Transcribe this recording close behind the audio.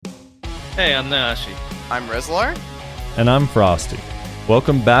Hey, I'm Nashi. I'm Rezlar. And I'm Frosty.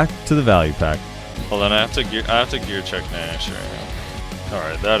 Welcome back to the Value Pack. Hold on, I have to gear check Nash right now.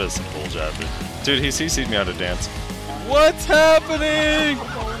 Alright, that is some bull jabber. Dude, he CC'd me out of dance. What's happening?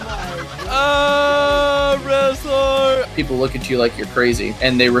 Rezlar! People look at you like you're crazy,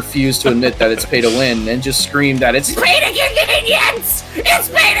 and they refuse to admit that it's pay to win, and just scream that it's pay to convenience! It's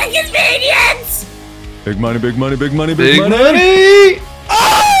pay to convenience! Big money, big money, big money, Big big money! money!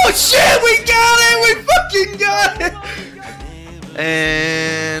 Oh shit, we got it! We fucking got it!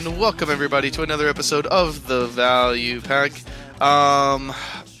 And welcome everybody to another episode of the Value Pack.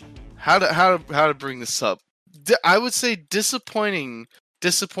 How to bring this up? I would say disappointing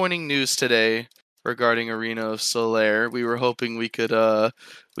news today regarding Arena of Solare. We were hoping we could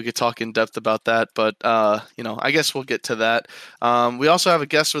talk in depth about that, but I guess we'll get to that. We also have a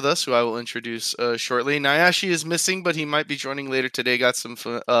guest with us who I will introduce shortly. Nayashi is missing, but he might be joining later today. Got some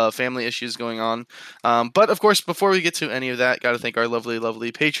family issues going on. But of course, before we get to any of that, got to thank our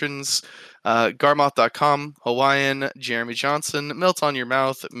lovely patrons. Garmoth.com, Hawaiian, Jeremy Johnson, Melt on Your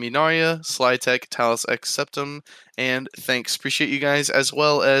Mouth, Minaria, Slytech, Talus X Septum, and thanks. Appreciate you guys, as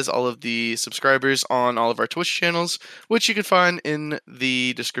well as all of the subscribers on all of our Twitch channels, which you can find in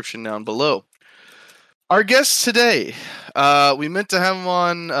the description down below. Our guest today, we meant to have him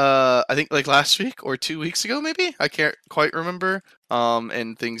on, I think like last week or 2 weeks ago, maybe? I can't quite remember.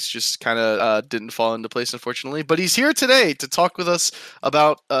 And things just kind of didn't fall into place, unfortunately. But he's here today to talk with us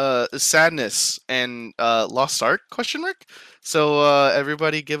about sadness and lost art, ? So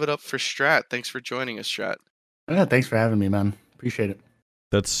everybody give it up for Strat. Thanks for joining us, Strat. Yeah, thanks for having me, man. Appreciate it.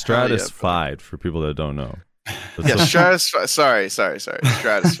 That's Stratisfied for people that don't know. Stratisfied. Sorry.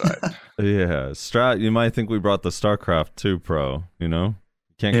 Stratisfied. Yeah, Strat. You might think we brought the StarCraft 2 Pro. You know,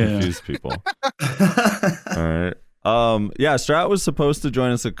 can't confuse people. All right. Yeah, Strat was supposed to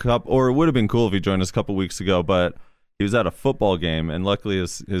join us or it would have been cool if he joined us a couple weeks ago, but he was at a football game, and luckily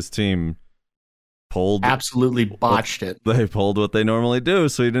his team absolutely botched it. They pulled what they normally do,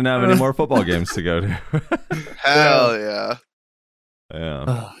 so he didn't have any more football games to go to. Hell yeah.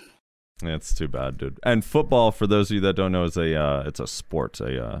 Yeah. It's too bad, dude. And football, for those of you that don't know, is it's a sport,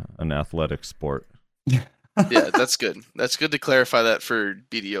 an athletic sport. Yeah, that's good. That's good to clarify that for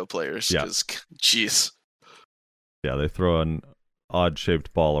BDO players. Yeah. Jeez. Yeah, they throw an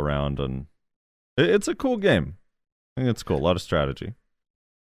odd-shaped ball around, and it's a cool game. I think it's cool. A lot of strategy.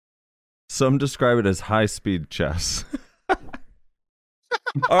 Some describe it as high-speed chess. All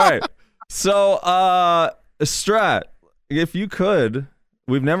right. So, Strat, if you could,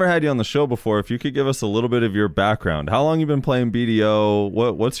 we've never had you on the show before. If you could give us a little bit of your background. How long you been playing BDO?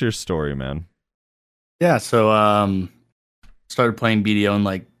 What's your story, man? Yeah, so started playing BDO in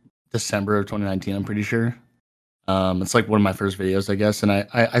like December of 2019, I'm pretty sure. It's like one of my first videos, I guess, and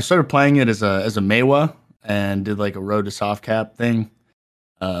I started playing it as a Meiwa and did like a road to soft cap thing.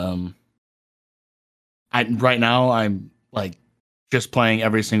 Right now I'm like just playing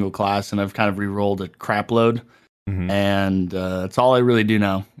every single class, and I've kind of re-rolled a crap load, and that's all I really do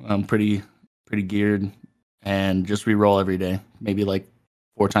now. I'm pretty geared and just re-roll every day, maybe like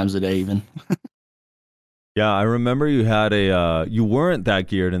 4 times a day even. Yeah, I remember you had you weren't that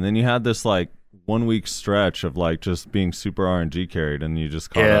geared, and then you had this like 1 week stretch of like just being super RNG carried, and you just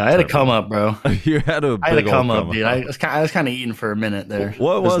caught up. I had to come up, bro. You had a big come up, dude. I was kind of eating for a minute there.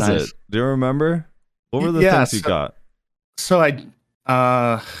 What was nice. It? Do you remember? What were the things you got? So I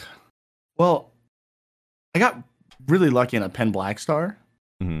got really lucky in a Pen Black Star,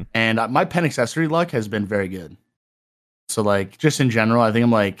 and my Pen accessory luck has been very good. So like just in general, I think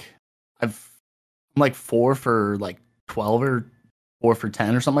I'm like 4 for like 12 or 4 for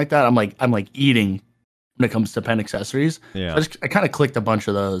 10 or something like that. I'm like eating when it comes to pen accessories. Yeah, so I kind of clicked a bunch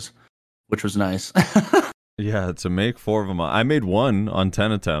of those, which was nice. Yeah, to make 4 of them, I made 1 on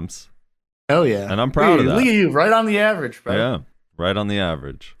 10 attempts. Oh yeah, and I'm proud of that. Look at you, right on the average, bro. Yeah, right on the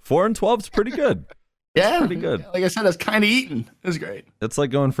average. 4 and 12 is pretty good. Yeah, pretty good. Like I said, I was kind of eating. It was great. It's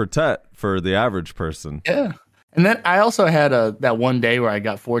like going for Tet for the average person. Yeah. And then I also had that one day where I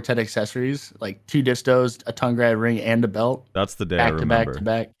got 4 Tet accessories, like 2 distos, a tongue grab ring, and a belt. That's the day I remember. Back to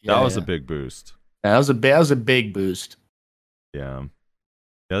back. Yeah, that was a big boost. Yeah, that was a big boost. Yeah.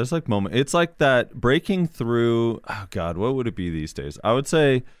 Yeah, there's like it's like that breaking through. Oh God, what would it be these days? I would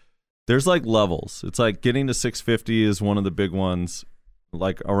say there's like levels. It's like getting to 650 is one of the big ones,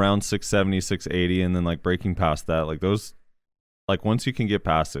 like around 670, 680, and then like breaking past that. Like those, like once you can get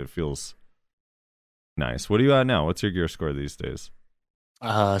past it, it feels nice. What are you at now? What's your gear score these days?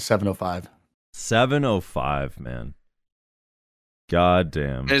 705. 705, man. God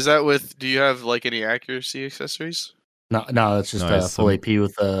damn. Is that with, do you have like any accuracy accessories? No, it's just Nice. full AP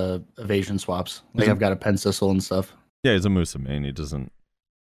with evasion swaps. Like Isn't- I've got a pen sissel and stuff. Yeah, he's a Musa main. He doesn't.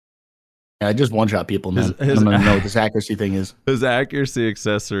 Yeah, I just one shot people, man. His- I don't even know what this accuracy thing is. His accuracy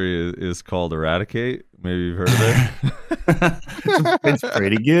accessory is called Eradicate. Maybe you've heard of it. It's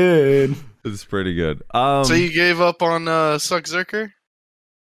pretty good. It's pretty good. So you gave up on Suck Zerker?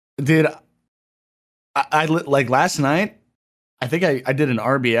 Dude, I like last night, I think I did an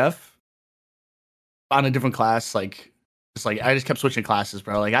RBF on a different class. Like, I just kept switching classes,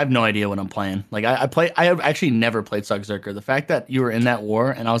 bro. Like, I have no idea what I'm playing. Like, I have actually never played Suck Zerker. The fact that you were in that war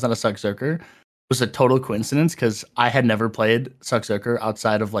and I was on a Suck Zerker was a total coincidence because I had never played Suck Zerker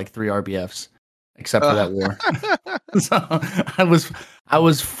outside of like 3 RBFs, except for that war. So I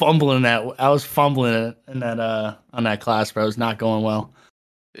was fumbling that. I was fumbling it in that on that class, bro. It was not going well.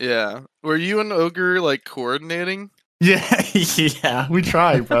 Yeah. Were you and Ogre like coordinating? Yeah, yeah, we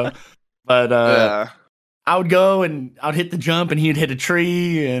tried, bro. But Yeah. I would go and I'd hit the jump and he'd hit a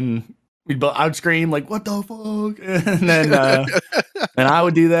tree and I'd scream like, "What the fuck?" And then and I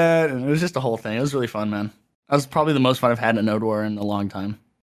would do that, and it was just a whole thing. It was really fun, man. That was probably the most fun I've had in a node war in a long time.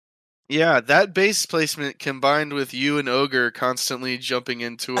 Yeah, that base placement combined with you and Ogre constantly jumping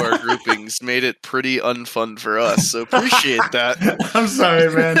into our groupings made it pretty unfun for us. So appreciate that. I'm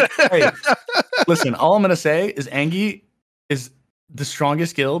sorry, man. Hey, listen, all I'm gonna say is Angie is the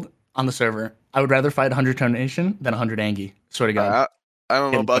strongest guild on the server. I would rather fight 100 Tonation than 100 Angie. Swear to God. I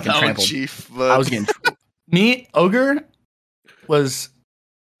don't know Getting about fucking that one, trampled. Chief, but I was getting me, Ogre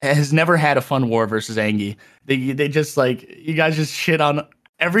has never had a fun war versus Angie. They just like, you guys just shit on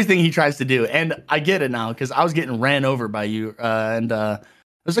everything he tries to do. And I get it now because I was getting ran over by you. And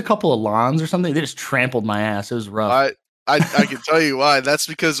there's a couple of lawns or something. They just trampled my ass. It was rough. I can tell you why. That's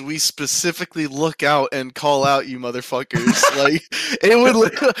because we specifically look out and call out you motherfuckers. Like it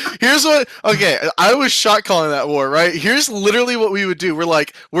would. Here's what. Okay, I was shot calling that war. Right. Here's literally what we would do.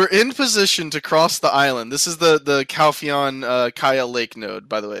 We're in position to cross the island. This is the Kalfion Kaya Lake node,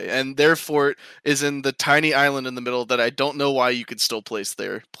 by the way, and their fort is in the tiny island in the middle that I don't know why you could still place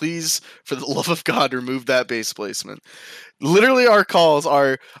there. Please, for the love of God, remove that base placement. Literally, our calls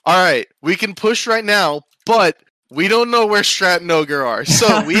are, all right, we can push right now, but we don't know where Strat and Ogre are.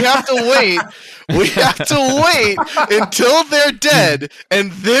 So we have to wait. We have to wait until they're dead,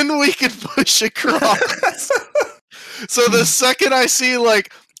 and then we can push across. So the second I see,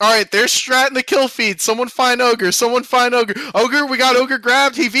 like, all right, there's Strat in the kill feed. Someone find Ogre. Someone find Ogre. Ogre, we got Ogre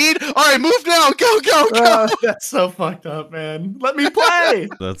grabbed. He V'd. All right, move now. Go. That's so fucked up, man. Let me play.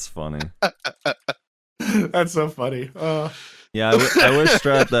 That's funny. That's so funny. Yeah, I wish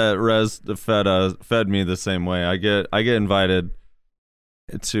Strat that Rez fed me the same way. I get invited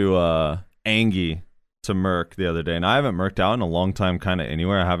to Angie to Merc the other day, and I haven't Merced out in a long time, kind of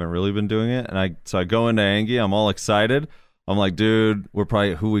anywhere. I haven't really been doing it, and I go into Angie. I'm all excited. I'm like, dude, who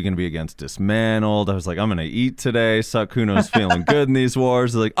are we gonna be against? Dismantled. I was like, I'm gonna eat today. Sakuno's feeling good in these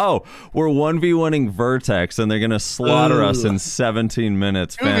wars. They're like, oh, we're 1v1ing Vertex, and they're gonna slaughter us in 17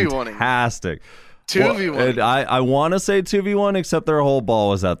 minutes. 2v1ing. Fantastic. 2v1. Well, I want to say 2v1, except their whole ball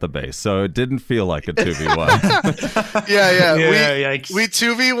was at the base, so it didn't feel like a 2v1. Yeah. Yikes. We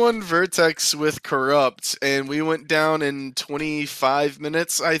 2v1 Vertex with Corrupt, and we went down in 25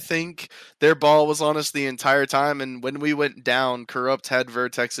 minutes, I think. Their ball was on us the entire time, and when we went down, Corrupt had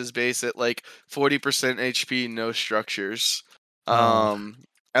Vertex's base at like 40% HP, no structures. At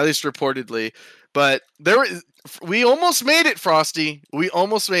least reportedly. But we almost made it, Frosty. We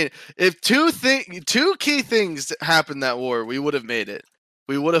almost made it. If two key things happened that war, we would have made it.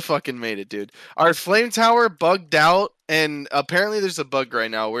 We would have fucking made it, dude. Our flame tower bugged out, and apparently there's a bug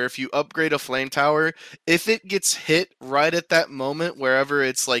right now where if you upgrade a flame tower, if it gets hit right at that moment, wherever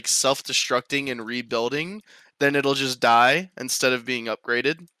it's like self-destructing and rebuilding, then it'll just die instead of being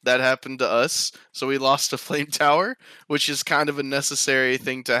upgraded. That happened to us. So we lost a flame tower, which is kind of a necessary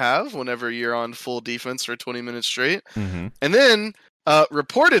thing to have whenever you're on full defense for 20 minutes straight. Mm-hmm. And then,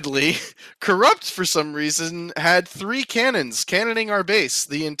 reportedly, Corrupt, for some reason, had 3 cannons cannoning our base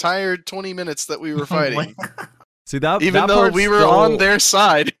the entire 20 minutes that we were fighting. See, that Even that though part we were still- on their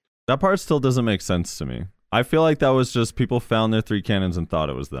side. That part still doesn't make sense to me. I feel like that was just people found their 3 cannons and thought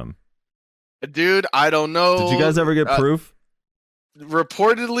it was them. Dude, I don't know. Did you guys ever get proof?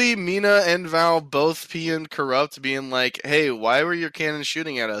 Reportedly, Mina and Val both PM'd Corrupt being like, hey, why were your cannons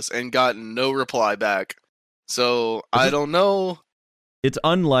shooting at us? And got no reply back. So, I don't know. It's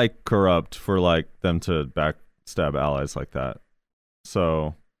unlike Corrupt for like them to backstab allies like that.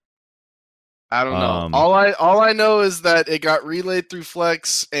 So I don't know. All I know is that it got relayed through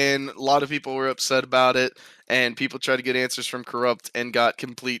Flex, and a lot of people were upset about it, and people tried to get answers from Corrupt and got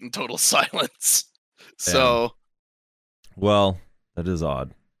complete and total silence. So Well, that is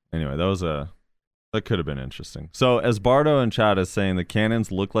odd. Anyway, that could have been interesting. So, as Bardo in chat is saying, the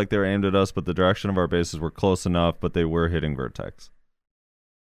cannons look like they were aimed at us, but the direction of our bases were close enough, but they were hitting Vertex.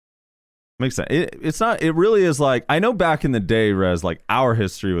 Makes sense. It's not. It really is like, I know back in the day, Rez, like our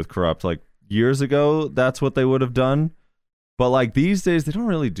history with Corrupt, like years ago, that's what they would have done. But like these days, they don't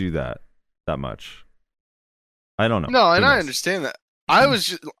really do that much. I don't know. No, and I understand that.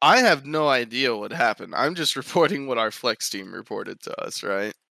 I have no idea what happened. I'm just reporting what our Flex team reported to us,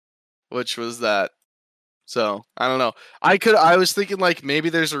 right? Which was that. So I don't know. I was thinking like maybe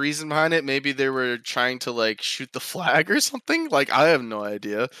there's a reason behind it. Maybe they were trying to like shoot the flag or something. Like I have no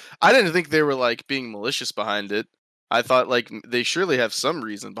idea. I didn't think they were like being malicious behind it. I thought like they surely have some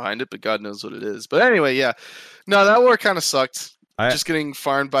reason behind it, but God knows what it is. But anyway, yeah. No, that war kind of sucked. Just getting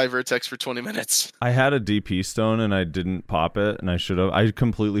farmed by Vertex for 20 minutes. I had a DP stone and I didn't pop it, and I should have. I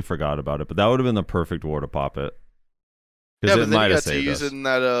completely forgot about it, but that would have been the perfect war to pop it. Yeah, but then you got to use it in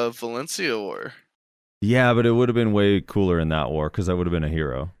that Valencia war. Yeah, but it would have been way cooler in that war because I would have been a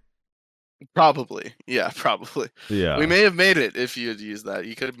hero. Probably. Yeah, probably. Yeah. We may have made it if you had used that.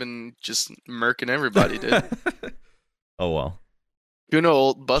 You could have been just murking everybody, dude. Oh, well. Kuno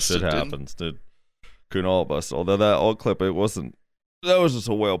ult busted, Shit happens, dude. Kuno ult busted. Although that ult clip, it wasn't. That was just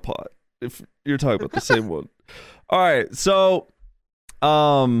a whale pot. If you're talking about the same one. All right, so,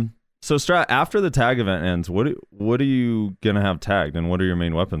 Strat, after the tag event ends, what are you gonna have tagged, and what are your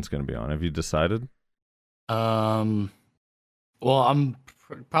main weapons gonna be on? Have you decided? Well, I'm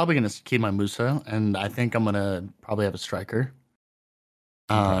probably gonna keep my Musa, and I think I'm gonna probably have a striker,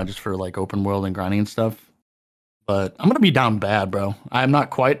 just for like open world and grinding and stuff. But I'm gonna be down bad, bro. I'm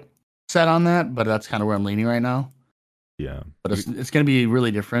not quite set on that, but that's kind of where I'm leaning right now. Yeah, but it's gonna be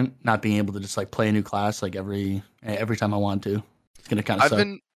really different, not being able to just like play a new class like every time I want to. It's gonna kind of suck.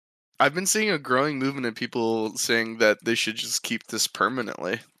 I've been seeing a growing movement of people saying that they should just keep this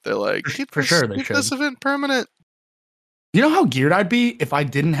permanently. They're like, keep this event permanent. You know how geared I'd be if I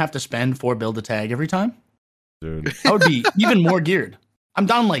didn't have to spend 4 bill to tag every time? Dude. I would be even more geared. I'm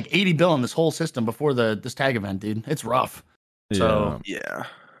down like 80 bill on this whole system before this tag event, dude. It's rough. So yeah.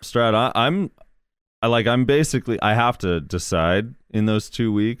 Strat, I'm basically, I have to decide in those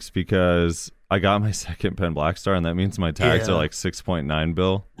 2 weeks because I got my second Pen Black Star, and that means my tags are like 6.9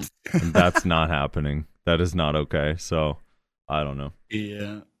 bill, and that's not happening. That is not okay. So I don't know.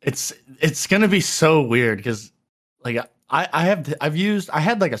 Yeah, it's gonna be so weird because like I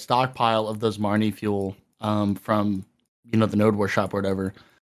had like a stockpile of those Marnie fuel from the Node War shop or whatever,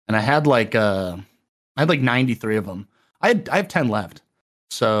 and I had like 93 of them. I have 10 left,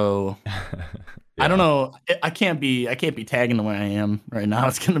 so. Yeah. I don't know. I can't be tagging the way I am right now.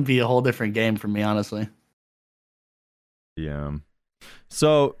 It's going to be a whole different game for me, honestly. Yeah.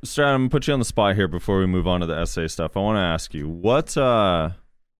 So, Strat, I'm going to put you on the spot here before we move on to the essay stuff. I want to ask you, what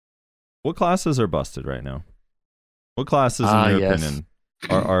classes are busted right now? What classes, in your opinion,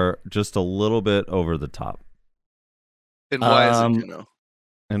 are just a little bit over the top? And why is it Kuno?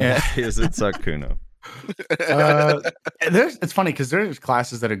 And why is it suck Kuno? It's funny because there's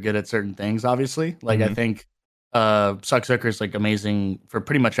classes that are good at certain things, obviously. Like I think Suck Zerker is like amazing for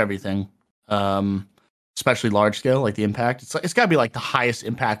pretty much everything, especially large scale, like the impact. It's got to be like the highest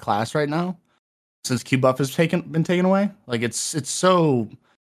impact class right now since Q buff has been taken away. Like it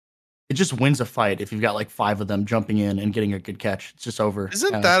just wins a fight if you've got like 5 of them jumping in and getting a good catch. It's just over.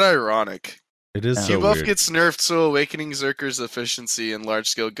 Isn't that ironic? It is so Q buff weird. gets nerfed, so Awakening Zerker's efficiency in large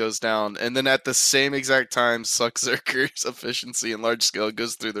scale goes down, and then at the same exact time, Suck Zerker's efficiency in large scale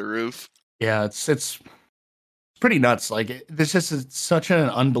goes through the roof. Yeah, it's pretty nuts. Like there's just such an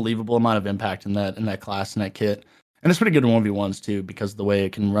unbelievable amount of impact in that class and that kit, and it's pretty good in 1v1s too because of the way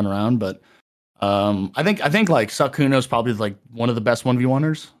it can run around. But I think like Suck Kuno is probably like one of the best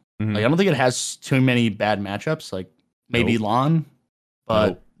 1v1ers. Mm-hmm. Like I don't think it has too many bad matchups. Like maybe Lon,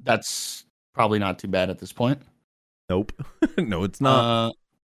 but that's probably not too bad at this point. Nope. No, it's not.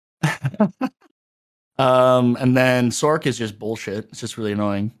 And then Sork is just bullshit. It's just really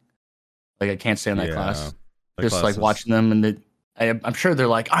annoying. Like I can't stand that class. Just like watching them, and I'm sure they're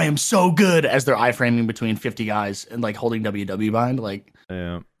like, I am so good as they're iframing between 50 guys and like holding WW behind. Like,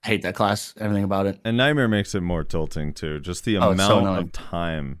 I hate that class. Everything about it. And Nightmare makes it more tilting too. Just the amount of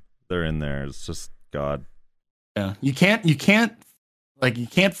time they're in there is just God. Yeah, you can't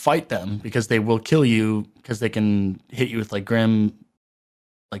fight them because they will kill you because they can hit you with like Grim,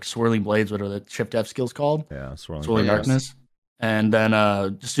 like Swirling Blades, whatever the Shift F skill's called. Yeah, Swirling Darkness. And then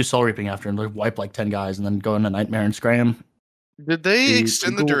just do Soul Reaping after and like wipe like 10 guys and then go into Nightmare and Scram. Did they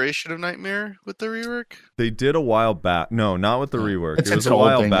extend the duration of Nightmare with the rework? They did a while back. No, not with the rework. It was a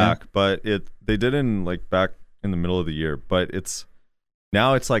while back, but they did in like back in the middle of the year, but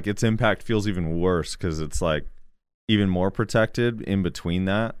now it's like its impact feels even worse because it's like even more protected in between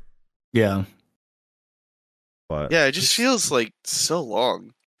that. Yeah. But yeah, it just feels like so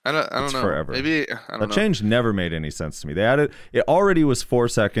long. I don't know. Forever. Maybe I don't that know. change never made any sense to me. They added it already was 4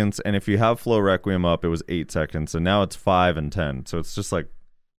 seconds, and if you have Flow Requiem up, it was 8 seconds, and now it's 5 and 10. So it's just like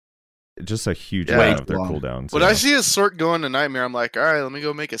a huge amount of their cooldowns. When I see a Sork go into Nightmare, I'm like, all right, let me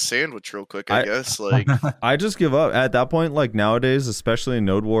go make a sandwich real quick. I guess like I just give up at that point. Like nowadays, especially in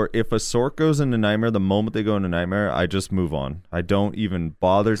Node War, if a Sork goes into Nightmare, the moment they go into Nightmare, I just move on. I don't even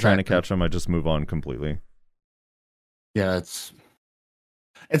bother trying to catch them. I just move on completely. Yeah,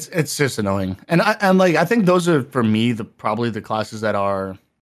 it's just annoying, and I think those are for me probably the classes that are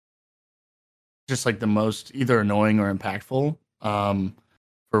just like the most either annoying or impactful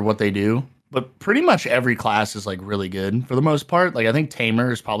for what they do. But pretty much every class is like really good for the most part. Like I think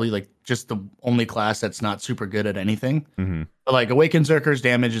Tamer is probably like just the only class that's not super good at anything. Mm-hmm. But like Awakened Zerker's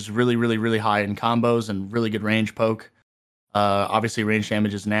damage is really, really, really high in combos and really good range poke. Obviously range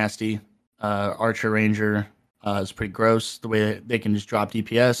damage is nasty. Archer Ranger is pretty gross the way they can just drop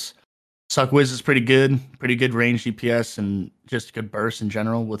DPS. Suckwiz is pretty good range DPS and just good burst in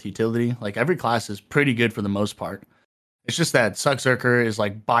general with utility. Like every class is pretty good for the most part. It's just that Suckzerker is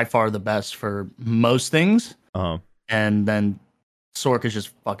like by far the best for most things. And then Sork is just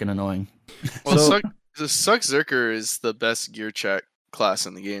fucking annoying. Well, the Suckzerker is the best gear check class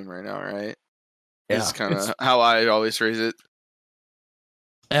in the game right now, right? Yeah, it's kind of how I always phrase it.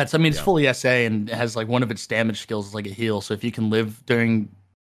 Yeah, it's fully SA and it has like one of its damage skills is like a heal. So if you can live during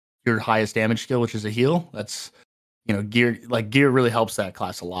your highest damage skill, which is a heal, that's gear really helps that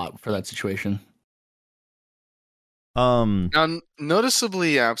class a lot for that situation. Now,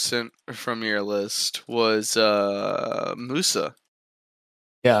 noticeably absent from your list was Musa.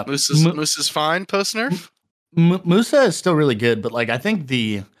 Yeah, Musa's fine post nerf. Musa is still really good, but like I think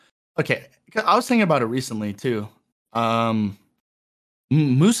I was thinking about it recently too.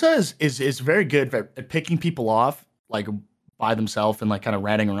 Musa is very good at picking people off like by themselves and like kind of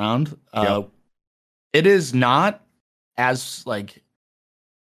ratting around. It is not as like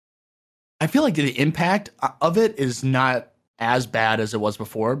I feel like the impact of it is not as bad as it was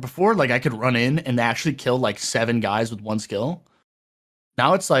before. Before, like I could run in and actually kill like 7 guys with 1 skill.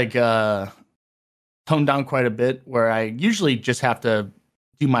 Now it's like toned down quite a bit where I usually just have to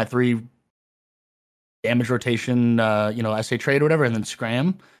do my 3 damage rotation, SA trade or whatever, and then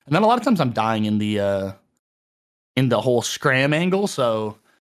scram. And then a lot of times I'm dying in the whole scram angle. So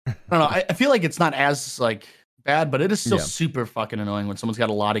I don't know. I feel like it's not as like bad, but it is still super fucking annoying when someone's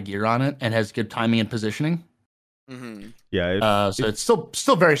got a lot of gear on it and has good timing and positioning. Mm-hmm. Yeah. So it's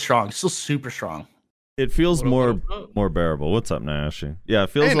still very strong, still super strong. It feels more bearable. What's up, Nash? Yeah, it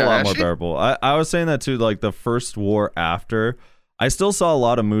feels a lot more bearable. I was saying that too. Like the first war after, I still saw a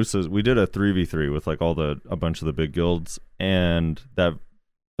lot of Musas. We did a 3v3 with like a bunch of the big guilds, and the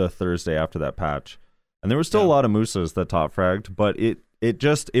Thursday after that patch, and there was still a lot of Musas that top fragged, but it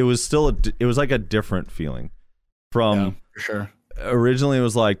was like a different feeling from for sure. Originally it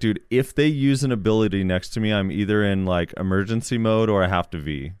was like, dude, if they use an ability next to me, I'm either in like emergency mode or I have to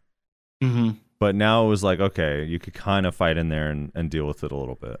V. Mm-hmm. But now it was like, okay, you could kind of fight in there and deal with it a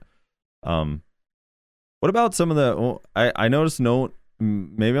little bit. What about some of the? I noticed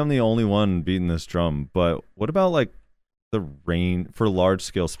maybe I'm the only one beating this drum, but what about like the range for large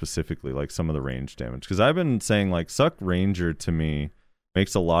scale specifically, like some of the range damage? Because I've been saying like Suck Ranger to me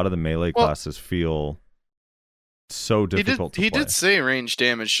makes a lot of the melee classes feel so difficult to play. He did say range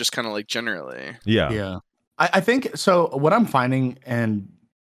damage, just kind of like generally. Yeah. I think so. What I'm finding, and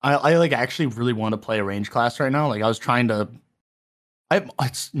I like actually really want to play a range class right now. Like I was trying to, I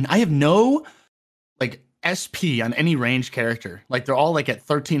have no like SP on any range character. Like they're all like at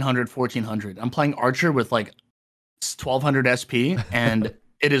 1300, 1400. I'm playing Archer with like 1200 SP, and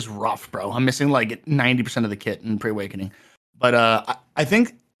it is rough, bro. I'm missing like 90% of the kit in Pre-Awakening. But I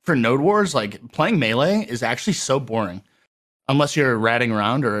think for Node Wars, like playing melee is actually so boring unless you're ratting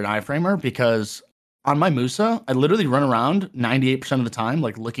around or an iframer, because on my Musa, I literally run around 98% of the time,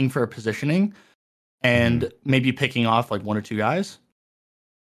 like looking for a positioning and maybe picking off like 1 or 2 guys.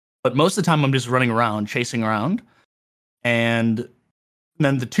 But most of the time I'm just running around, chasing around. And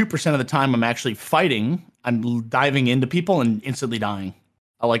then the 2% of the time I'm actually fighting, I'm diving into people and instantly dying.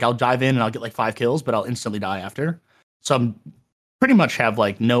 I'll dive in and I'll get like 5 kills, but I'll instantly die after. So I'm pretty much have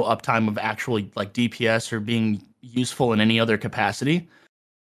like no uptime of actually like DPS or being useful in any other capacity.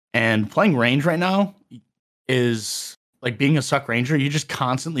 And playing range right now is like being a Suck Ranger. You're just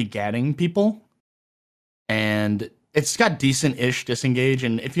constantly gatting people, and it's got decent-ish disengage.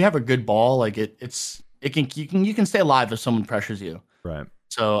 And if you have a good ball, like it's you can stay alive if someone pressures you. Right.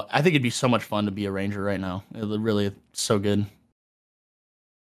 So I think it'd be so much fun to be a ranger right now. It really so good.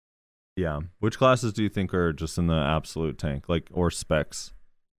 Yeah. Which classes do you think are just in the absolute tank, like, or specs,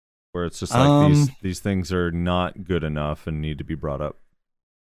 where it's just like these things are not good enough and need to be brought up?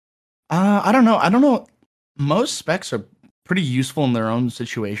 I don't know. Most specs are pretty useful in their own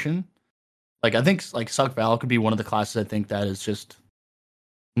situation. Like I think like Suck Val could be one of the classes I think that is just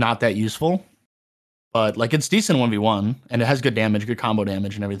not that useful. But like it's decent 1v1 and it has good damage, good combo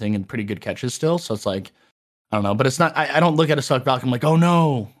damage and everything and pretty good catches still. So it's like I don't know, but it's not I don't look at a Suck Val I'm like, "Oh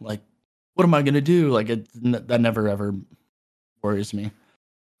no, like what am I going to do?" Like that never ever worries me.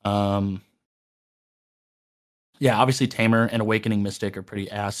 Yeah, obviously Tamer and Awakening Mystic are pretty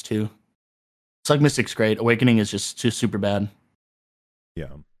ass too. Suck Mystic's great. Awakening is just super bad. Yeah.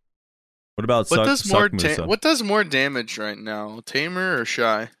 What about what Suck does more damage right now, Tamer or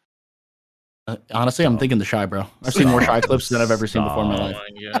Shy? Honestly, I'm thinking the Shy, bro. I've seen more Shy clips than I've ever seen before in my life.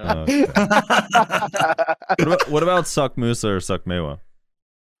 Okay. What about Suck Musa or Suck Mewa?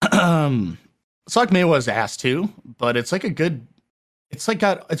 Suck Mewa is ass too, but it's like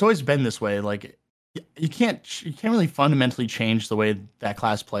it's always been this way. Like you can't really fundamentally change the way that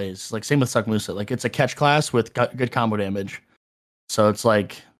class plays. Like same with Suck Musa. Like it's a catch class with good combo damage, so it's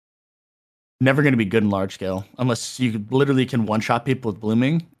like never going to be good in large scale unless you literally can one shot people with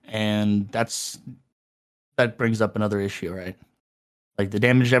blooming, and that brings up another issue, right? Like the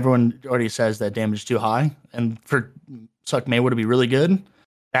damage, everyone already says that damage is too high, and for Suck Mewa to be really good, it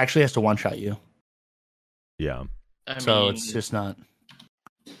actually has to one shot you. Yeah. I mean, it's just not.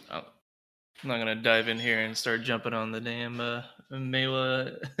 I'm not gonna dive in here and start jumping on the damn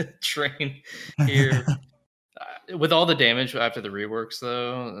Mewa train here. With all the damage after the reworks,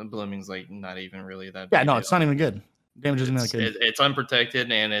 though, blooming's like not even really that. Yeah, no, it's not even good. Damage isn't that good. It's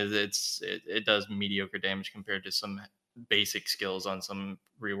unprotected and it does mediocre damage compared to some basic skills on some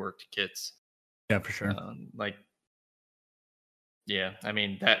reworked kits. Yeah, for sure. Yeah, I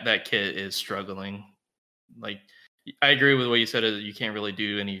mean that kit is struggling. Like, I agree with what you said. You can't really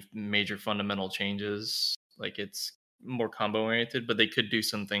do any major fundamental changes. Like, it's more combo oriented, but they could do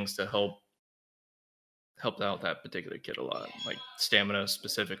some things to help out that particular kit a lot, like stamina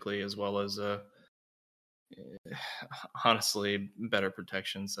specifically, as well as honestly better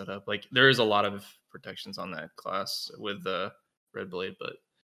protection setup. Like there is a lot of protections on that class with the Red Blade, but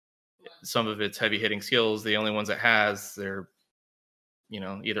some of its heavy hitting skills, the only ones it has, they're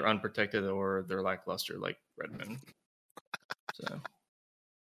either unprotected or they're lackluster, like Redmond. So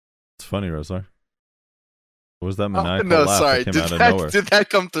it's funny, Rosar. What was that maniacal no, laugh sorry. that came out of nowhere? Did that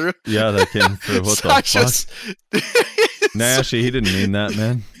come through? Yeah, that came through. What the fuck? Nashi, he didn't mean that,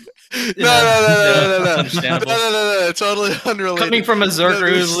 man. No. Understandable. No. Totally unrelated. Coming from a Zerker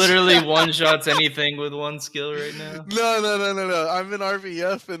who literally one-shots anything with one skill right now. No. I'm in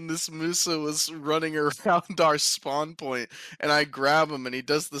RVF and this Musa was running around our spawn point and I grab him and he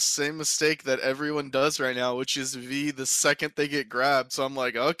does the same mistake that everyone does right now, which is V the second they get grabbed. So I'm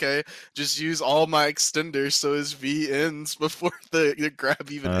like, okay, just use all my extenders so his V ends before the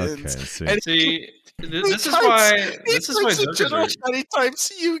grab even ends. And see, this is why General Shiny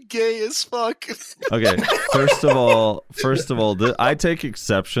types you gay as fuck. Okay, first of all, I take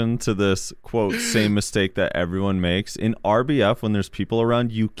exception to this quote same mistake that everyone makes in RBF. When there's people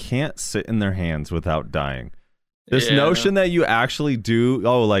around, you can't sit in their hands without dying. This notion that you actually do,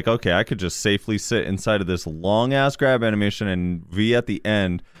 like, okay, I could just safely sit inside of this long ass grab animation and V at the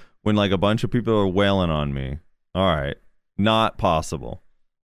end when like a bunch of people are wailing on me. All right, not possible.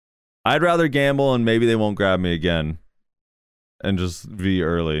 I'd rather gamble and maybe they won't grab me again and just V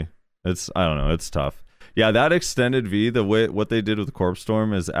early. I don't know, it's tough. Yeah, that extended V, what they did with Corpse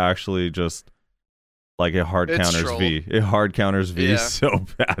Storm is actually just like it hard counters V. It hard counters V so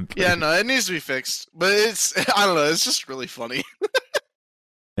badly. Yeah, no, it needs to be fixed. But I don't know, it's just really funny.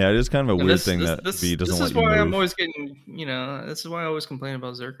 Yeah, it is kind of a weird thing that V doesn't let you move. This is why I'm always getting, this is why I always complain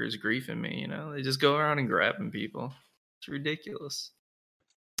about Zerkers griefing me, They just go around and grabbing people. It's ridiculous.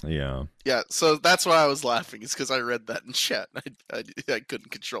 Yeah, so that's why I was laughing. It's because I read that in chat. I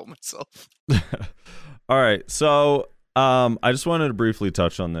couldn't control myself. All right, so I just wanted to briefly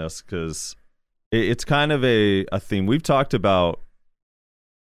touch on this because it's kind of a theme. We've talked about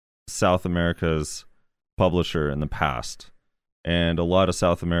South America's publisher in the past, and a lot of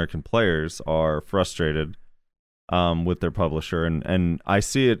South American players are frustrated with their publisher, and I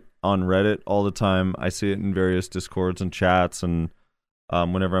see it on Reddit all the time. I see it in various Discords and chats, and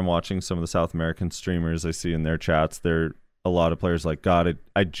whenever I'm watching some of the South American streamers, I see in their chats, there a lot of players like, God,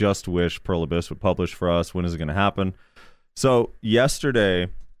 I just wish Pearl Abyss would publish for us. When is it going to happen? So yesterday,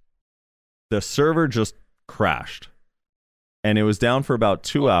 the server just crashed, and it was down for about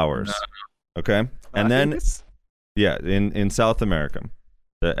 2 hours. No. Okay, and then in South America,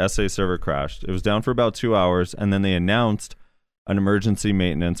 the SA server crashed. It was down for about 2 hours, and then they announced an emergency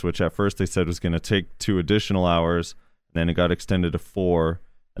maintenance, which at first they said was going to take 2 additional hours. Then it got extended to 4,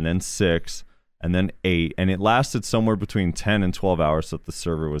 and then 6, and then 8, and it lasted somewhere between 10 and 12 hours that the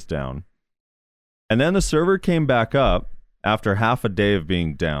server was down. And then the server came back up after half a day of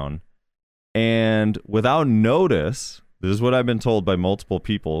being down, and without notice, this is what I've been told by multiple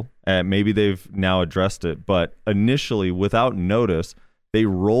people, and maybe they've now addressed it, but initially, without notice, they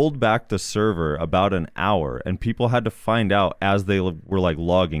rolled back the server about an hour, and people had to find out as they were like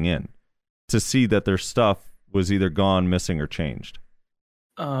logging in to see that their stuff was either gone, missing, or changed.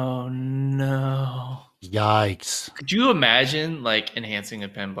 Oh no! Yikes! Could you imagine like enhancing a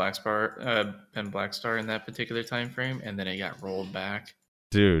Pen Black Star in that particular time frame, and then it got rolled back?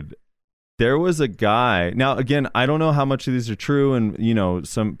 Dude, there was a guy. Now, again, I don't know how much of these are true, and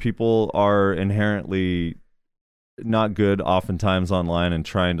some people are inherently not good oftentimes online and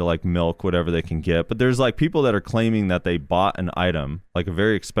trying to like milk whatever they can get. But there's like people that are claiming that they bought an item, like a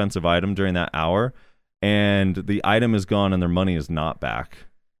very expensive item during that hour, and the item is gone and their money is not back.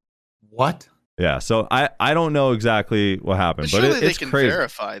 What? Yeah, so I don't know exactly what happened, but surely it's they can crazy.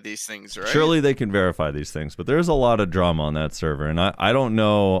 verify these things, right? Surely they can verify these things, but there's a lot of drama on that server, and I don't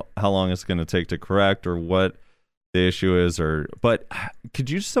know how long it's going to take to correct or what the issue is, but could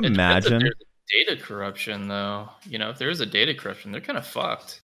you just imagine? There's data corruption, though. If there is a data corruption, they're kind of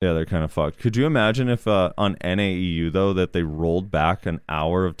fucked. Yeah, they're kind of fucked. Could you imagine if on NAEU though that they rolled back an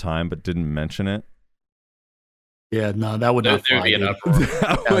hour of time but didn't mention it? Yeah, no, that would not fly. An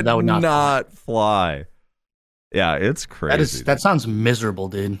uproar. that would not fly. Yeah, it's crazy. That sounds miserable,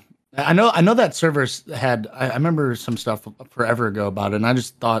 dude. I know that servers had. I remember some stuff forever ago about it, and I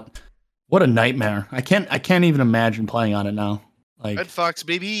just thought, what a nightmare. I can't even imagine playing on it now. Like Red Fox,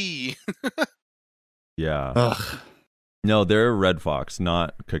 baby. Yeah. Ugh. No, they're Red Fox,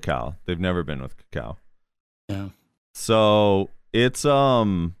 not Cacao. They've never been with Cacao. Yeah. So it's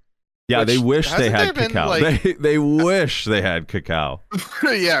yeah, they wish they had Cacao. Like... They wish they had Cacao.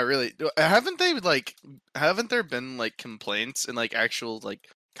 Yeah, really. Haven't there been like complaints and like actual like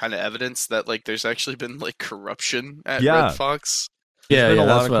kind of evidence that like there's actually been like corruption at Red Fox? Yeah,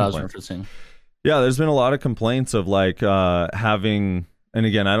 that's what I was referencing. Yeah, there's been a lot of complaints of like having, and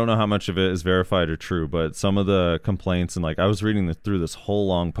again, I don't know how much of it is verified or true, but some of the complaints, and like I was reading through this whole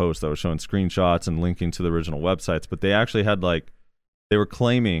long post that was showing screenshots and linking to the original websites, but they actually had like, they were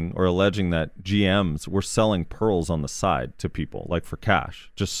claiming or alleging that GMs were selling pearls on the side to people, like for cash,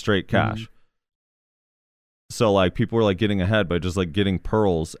 just straight cash. Mm-hmm. So like people were like getting ahead by just like getting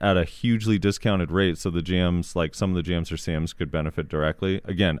pearls at a hugely discounted rate, so the GMs, like some of the GMs or CMs, could benefit directly.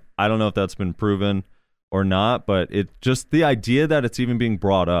 Again, I don't know if that's been proven or not, but it just, the idea that it's even being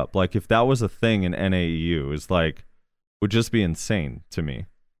brought up, like if that was a thing in NAEU, is like, would just be insane to me.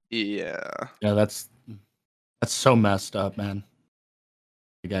 Yeah. Yeah, that's so messed up, man.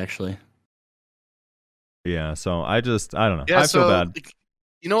 Like actually. Yeah, so I don't know. Yeah, I feel bad.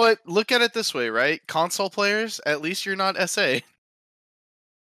 You know what? Look at it this way, right? Console players, at least you're not SA.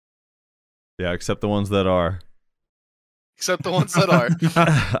 Yeah, except the ones that are. Except the ones that are.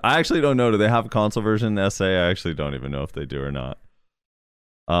 I actually don't know. Do they have a console version in SA? I actually don't even know if they do or not.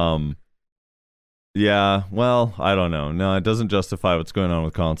 Yeah, well, I don't know. No, it doesn't justify what's going on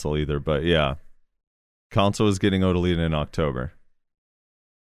with console either, but yeah. Console is getting Odalita in October.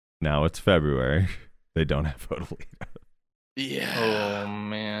 Now it's February. They don't have Odalita. Yeah. Oh,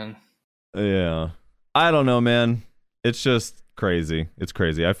 man. Yeah. I don't know, man. It's just crazy. It's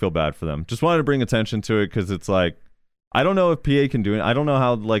crazy. I feel bad for them. Just wanted to bring attention to it because it's like, I don't know if PA can do it. I don't know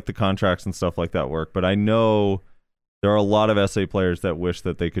how like the contracts and stuff like that work, but I know there are a lot of SA players that wish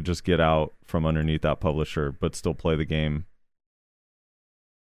that they could just get out from underneath that publisher but still play the game.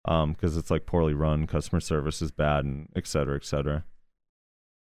 Because it's like poorly run, customer service is bad, and et cetera, et cetera.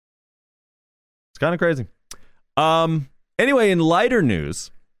 It's kind of crazy. Anyway, in lighter news,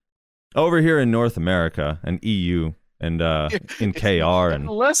 over here in North America and EU and in KR and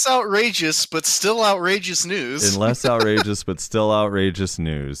less outrageous but still outrageous news. In less outrageous but still outrageous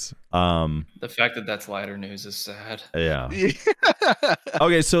news. The fact that that's lighter news is sad. Yeah.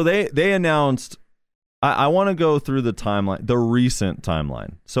 Okay, so they announced. I want to go through the timeline, the recent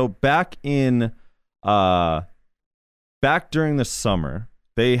timeline. So back during the summer,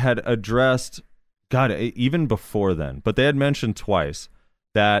 they had addressed. God, even before then, but they had mentioned twice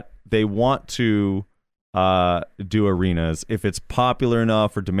that they want to do arenas if it's popular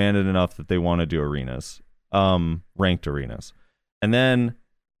enough or demanded enough that they want to do arenas, ranked arenas. And then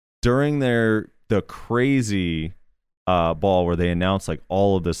during the crazy ball where they announced like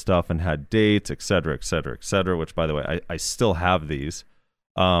all of this stuff and had dates, et cetera, et cetera, et cetera, which by the way, I still have these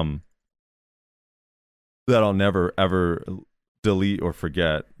that I'll never ever delete or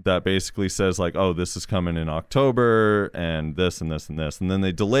forget, that basically says like, oh, this is coming in October and this and this and this. And then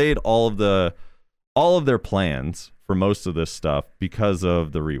they delayed all of their plans for most of this stuff because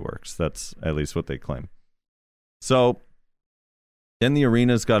of the reworks. That's at least what they claim. So then the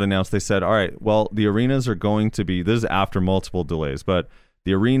arenas got announced. They said, all right, well, the arenas are going to be, this is after multiple delays, but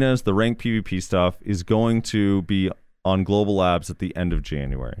the arenas, the ranked PvP stuff is going to be on Global Labs at the end of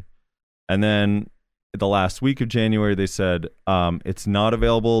January. And then the last week of January, they said, it's not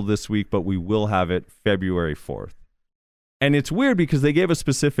available this week, but we will have it February 4th. And it's weird because they gave a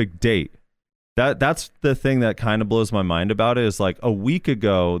specific date. That's the thing that kind of blows my mind about it, is like a week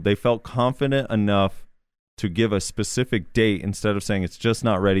ago, they felt confident enough to give a specific date instead of saying it's just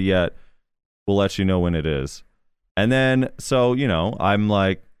not ready yet. We'll let you know when it is. And then, so, you know,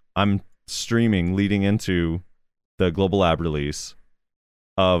 I'm streaming leading into the Global Lab release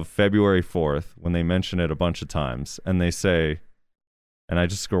of February 4th when they mention it a bunch of times, and they say, and I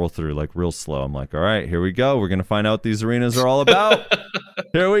just scroll through like real slow. I'm like, all right, here we go. We're going to find out what these arenas are all about.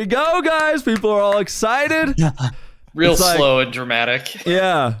 Here we go, guys. People are all excited. Real slow and dramatic.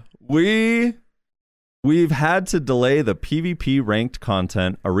 Yeah. We've had to delay the PvP ranked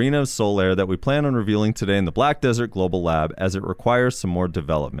content Arena of Solare that we plan on revealing today in the Black Desert Global Lab, as it requires some more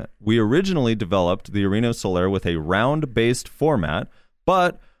development. We originally developed the Arena of Solare with a round-based format,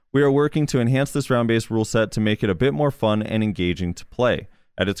 but we are working to enhance this round-based rule set to make it a bit more fun and engaging to play.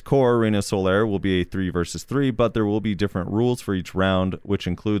 At its core, Arena of Solare will be a 3 versus 3, but there will be different rules for each round, which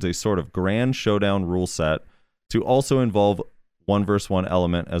includes a sort of grand showdown rule set to also involve 1 versus 1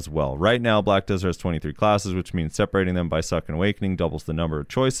 element as well. Right now, Black Desert has 23 classes, which means separating them by Suck and Awakening doubles the number of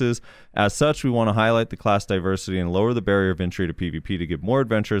choices. As such, we want to highlight the class diversity and lower the barrier of entry to PvP to give more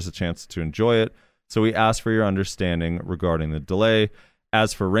adventurers a chance to enjoy it. So we ask for your understanding regarding the delay.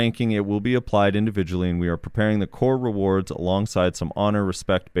 As for ranking, it will be applied individually, and we are preparing the core rewards alongside some honor,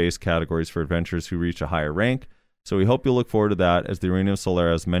 respect-based categories for adventurers who reach a higher rank. So we hope you'll look forward to that, as the Arena of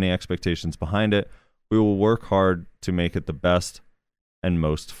Solare has many expectations behind it. We will work hard to make it the best and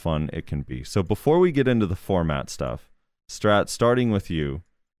most fun it can be. So before we get into the format stuff, Strat, starting with you,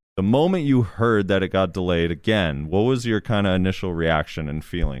 the moment you heard that it got delayed again, what was your kind of initial reaction and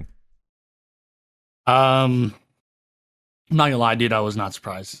feeling? I'm not gonna lie, dude, I was not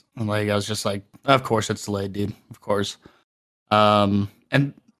surprised. Like, I was just like, of course it's delayed, dude. Of course. And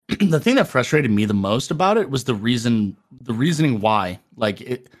the thing that frustrated me the most about it was the reasoning why.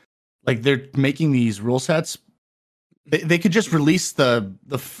 Like they're making these rule sets. They could just release the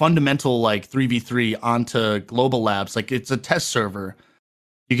fundamental like 3v3 onto Global Labs. Like, it's a test server.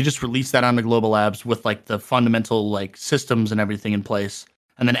 You could just release that onto Global Labs with like the fundamental like systems and everything in place,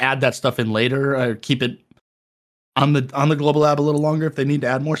 and then add that stuff in later, or keep it on the Global Lab a little longer if they need to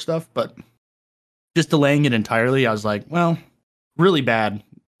add more stuff. But just delaying it entirely, I was like, well, really bad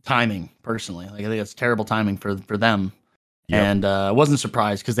timing personally. Like, I think it's terrible timing for them. Yep. And I wasn't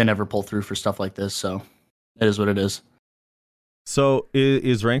surprised because they never pull through for stuff like this. So it is what it is. So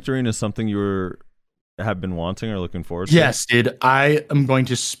is Ranked Arena something you have been wanting or looking forward to? Yes, dude. I am going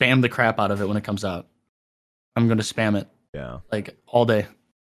to spam the crap out of it when it comes out. I'm going to spam it. Yeah. Like, all day.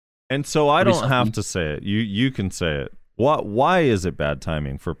 And so I don't have to say it. You can say it. Why is it bad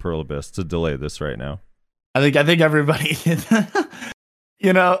timing for Pearl Abyss to delay this right now? I think everybody,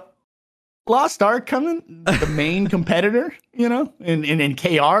 you know, Lost Ark coming, the main competitor, you know, in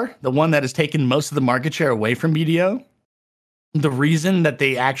KR, the one that has taken most of the market share away from BDO. The reason that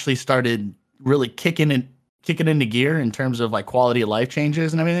they actually started really kicking into gear in terms of like quality of life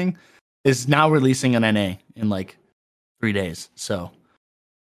changes and everything is now releasing an NA in like 3 days. So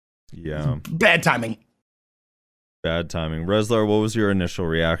yeah, bad timing. Bad timing. Reslar, what was your initial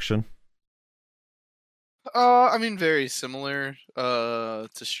reaction? I mean, very similar to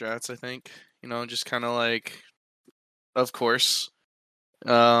Strats, I think. You know, just kind of like, of course.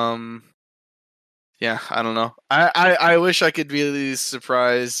 Yeah, I don't know. I wish I could be really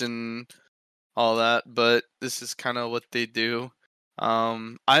surprised and all that, but this is kind of what they do.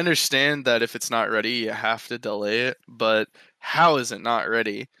 I understand that if it's not ready, you have to delay it, but how is it not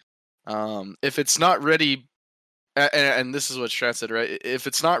ready? If it's not ready, and this is what Strat said, right? If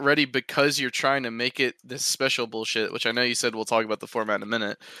it's not ready because you're trying to make it this special bullshit, which I know you said we'll talk about the format in a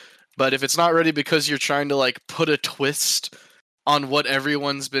minute, but if it's not ready because you're trying to like put a twist on what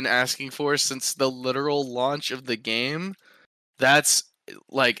everyone's been asking for since the literal launch of the game, that's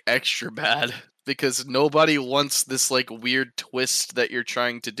like extra bad. because nobody wants this like weird twist that you're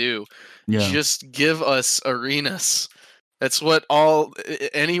trying to do. Yeah. Just give us arenas. That's what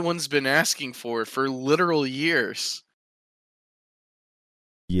anyone's been asking for literal years.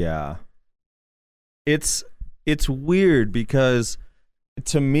 Yeah. It's weird because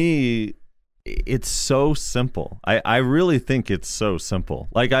to me it's so simple. I really think it's so simple.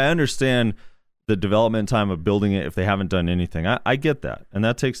 Like, I understand the development time of building it if they haven't done anything. I get that, and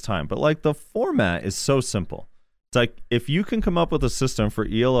that takes time. But like, the format is so simple. It's like, if you can come up with a system for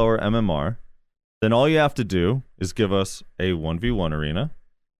ELO or MMR, then all you have to do is give us a 1v1 arena,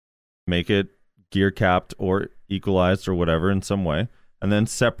 make it gear capped or equalized or whatever in some way, and then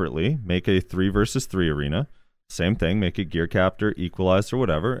separately make a 3 versus 3 arena. Same thing, make it gear capped or equalized or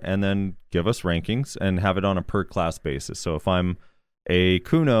whatever, and then give us rankings and have it on a per class basis. So if I'm a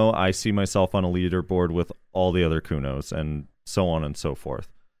Kuno, I see myself on a leaderboard with all the other Kunos, and so on and so forth.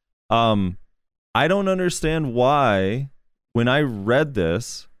 I don't understand why, when I read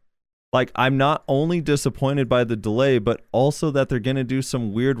this, like, I'm not only disappointed by the delay, but also that they're going to do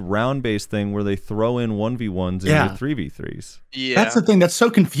some weird round-based thing where they throw in 1v1s into 3v3s. Yeah. That's the thing that's so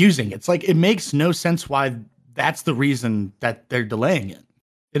confusing. It's like, it makes no sense why that's the reason that they're delaying it.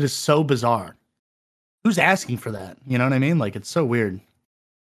 It is so bizarre. Who's asking for that? You know what I mean? Like, it's so weird.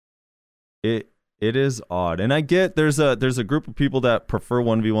 It is odd. And I get there's a group of people that prefer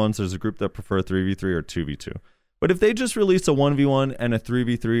 1v1s, there's a group that prefer 3v3 or 2v2. But if they just release a 1v1 and a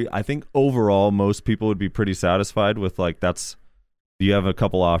 3v3, I think overall most people would be pretty satisfied with, like, you have a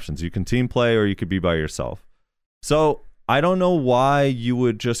couple options. You can team play or you could be by yourself. So I don't know why you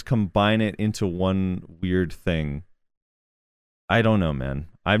would just combine it into one weird thing. I don't know, man.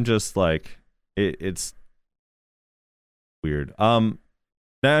 I'm just like, it's weird.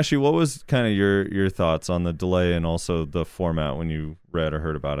 Nashi, what was kind of your thoughts on the delay and also the format when you read or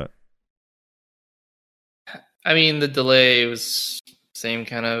heard about it? I mean, the delay was same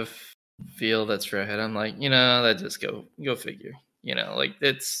kind of feel that Strat had. I'm like, that just go figure. Like,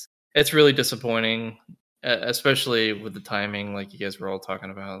 it's really disappointing, especially with the timing, like you guys were all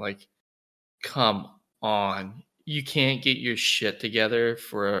talking about. Like, come on, you can't get your shit together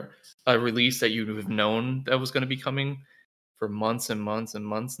for a release that you have known that was going to be coming for months and months and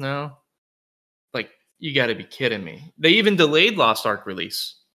months now. Like, you got to be kidding me. They even delayed Lost Ark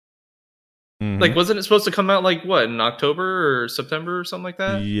release. Mm-hmm. Like, wasn't it supposed to come out like what, in October or September or something like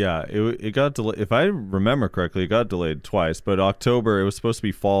that? Yeah, it got delayed. If I remember correctly, it got delayed twice. But October, it was supposed to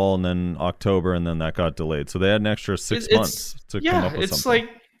be fall, and then October, and then that got delayed. So they had an extra 6 months to come up with something. Yeah,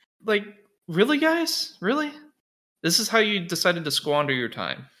 it's like, really, guys? Really? This is how you decided to squander your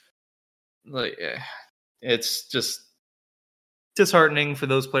time? Like, it's just disheartening for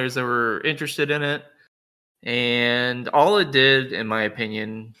those players that were interested in it. And all it did, in my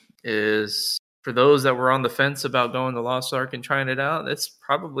opinion, is for those that were on the fence about going to Lost Ark and trying it out, that's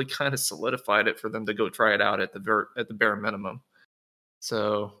probably kind of solidified it for them to go try it out at the bare minimum.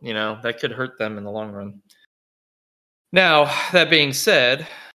 So, that could hurt them in the long run. Now, that being said,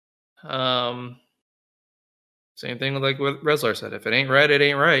 same thing like what Reslar said. If it ain't right, it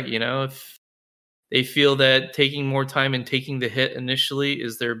ain't right. If they feel that taking more time and taking the hit initially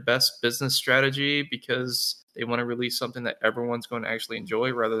is their best business strategy because they want to release something that everyone's going to actually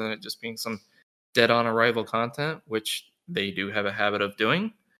enjoy rather than it just being some dead-on arrival content, which they do have a habit of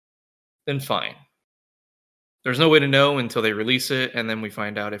doing, then fine. There's no way to know until they release it, and then we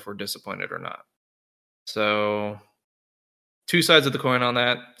find out if we're disappointed or not. So, two sides of the coin on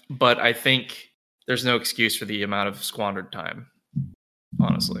that, but I think there's no excuse for the amount of squandered time,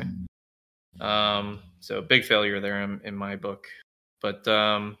 honestly. So big failure there in my book. But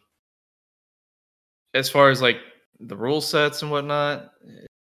as far as like the rule sets and whatnot,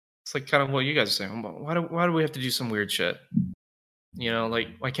 it's like kind of what you guys are saying. Why do we have to do some weird shit? Like,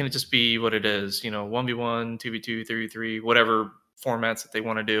 why can't it just be what it is? 1v1, 2v2, 3v3, whatever formats that they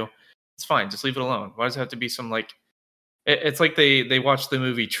want to do. It's fine. Just leave it alone. Why does it have to be some like? It's like they watched the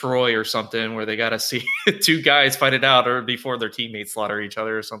movie Troy or something where they got to see two guys fight it out or before their teammates slaughter each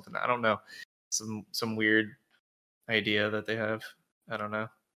other or something. I don't know. Some weird idea that they have. I don't know.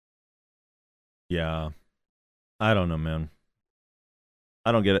 Yeah, I don't know, man.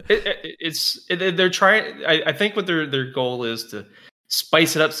 I don't get it. They're trying. I think what their goal is to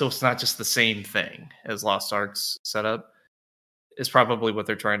spice it up so it's not just the same thing as Lost Ark's setup. Is probably what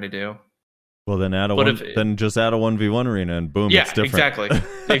they're trying to do. Well, then then just add a 1v1 arena and boom, it's different.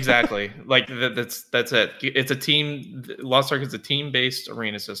 Exactly. Like that's it. It's a team. Lost Ark is a team-based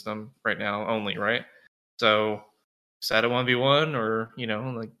arena system right now only, right? So just add a 1v1 or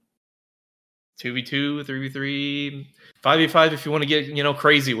like 2v2, 3v3, 5v5 if you want to get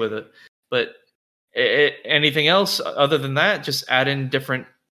crazy with it. But Anything else other than that, just add in different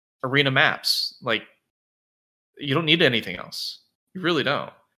arena maps. Like, you don't need anything else. You really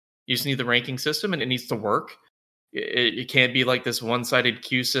don't. You just need the ranking system, and it needs to work. It can't be like this one-sided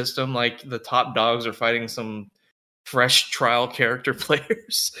queue system, like the top dogs are fighting some fresh trial character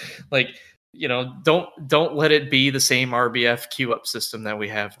players. Like, don't let it be the same RBF queue up system that we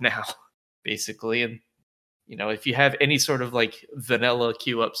have now, basically. And if you have any sort of like vanilla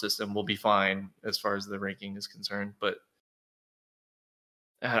queue up system, we'll be fine as far as the ranking is concerned. But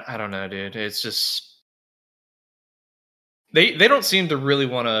I don't know, dude. It's just they don't seem to really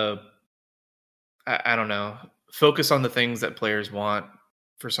want to. I don't know, focus on the things that players want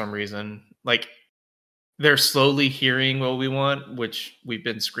for some reason. Like, they're slowly hearing what we want, which we've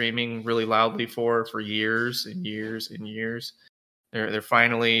been screaming really loudly for years and years and years. They're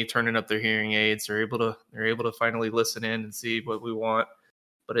finally turning up their hearing aids. They're able to finally listen in and see what we want.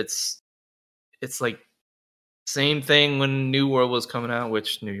 But it's like same thing when New World was coming out,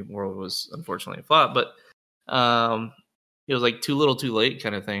 which New World was unfortunately a flop. But it was like too little, too late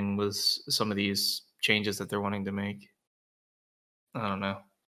kind of thing was some of these changes that they're wanting to make. I don't know.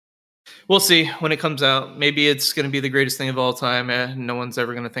 We'll see when it comes out. Maybe it's going to be the greatest thing of all time. No one's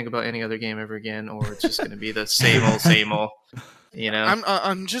ever going to think about any other game ever again, or it's just going to be the same old, same old.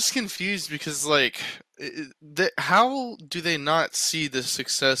 I'm just confused because how do they not see the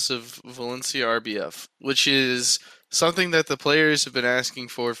success of Valencia RBF, which is something that the players have been asking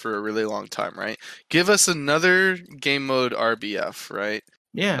for a really long time, right? Give us another game mode RBF, right?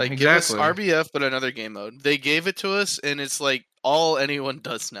 Yeah, like exactly. Give us RBF, but another game mode. They gave it to us, and it's like all anyone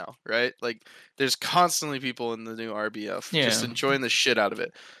does now, right? Like, there's constantly people in the new RBF just enjoying the shit out of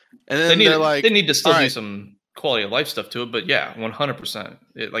it. And then they need to still do some quality of life stuff to it, but yeah, 100%.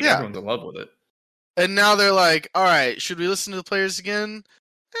 Everyone's in love with it. And now they're like, all right, should we listen to the players again?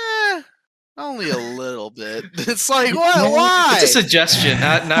 Only a little bit. It's like, what? Why? It's a suggestion,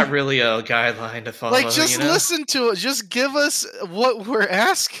 not really a guideline to follow. Like, just listen to it. Just give us what we're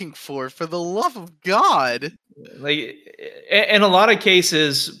asking for the love of God. Like, in a lot of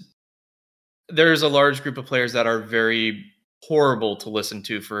cases, there's a large group of players that are very horrible to listen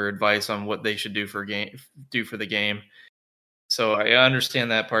to for advice on what they should do for the game. So I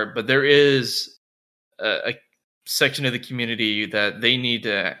understand that part, but there is a section of the community that they need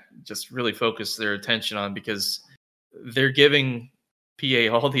to just really focus their attention on, because they're giving PA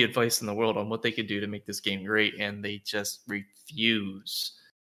all the advice in the world on what they could do to make this game great, and they just refuse.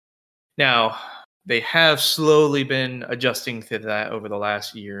 Now, they have slowly been adjusting to that over the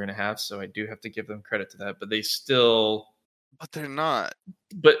last year and a half, so I do have to give them credit to that, but they still... But they're not.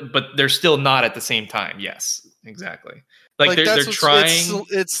 But they're still not at the same time. Yes, exactly. Like they're trying.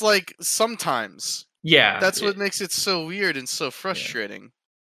 It's like sometimes. Yeah. That's what makes it so weird and so frustrating.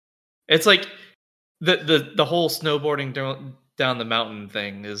 Yeah. It's like the whole snowboarding down the mountain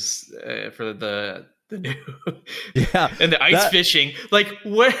thing is for the new and the ice fishing. Like,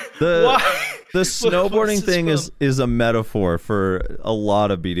 what? Why? The snowboarding thing is a metaphor for a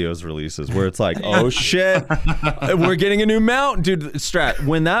lot of BDO's releases, where it's like, oh shit, we're getting a new mount, dude. Strat,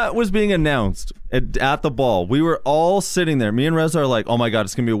 when that was being announced at the ball, we were all sitting there. Me and Reza are like, oh my god,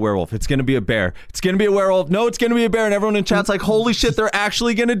 it's gonna be a werewolf. It's gonna be a bear. It's gonna be a werewolf. No, it's gonna be a bear. And everyone in chat's like, holy shit, they're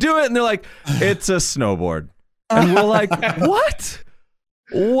actually gonna do it. And they're like, it's a snowboard. And we're like, what?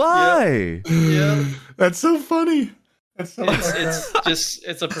 Why? Yeah. That's so funny. It's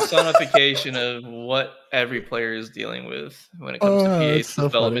a personification of what every player is dealing with when it comes to PA's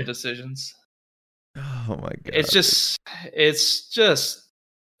development decisions. Oh my god. It's just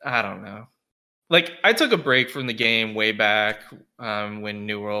I don't know. Like, I took a break from the game way back when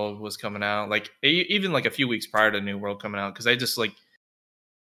New World was coming out. Like, even like a few weeks prior to New World coming out, because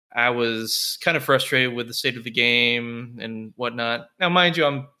I was kind of frustrated with the state of the game and whatnot. Now, mind you,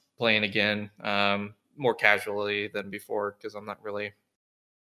 I'm playing again more casually than before, because I'm not really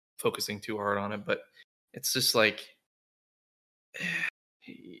focusing too hard on it. But it's just like,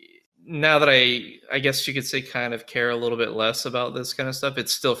 now that I guess you could say kind of care a little bit less about this kind of stuff,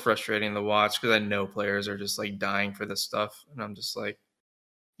 it's still frustrating to watch, because I know players are just like dying for this stuff. And I'm just like,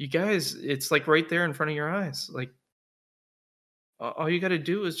 you guys, it's like right there in front of your eyes. Like, all you got to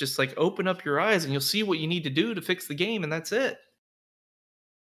do is just like open up your eyes and you'll see what you need to do to fix the game, and that's it.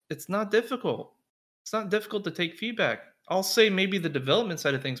 It's not difficult. It's not difficult to take feedback. I'll say maybe the development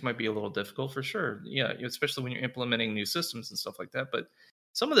side of things might be a little difficult for sure. Yeah, especially when you're implementing new systems and stuff like that. But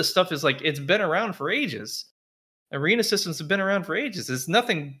some of this stuff is like, it's been around for ages. Arena systems have been around for ages. There's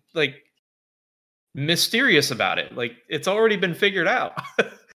nothing like mysterious about it. Like, it's already been figured out.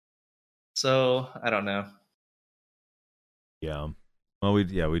 So I don't know. Yeah. Well, we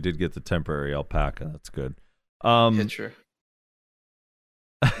did get the temporary alpaca. That's good. Picture.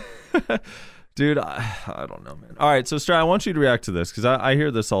 Dude, I don't know, man. All right, so Strat, I want you to react to this because I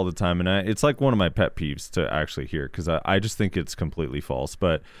hear this all the time, and it's like one of my pet peeves to actually hear because I just think it's completely false.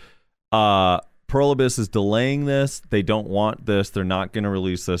 But Pearl Abyss is delaying this. They don't want this. They're not going to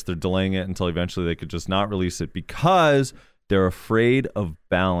release this. They're delaying it until eventually they could just not release it because they're afraid of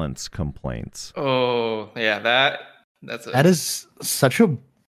balance complaints. Oh, yeah, that is such a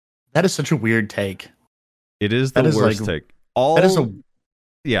weird take. It is the worst take.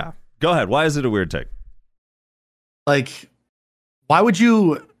 Yeah. Go ahead. Why is it a weird take? Like, why would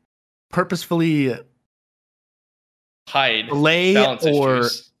you purposefully hide delay or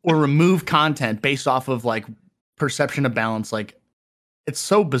issues, or remove content based off of like perception of balance? Like, it's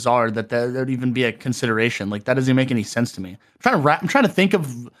so bizarre that there'd even be a consideration. Like, that doesn't make any sense to me. I'm trying to think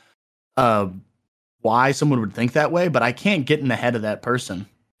of why someone would think that way, but I can't get in the head of that person.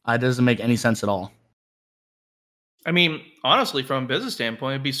 It doesn't make any sense at all. I mean, honestly, from a business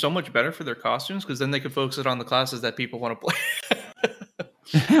standpoint, it'd be so much better for their costumes because then they could focus it on the classes that people want to play.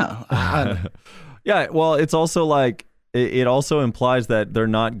 Yeah. Yeah. Well, it's also like it also implies that they're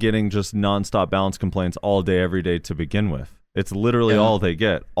not getting just nonstop balance complaints all day, every day to begin with. It's literally all they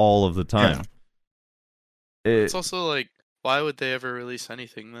get all of the time. Yeah. It's also like, why would they ever release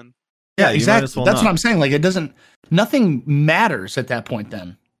anything then? Yeah, exactly. That's what I'm saying. Like, nothing matters at that point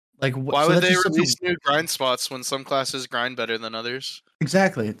then. Like, why would they release new grind spots when some classes grind better than others?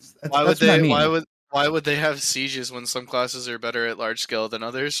 Exactly. Why would they have sieges when some classes are better at large scale than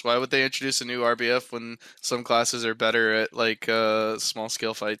others? Why would they introduce a new RBF when some classes are better at like small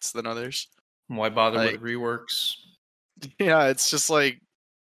scale fights than others? Why bother with reworks? Yeah, it's just like,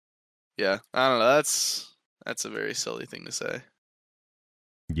 yeah, I don't know. That's a very silly thing to say.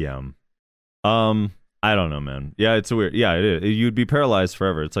 Yeah. I don't know, man. Yeah, it's a weird. Yeah, it is. You'd be paralyzed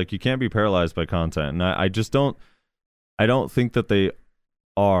forever. It's like you can't be paralyzed by content, and I just don't. I don't think that they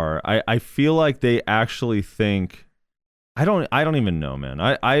are. I feel like they actually think. I don't even know, man.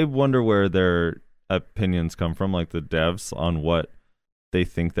 I wonder where their opinions come from, like the devs, on what they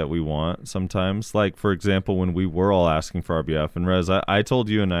think that we want sometimes. Like, for example, when we were all asking for RBF, and Rez, I told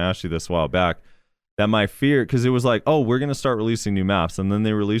you and I asked you this a while back, that my fear, because it was like, oh, we're going to start releasing new maps. And then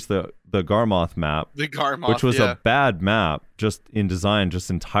they released the Garmoth map. The Garmoth, which was a bad map, just in design, just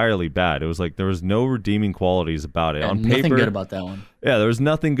entirely bad. It was like there was no redeeming qualities about it. On paper, nothing good about that one. Yeah, there was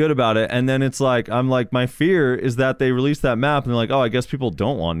nothing good about it. And then it's like, I'm like, my fear is that they release that map and they're like, oh, I guess people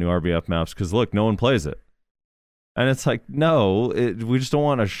don't want new RBF maps because look, no one plays it. And it's like, no, we just don't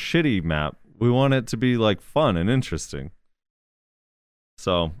want a shitty map. We want it to be like fun and interesting.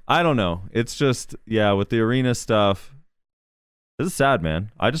 So I don't know. It's just, yeah, with the arena stuff, this is sad,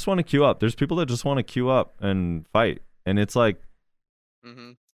 man. I just want to queue up. There's people that just want to queue up and fight. And it's like,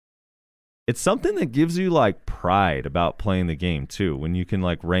 it's something that gives you like pride about playing the game too. When you can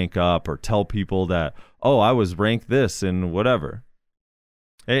like rank up or tell people that, oh, I was ranked this and whatever.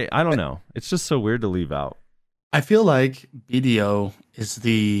 Hey, I don't know. It's just so weird to leave out. I feel like BDO is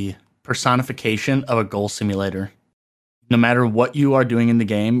the personification of a goal simulator. No matter what you are doing in the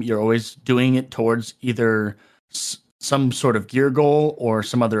game, you're always doing it towards either some sort of gear goal or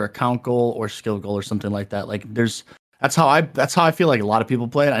some other account goal or skill goal or something like that. Like that's how I feel like a lot of people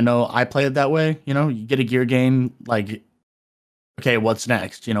play it. I know I play it that way. You know, you get a gear gain, like, okay, what's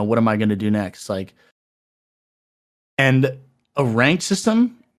next? You know, what am I going to do next? Like, and a rank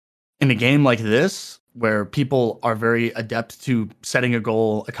system in a game like this, where people are very adept to setting a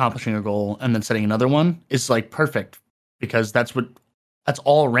goal, accomplishing a goal, and then setting another one, is like perfect. Because that's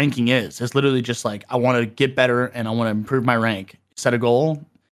all ranking is. It's literally just like, I want to get better and I want to improve my rank. Set a goal,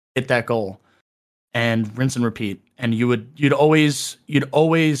 hit that goal, and rinse and repeat. And you'd always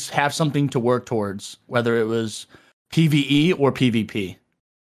have something to work towards, whether it was PvE or PvP.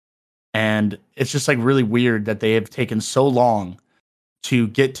 And it's just like really weird that they have taken so long to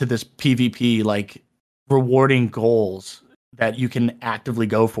get to this PvP like rewarding goals that you can actively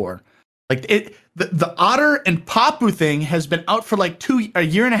go for. Like the Otter and Papu thing has been out for like a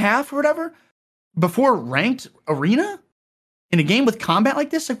year and a half or whatever before ranked arena in a game with combat like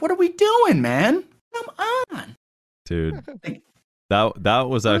this. Like, what are we doing, man? Come on, dude. That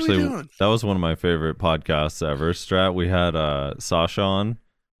was actually that was one of my favorite podcasts ever. Strat, we had Sasha on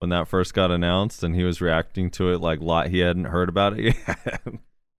when that first got announced, and he was reacting to it like he hadn't heard about it yet.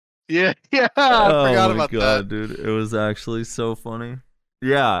 Yeah. I forgot about that, dude. It was actually so funny.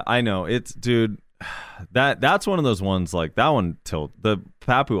 Yeah, I know. It's, dude, that's one of those ones, like, that one the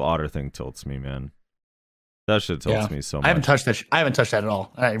Papu Otter thing tilts me, man. That shit tilts me so much. I haven't touched that. I haven't touched that at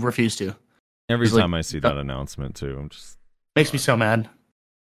all. I refuse to. Every time I see that announcement, too, I'm just, Makes me so mad.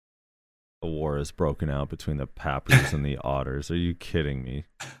 A war is broken out between the Pappers and the Otters. Are you kidding me?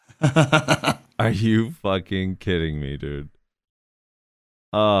 Are you fucking kidding me, dude?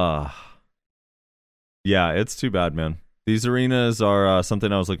 Yeah, it's too bad, man. These arenas are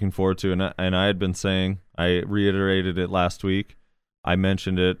something I was looking forward to, and I had been saying, I reiterated it last week. I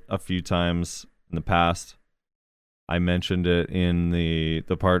mentioned it a few times in the past. I mentioned it in the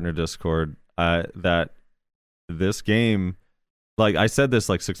partner Discord that this game, like I said this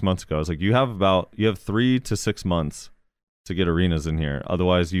like 6 months ago, I was like, you have 3 to 6 months to get arenas in here.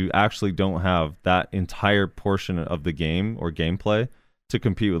 Otherwise, you actually don't have that entire portion of the game or gameplay to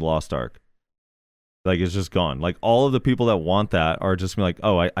compete with Lost Ark. Like, it's just gone. Like, all of the people that want that are just like,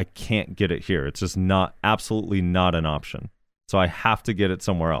 oh, I can't get it here. It's just absolutely not an option. So I have to get it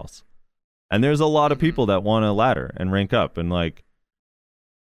somewhere else. And there's a lot of people that want to ladder and rank up. And, like,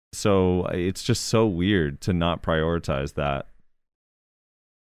 so it's just so weird to not prioritize that.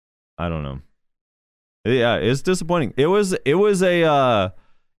 I don't know. Yeah, it's disappointing. It was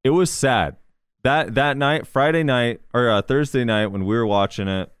sad. That night, Friday night, or Thursday night when we were watching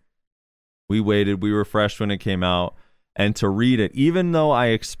it, we waited, we were fresh when it came out, and to read it, even though I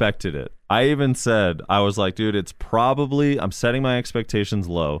expected it, I even said, I was like, dude, I'm setting my expectations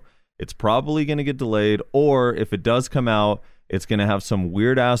low. It's probably going to get delayed, or if it does come out, it's going to have some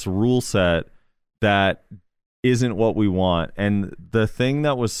weird-ass rule set that isn't what we want. And the thing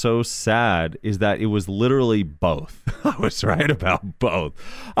that was so sad is that it was literally both. I was right about both.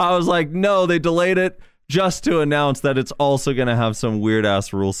 I was like, no, they delayed it just to announce that it's also going to have some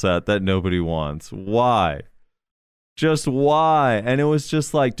weird-ass rule set that nobody wants. Why? Just why? And it was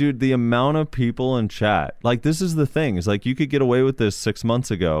just like, dude, the amount of people in chat. Like, this is the thing. It's like, you could get away with this 6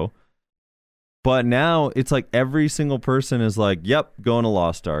 months ago. But now it's like every single person is like, yep, going to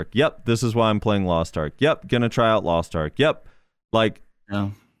Lost Ark. Yep, this is why I'm playing Lost Ark. Yep, going to try out Lost Ark. Yep. Like, yeah.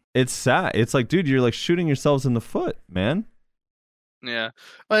 It's sad. It's like, dude, you're like shooting yourselves in the foot, man. Yeah.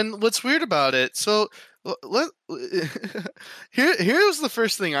 And what's weird about it, so here's the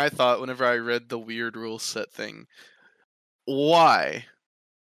first thing I thought whenever I read the weird rule set thing. Why?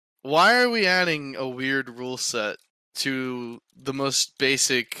 Why are we adding a weird rule set to the most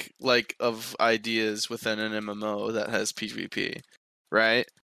basic of ideas within an MMO that has PvP, right?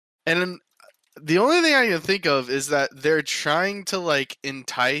 And the only thing I can think of is that they're trying to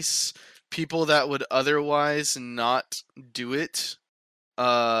entice people that would otherwise not do it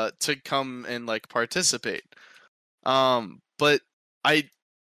to come and participate. But I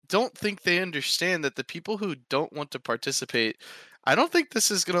don't think they understand that the people who don't want to participate, I don't think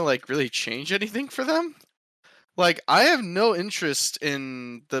this is gonna really change anything for them. I have no interest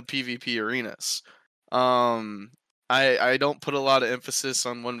in the PvP arenas. I don't put a lot of emphasis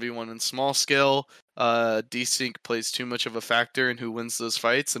on 1v1 in small scale. Desync plays too much of a factor in who wins those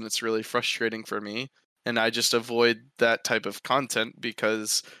fights, and it's really frustrating for me. And I just avoid that type of content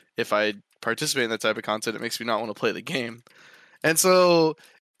because if I participate in that type of content, it makes me not want to play the game. And so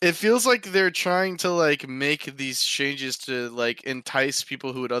it feels like they're trying to make these changes to entice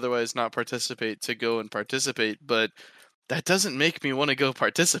people who would otherwise not participate to go and participate, but that doesn't make me want to go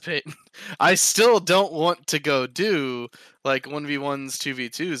participate. I still don't want to go do 1v1s,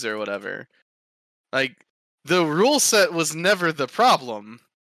 2v2s or whatever. The rule set was never the problem.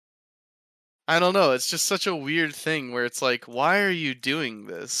 I don't know, it's just such a weird thing where it's like, why are you doing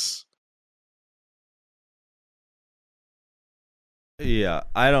this? Yeah,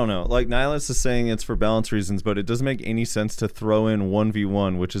 I don't know. Nihilus is saying it's for balance reasons, but it doesn't make any sense to throw in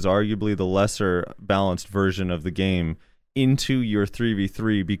 1v1, which is arguably the lesser balanced version of the game, into your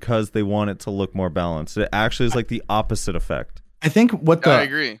 3v3 because they want it to look more balanced. It actually is the opposite effect. I think I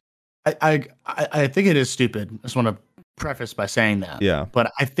agree. I think it is stupid. I just want to preface by saying that. Yeah.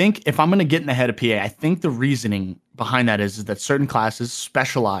 But I think if I'm going to get in the head of PA, I think the reasoning behind that is that certain classes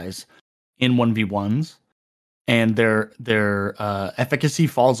specialize in 1v1s. And their efficacy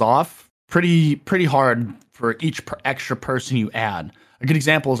falls off pretty hard for each extra person you add. A good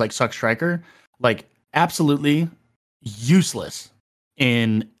example is Suck Striker, absolutely useless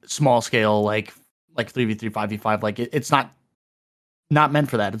in small scale, like 3v3, 5v5. It's not meant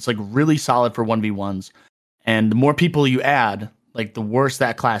for that. It's really solid for 1v1s. And the more people you add, the worse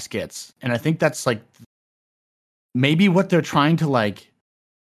that class gets. And I think that's maybe what they're trying to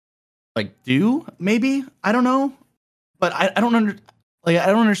do, maybe, I don't know, but I don't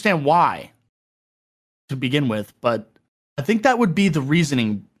understand why to begin with, but I think that would be the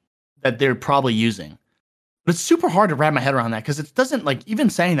reasoning that they're probably using. But it's super hard to wrap my head around that because it doesn't even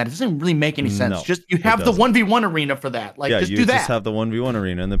saying that, it doesn't really make any sense. No, just you have the 1v1 arena for that. Yeah, just you do that. Just have the 1v1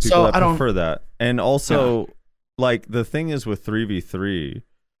 arena and the people that prefer that. And also like the thing is with 3v3,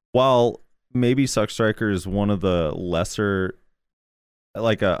 while maybe Suck Striker is one of the lesser,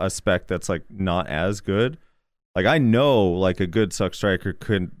 like a spec that's like not as good. Like I know, like a good Suck Striker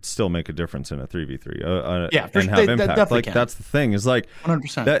could still make a difference in a 3v3. Yeah, and have impact. Like that's the thing is like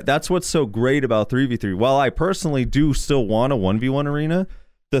 100%. That's what's so great about 3v3. While I personally do still want a 1v1 arena,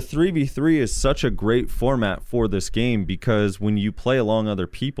 the 3v3 is such a great format for this game because when you play along other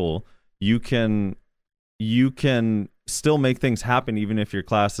people, you can still make things happen even if your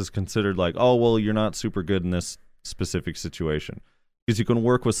class is considered like, oh well, you're not super good in this specific situation. Because you can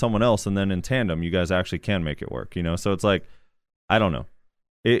work with someone else, and then in tandem, you guys actually can make it work. So it's like, I don't know.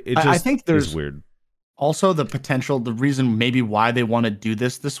 It just I think there's is weird. Also, the potential, the reason maybe why they want to do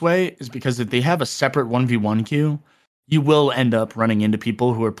this way is because if they have a separate 1v1 queue, you will end up running into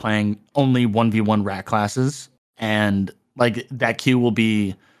people who are playing only 1v1 rat classes, and like that queue will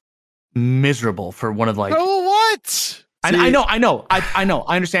be miserable for one of like. Oh, what? I know.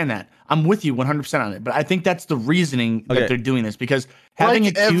 I understand that. I'm with you 100% on it, but I think that's the reasoning that they're doing this because having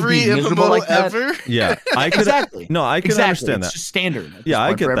like a queue every be miserable MMO like that. ever? Yeah, I could exactly. No, I can understand it's that. Just standard. Yeah,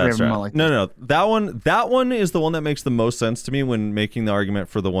 I get that. Like no, that one is the one that makes the most sense to me when making the argument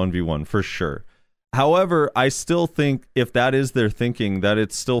for the 1v1 for sure. However, I still think if that is their thinking, that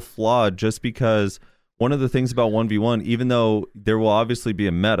it's still flawed just because one of the things about 1v1, even though there will obviously be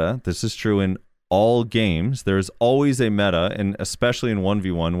a meta, this is true in all games, there's always a meta, and especially in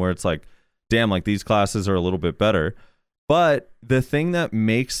 1v1 where it's like, damn, like these classes are a little bit better. But the thing that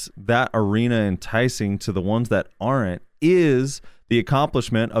makes that arena enticing to the ones that aren't is the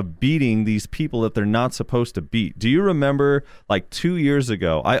accomplishment of beating these people that they're not supposed to beat. Do you remember like 2 years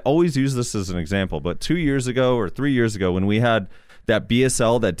ago? I always use this as an example, but 2 years ago or 3 years ago when we had that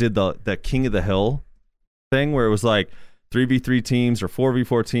BSL that did the King of the Hill thing where it was like 3v3 teams or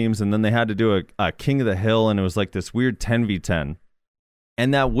 4v4 teams, and then they had to do a King of the Hill, and it was like this weird 10v10.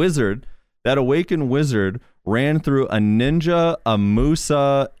 And that wizard, that awakened wizard, ran through a ninja, a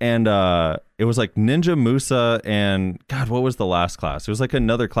Musa, and it was like ninja, Musa, and God, what was the last class? It was like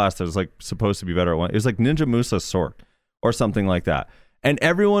another class that was like supposed to be better at one. It was like ninja, Musa, Sork, or something like that. And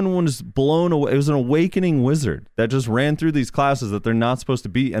everyone was blown away. It was an awakening wizard that just ran through these classes that they're not supposed to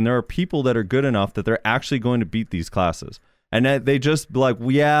beat. And there are people that are good enough that they're actually going to beat these classes. And they just be like,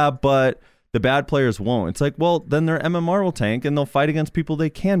 yeah, but the bad players won't. It's like, well, then their MMR will tank and they'll fight against people they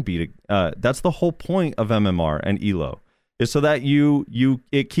can beat. That's the whole point of MMR and ELO, is so that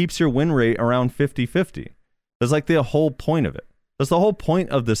it keeps your win rate around 50-50. That's like the whole point of it. That's the whole point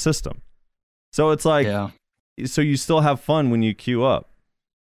of the system. So it's like, so you still have fun when you queue up.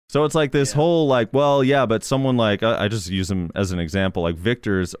 So it's like this whole like, well, yeah, but someone like, I just use them as an example, like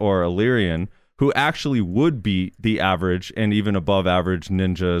Victor's or Illyrian, who actually would beat the average and even above average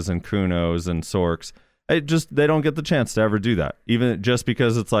ninjas and Kunos and Sorks. They don't get the chance to ever do that. Even just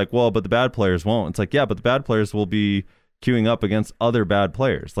because it's like, well, but the bad players won't. It's like, yeah, but the bad players will be queuing up against other bad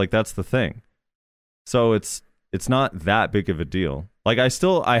players. Like that's the thing. So it's not that big of a deal. Like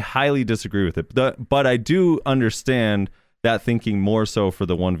I highly disagree with it, but I do understand that thinking more so for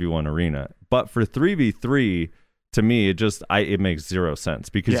the 1v1 arena. But for 3v3, to me, it makes zero sense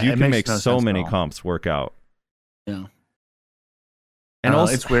because you can make so many comps work out. Yeah. And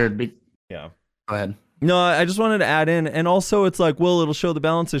also, it's weird. Yeah. Go ahead. No, I just wanted to add in, and also it's like, well, it'll show the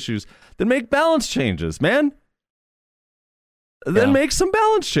balance issues. Then make balance changes, man. Then make some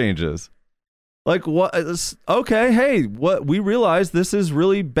balance changes. Like what? Okay, hey, what we realize this is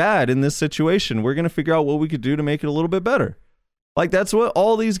really bad in this situation. We're gonna figure out what we could do to make it a little bit better. Like that's what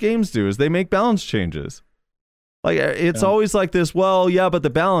all these games do, is they make balance changes. Like it's always like this. Well, yeah, but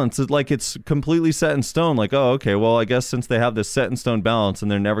the balance is like it's completely set in stone. Like, oh, okay, well, I guess since they have this set in stone balance and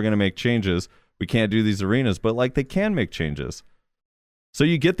they're never gonna make changes, we can't do these arenas. But like they can make changes. So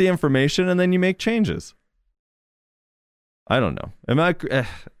you get the information and then you make changes. I don't know.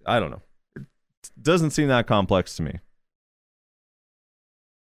 I don't know. Doesn't seem that complex to me.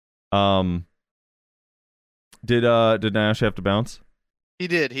 Did Nash have to bounce? He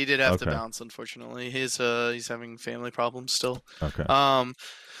did have to bounce, unfortunately. He's having family problems still. Okay. But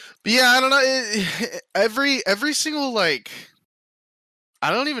yeah, I don't know. Every single like,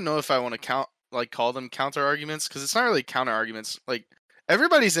 I don't even know if I want to call them counter arguments, because it's not really counter arguments. Like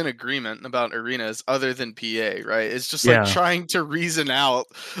everybody's in agreement about arenas other than PA, right? It's just like trying to reason out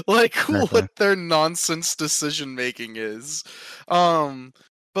like what their nonsense decision making is.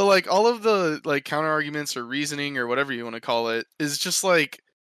 But like all of the like counter arguments or reasoning or whatever you want to call it is just like,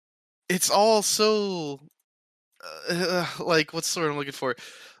 it's all so like, what's the word I'm looking for?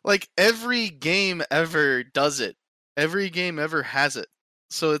 Like every game ever does it. Every game ever has it.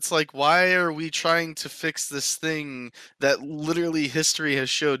 So it's like, why are we trying to fix this thing that literally history has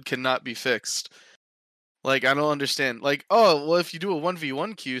showed cannot be fixed? Like, I don't understand. Like, oh, well, if you do a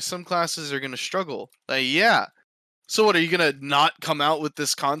 1v1 queue, some classes are going to struggle. Like, yeah. So what, are you going to not come out with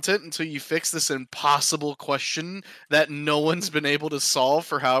this content until you fix this impossible question that no one's been able to solve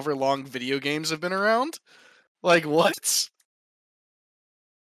for however long video games have been around? Like, what?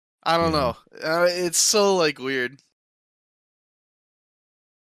 I don't know. It's so, like, weird.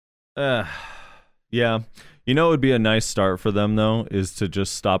 Yeah. You know what would be a nice start for them, though, is to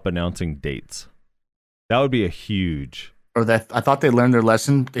just stop announcing dates. That would be a huge... Or that I thought they learned their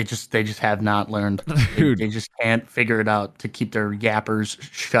lesson. They just have not learned. Dude. They just can't figure it out to keep their yappers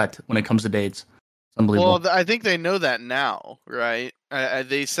shut when it comes to dates. It's unbelievable. Well, I think they know that now, right?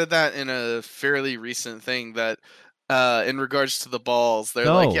 They said that in a fairly recent thing that in regards to the balls, they're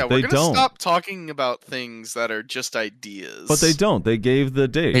like, yeah, we're going to stop talking about things that are just ideas. But they don't. They gave the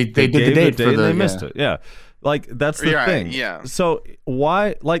date. They did the date for and they missed it. Yeah. Like, that's the thing. Yeah. So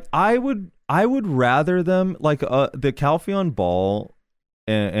why, like, I would rather them, like, the Calpheon ball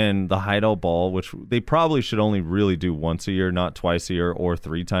and the Heidel ball, which they probably should only really do once a year, not twice a year or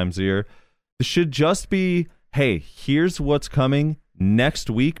 3 times a year. It should just be, hey, here's what's coming next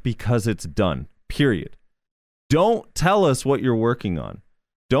week because it's done. Period. Don't tell us what you're working on.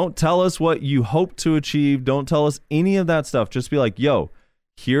 Don't tell us what you hope to achieve. Don't tell us any of that stuff. Just be like, yo,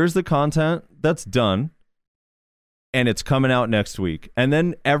 here's the content that's done, and it's coming out next week. And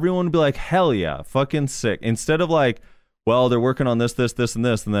then everyone will be like, hell yeah, fucking sick. Instead of like, well, they're working on this, and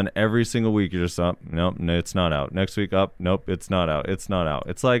this, and then every single week you're just up, nope, no, it's not out. Next week up, nope, it's not out. It's not out.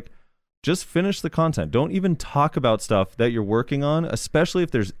 It's like, just finish the content. Don't even talk about stuff that you're working on, especially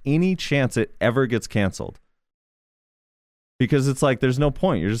if there's any chance it ever gets canceled. Because it's like, there's no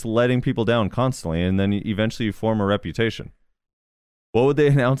point. You're just letting people down constantly, and then eventually you form a reputation. What would they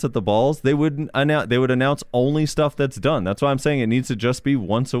announce at the balls? They would announce only stuff that's done. That's why I'm saying it needs to just be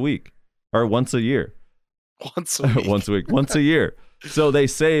once a week or once a year. Once a week. Once a year. So they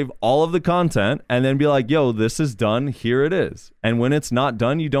save all of the content and then be like, yo, this is done. Here it is. And when it's not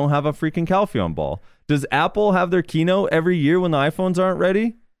done, you don't have a freaking Calpheon ball. Does Apple have their keynote every year when the iPhones aren't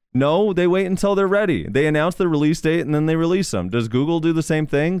ready? No, they wait until they're ready. They announce the release date and then they release them. Does Google do the same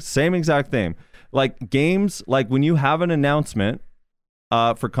thing? Same exact thing. Like games, like when you have an announcement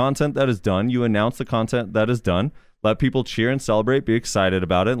for content that is done, you announce the content that is done, let people cheer and celebrate, be excited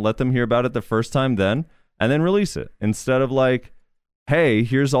about it, and let them hear about it the first time then, and then release it. Instead of like, hey,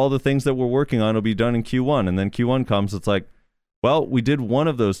 here's all the things that we're working on. It'll be done in Q1. And then Q1 comes, it's like, well, we did one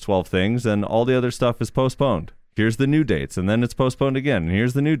of those 12 things and all the other stuff is postponed. Here's the new dates. And then it's postponed again. And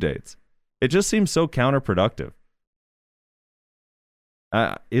here's the new dates. It just seems so counterproductive.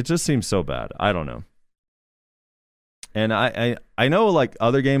 It just seems so bad. I don't know. And I know like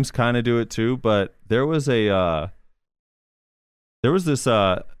other games kind of do it too, but there was this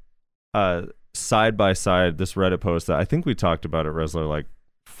side by side, this Reddit post that I think we talked about at Resler like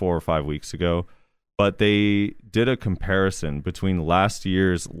 4 or 5 weeks ago, but they did a comparison between last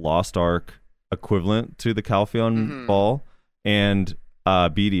year's Lost Ark equivalent to the Calpheon ball and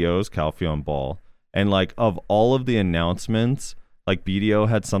BDO's Calpheon ball. And like of all of the announcements, like BDO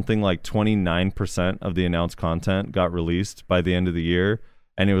had something like 29% of the announced content got released by the end of the year.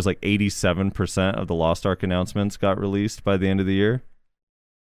 And it was like 87% of the Lost Ark announcements got released by the end of the year.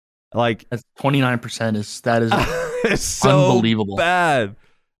 Like 29% that is it's so unbelievable. Bad.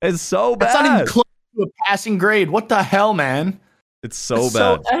 It's so bad. That's not even close to a passing grade. What the hell, man? It's so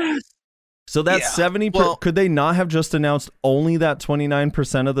bad. So that's 70. Could they not have just announced only that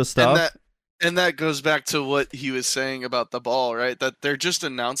 29% of the stuff? And that goes back to what he was saying about the ball, right? That they're just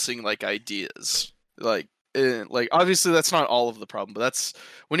announcing like ideas, like obviously that's not all of the problem, but that's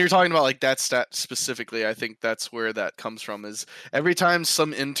when you're talking about like that stat specifically. I think that's where that comes from. Is every time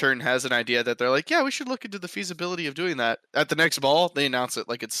some intern has an idea that they're like, yeah, we should look into the feasibility of doing that. At the next ball, they announce it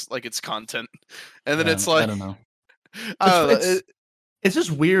like it's content, and then it's like I don't know. It's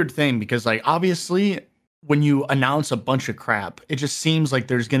just weird thing because like obviously when you announce a bunch of crap, it just seems like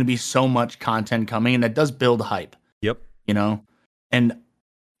there's going to be so much content coming, and that does build hype. Yep. You know, and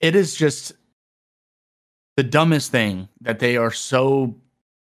it is just the dumbest thing that they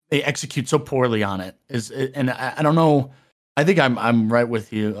execute so poorly on it and I don't know. I think I'm right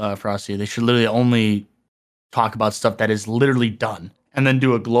with you, Frosty. They should literally only talk about stuff that is literally done and then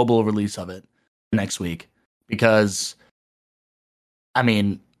do a global release of it next week, because I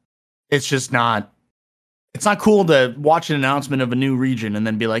mean, it's just not. It's not cool to watch an announcement of a new region and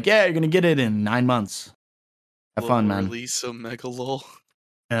then be like, "Yeah, you're gonna get it in 9 months." Have fun, man. Release a Megalol.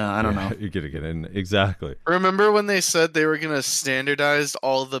 I don't know. You're gonna get in exactly. Remember when they said they were gonna standardize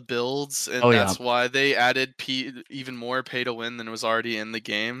all the builds, and that's why they added even more pay to win than was already in the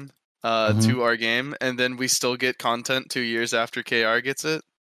game to our game, and then we still get content 2 years after KR gets it.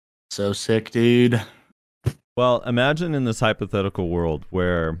 So sick, dude. Well, imagine in this hypothetical world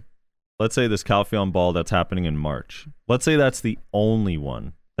where, let's say this Calpheon ball that's happening in March. Let's say that's the only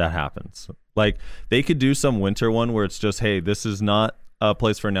one that happens. Like, they could do some winter one where it's just, hey, this is not a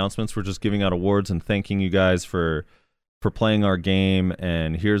place for announcements. We're just giving out awards and thanking you guys for playing our game,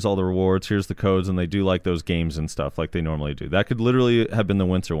 and here's all the rewards, here's the codes, and they do like those games and stuff like they normally do. That could literally have been the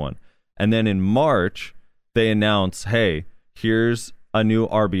winter one. And then in March, they announce, hey, here's a new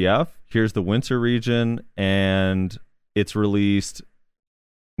RBF, here's the winter region, and it's released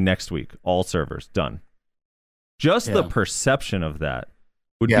next week. All servers, done. Just the perception of that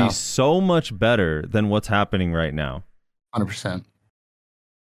would be so much better than what's happening right now. 100%.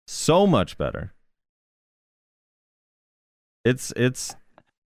 So much better. It's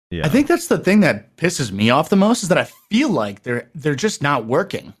yeah. I think that's the thing that pisses me off the most, is that I feel like they're just not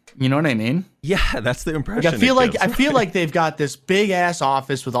working. You know what I mean? Yeah, that's the impression. Like, I feel like they've got this big ass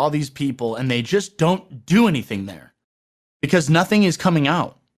office with all these people, and they just don't do anything there because nothing is coming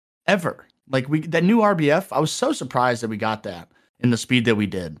out ever. Like, that new RBF, I was so surprised that we got that in the speed that we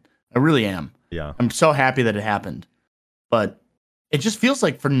did. I really am. Yeah, I'm so happy that it happened, but it just feels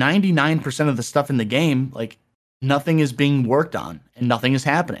like for 99% of the stuff in the game, like, nothing is being worked on and nothing is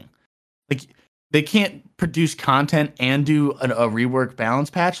happening. Like, they can't produce content and do a rework balance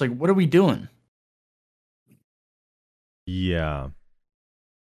patch. Like, what are we doing? Yeah.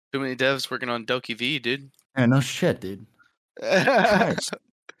 Too many devs working on Doki V, dude. Yeah, no shit, dude.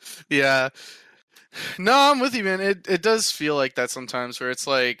 Yeah. No, I'm with you, man. It does feel like that sometimes, where it's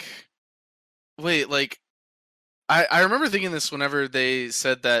like, wait, like, I remember thinking this whenever they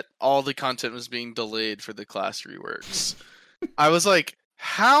said that all the content was being delayed for the class reworks. I was like,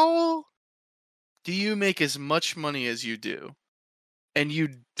 how do you make as much money as you do, and you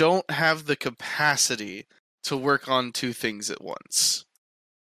don't have the capacity to work on 2 things at once?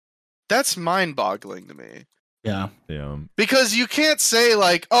 That's mind-boggling to me. Yeah. Because you can't say,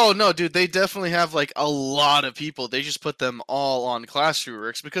 like, oh no, dude, they definitely have like a lot of people. They just put them all on class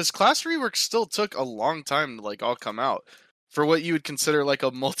reworks, because class reworks still took a long time to like all come out for what you would consider like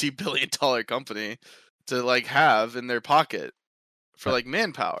a multi-billion-dollar company to like have in their pocket for like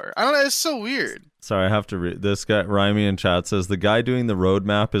manpower. I don't know. It's so weird. Sorry, I have to read this guy. Rhymy in chat says the guy doing the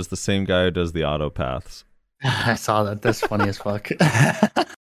roadmap is the same guy who does the auto paths. I saw that. That's funny as fuck.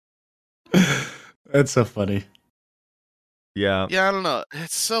 That's so funny. Yeah. Yeah, I don't know.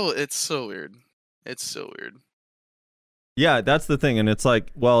 It's so weird. It's so weird. Yeah, that's the thing. And it's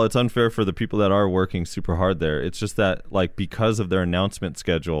like, well, it's unfair for the people that are working super hard there. It's just that, like, because of their announcement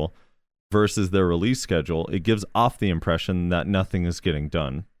schedule versus their release schedule, it gives off the impression that nothing is getting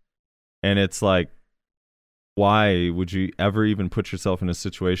done. And it's like, why would you ever even put yourself in a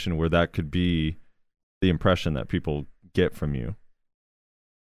situation where that could be the impression that people get from you?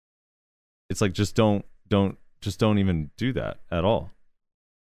 It's like, just don't even do that at all.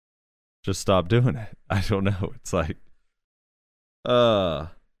 Just stop doing it. I don't know. It's like, and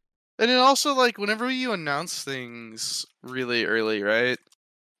then also, like, whenever you announce things really early, right?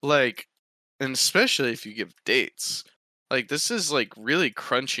 Like, and especially if you give dates, like, this is like really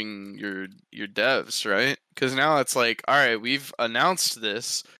crunching your devs, right? Because now it's like, all right, we've announced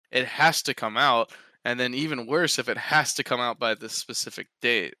this, it has to come out, and then even worse if it has to come out by this specific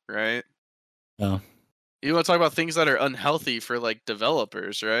date, right? Yeah. You want to talk about things that are unhealthy for like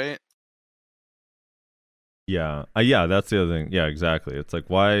developers, right? Yeah. Yeah, that's the other thing. Yeah, exactly. It's like,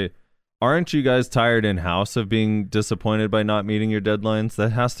 why aren't you guys tired in-house of being disappointed by not meeting your deadlines?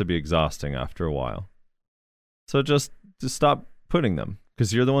 That has to be exhausting after a while. So just stop putting them,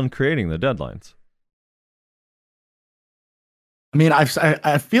 because you're the one creating the deadlines. I mean, I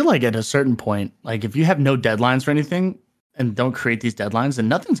feel like at a certain point, like, if you have no deadlines for anything and don't create these deadlines, then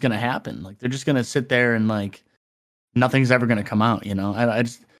nothing's going to happen. Like, they're just going to sit there and like nothing's ever going to come out, you know?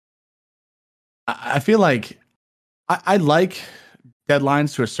 I feel like I like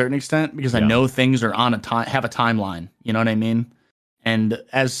deadlines to a certain extent, because I know things are on have a timeline, you know what I mean? And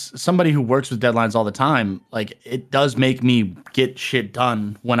as somebody who works with deadlines all the time, like, it does make me get shit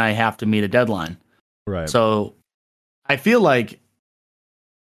done when I have to meet a deadline. Right. So I feel like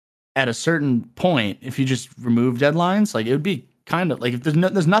at a certain point, if you just remove deadlines, like, it would be kind of like, if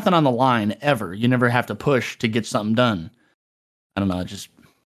there's nothing on the line ever, you never have to push to get something done. I don't know. It just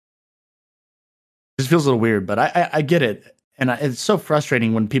feels a little weird, but I get it. And it's so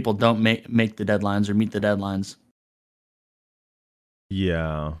frustrating when people don't make the deadlines or meet the deadlines.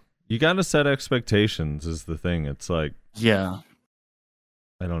 Yeah. You got to set expectations is the thing. It's like, Yeah.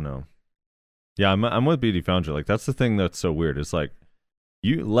 I don't know. Yeah, I'm with BD Foundry. Like, that's the thing that's so weird. It's like,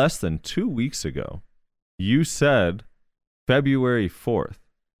 you less than 2 weeks ago, you said February 4th.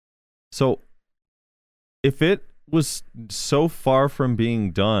 So if it was so far from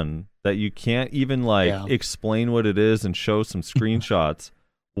being done that you can't even explain what it is and show some screenshots,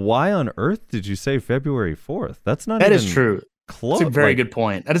 why on earth did you say February 4th? That's not That even is true. close. That's a very good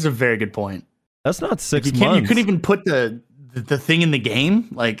point. That is a very good point. That's not 6 You months. You couldn't even put the thing in the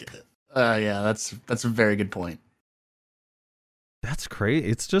game. Yeah, that's a very good point. That's crazy.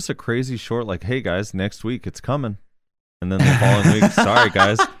 It's just a crazy short. Like, hey guys, next week it's coming, and then the following week, sorry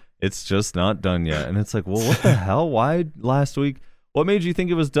guys, it's just not done yet. And it's like, well, what the hell? Why last week? What made you think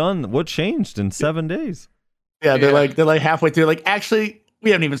it was done? What changed in 7 days? Yeah, they're like halfway through. Like, actually, we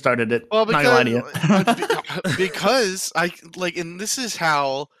haven't even started it. Well, Not gonna lie to you. because and this is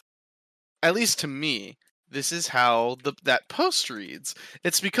how, at least to me, this is how that post reads.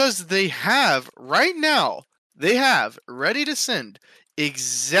 It's because they have right now, ready to send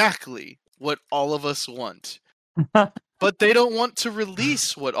exactly what all of us want. But they don't want to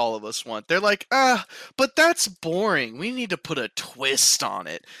release what all of us want. They're like, but that's boring. We need to put a twist on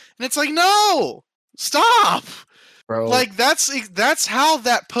it. And it's like, no, stop. Bro. Like, that's how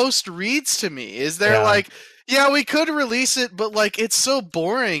that post reads to me. Is they're like, yeah, we could release it, but like it's so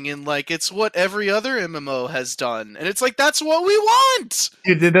boring and like it's what every other MMO has done. And it's like, that's what we want.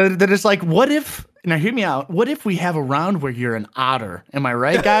 Dude, they're just like, what if, now hear me out, what if we have a round where you're an otter? Am I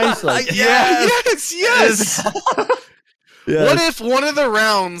right, guys? Like, yes. Yes. What if one of the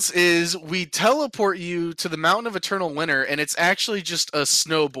rounds is we teleport you to the Mountain of Eternal Winter and it's actually just a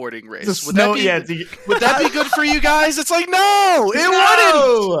snowboarding race? Would that be good for you guys? It's like, no,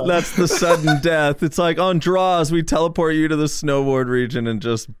 it wouldn't. That's the sudden death. It's like on draws, we teleport you to the snowboard region and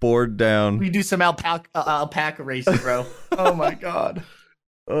just board down. We do some alpaca racing, bro. Oh my god.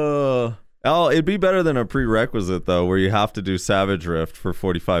 It'd be better than a prerequisite though, where you have to do Savage Rift for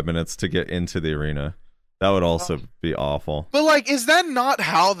 45 minutes to get into the arena. That would also be awful. But like, is that not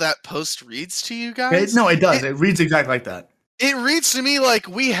how that post reads to you guys? No, it does. It reads exactly like that. It reads to me like,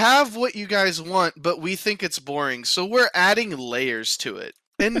 we have what you guys want, but we think it's boring, so we're adding layers to it.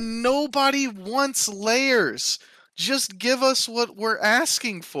 And nobody wants layers. Just give us what we're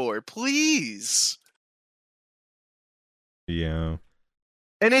asking for, please. Yeah.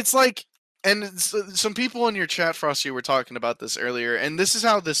 And it's like, and some people in your chat, Frosty, were talking about this earlier, and this is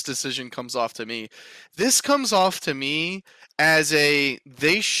how this decision comes off to me. This comes off to me as they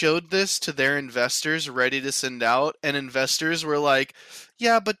showed this to their investors ready to send out, and investors were like,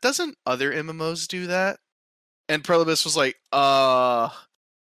 yeah, but doesn't other MMOs do that? And Prolibus was like, I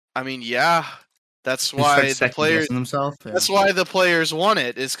mean, yeah. That's why the players themselves. Yeah. That's why the players want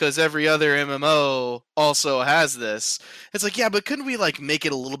it, is because every other MMO also has this. It's like, yeah, but couldn't we like make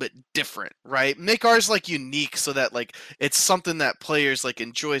it a little bit different, right? Make ours like unique so that like it's something that players like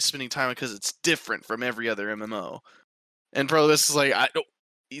enjoy spending time on because it's different from every other MMO. And Prolibus is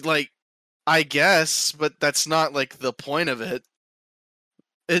like, I guess, but that's not like the point of it.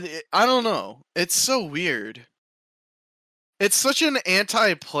 I don't know. It's so weird. It's such an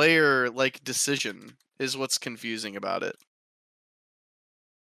anti-player like decision is what's confusing about it.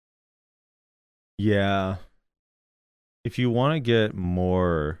 Yeah. If you want to get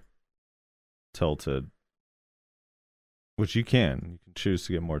more tilted, which you can choose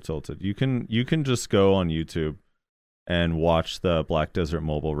to get more tilted. You can just go on YouTube and watch the Black Desert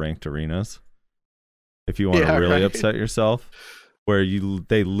Mobile ranked arenas. If you want to really upset yourself, where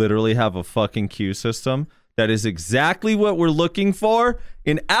they literally have a fucking queue system. That is exactly what we're looking for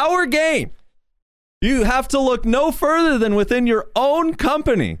in our game. You have to look no further than within your own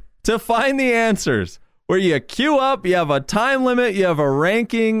company to find the answers. Where you queue up, you have a time limit, you have a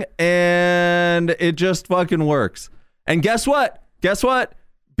ranking, and it just fucking works. And guess what?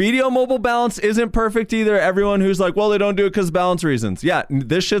 BDO mobile balance isn't perfect either. Everyone who's like, well, they don't do it because of balance reasons. Yeah,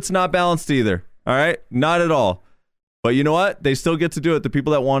 this shit's not balanced either. All right? Not at all. But you know what? They still get to do it. The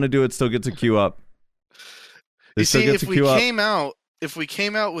people that want to do it still get to queue up. You see, if we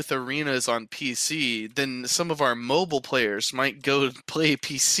came out with arenas on PC, then some of our mobile players might go play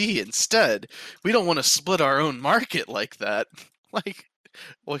PC instead. We don't want to split our own market like that. They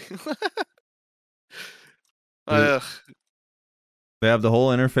have the whole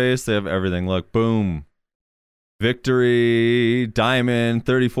interface. They have everything. Look, boom. Victory, Diamond,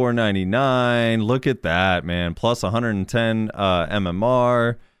 $34.99. Look at that, man. Plus 110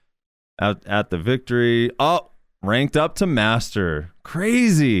 MMR at the Victory. Oh, ranked up to Master.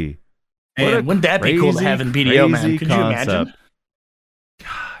 Crazy. Man, wouldn't that be cool to have in BDO, man? Could you imagine?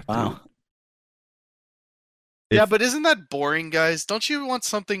 Wow. Yeah, but isn't that boring, guys? Don't you want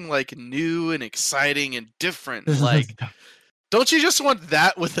something like new and exciting and different? Like, don't you just want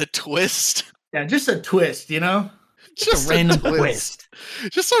that with a twist? Yeah, just a twist, you know? Just a random twist.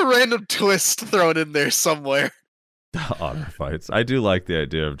 Just a random twist thrown in there somewhere. Otter fights. I do like the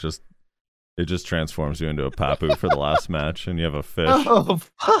idea of it just transforms you into a Papu for the last match, and you have a fish. Oh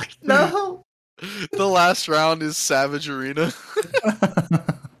fuck no! The last round is Savage Arena.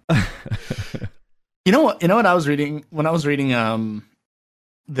 You know what? You know what I was reading when I was reading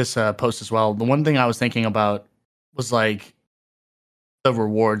this post as well. The one thing I was thinking about was like the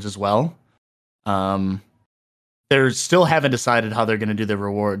rewards as well. They still haven't decided how they're going to do the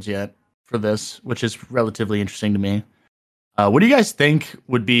rewards yet for this, which is relatively interesting to me. What do you guys think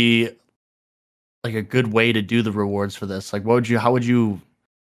would be like a good way to do the rewards for this? Like, how would you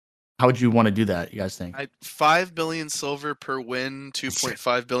want to do that? You guys think? 5 billion silver per win,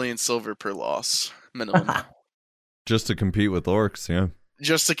 2.5 billion silver per loss minimum. Just to compete with orcs, yeah.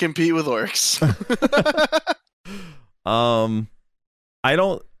 Just to compete with orcs. I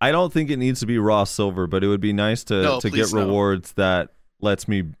don't think it needs to be raw silver, but it would be nice to get rewards that lets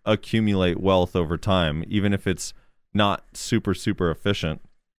me accumulate wealth over time, even if it's not super efficient.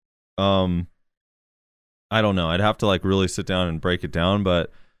 I don't know. I'd have to like really sit down and break it down,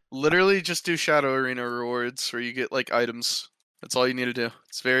 but literally just do Shadow Arena rewards where you get like items. That's all you need to do.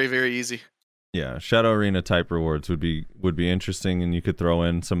 It's very, very easy. Yeah, Shadow Arena type rewards would be interesting, and you could throw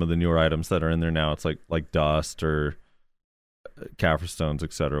in some of the newer items that are in there now. It's like dust or Kaffir stones,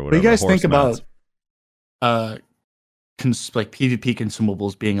 etc. What do you guys think about like PvP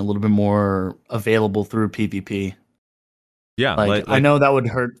consumables being a little bit more available through PvP? Yeah, like I know that would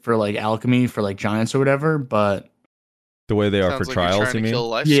hurt for like alchemy for like giants or whatever, but the way they are for like trials, you mean?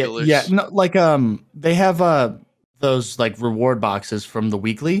 Yeah, no, like they have those like reward boxes from the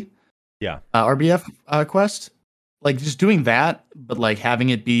weekly RBF quest. Like just doing that, but like having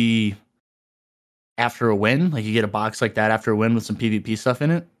it be after a win, like you get a box like that after a win with some PvP stuff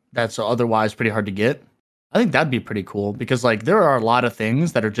in it. That's otherwise pretty hard to get. I think that'd be pretty cool because like there are a lot of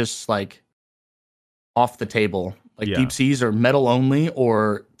things that are just like off the table. Like deep seas are metal only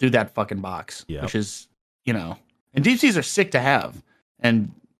or through that fucking box, which is, you know, and deep seas are sick to have.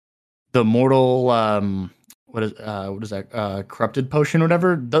 And the mortal, what is that? Corrupted potion or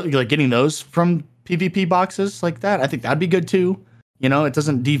whatever. Like getting those from PvP boxes like that. I think that'd be good too. You know, it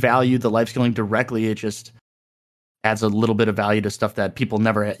doesn't devalue the life scaling directly. It just adds a little bit of value to stuff that people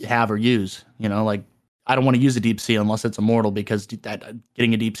never have or use. You know, like I don't want to use a deep sea unless it's immortal because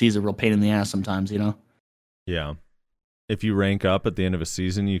getting a deep sea is a real pain in the ass sometimes. You know. Yeah. If you rank up at the end of a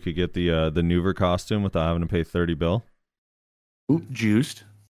season, you could get the Nuver costume without having to pay 30 bill. Ooh, juiced.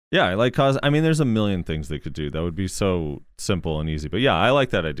 Yeah, I mean, there's a million things they could do. That would be so simple and easy. But yeah, I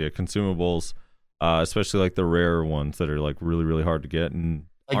like that idea. Consumables, especially like the rarer ones that are like really, really hard to get and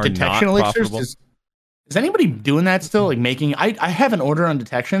like are detection not elixirs. profitable. Is anybody doing that still? Like making? I have an order on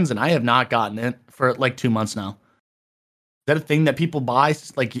detections and I have not gotten it for like 2 months now. Is that a thing that people buy?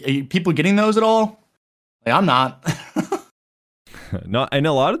 Like, are people getting those at all? Like, I'm not. No, and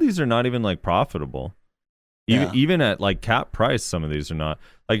a lot of these are not even like profitable. Even at like cap price, some of these are not.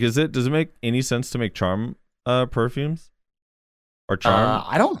 Like, does it make any sense to make charm perfumes or charm?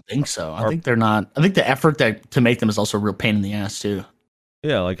 I don't think so. I think they're not. I think the effort to make them is also a real pain in the ass too.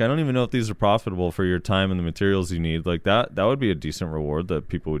 Yeah, like I don't even know if these are profitable for your time and the materials you need. Like that would be a decent reward that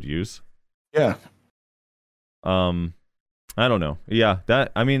people would use. Yeah. I don't know. Yeah,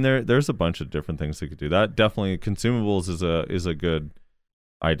 that I mean there's a bunch of different things they could do. That definitely consumables is a good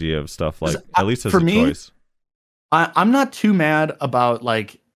idea of stuff like at least as a choice. I'm not too mad about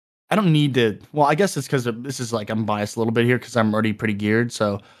like I don't need to. Well, I guess it's because this is like I'm biased a little bit here because I'm already pretty geared.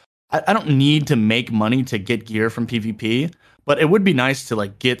 So I don't need to make money to get gear from PvP. But it would be nice to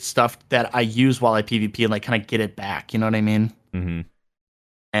like get stuff that I use while I PvP and like kind of get it back. You know what I mean? Mm-hmm.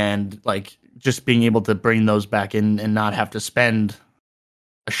 And like just being able to bring those back in and not have to spend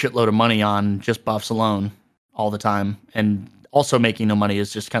a shitload of money on just buffs alone all the time. And also making no money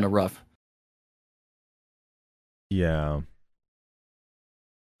is just kind of rough. Yeah.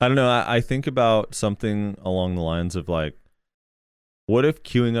 I don't know. I think about something along the lines of like, what if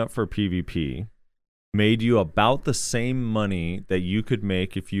queuing up for PvP made you about the same money that you could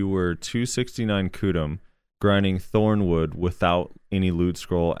make if you were 269 Kudum grinding Thornwood without any loot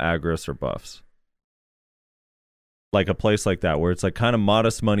scroll, agris, or buffs? Like a place like that where it's like kind of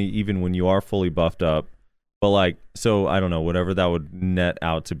modest money even when you are fully buffed up. But like, so I don't know, whatever that would net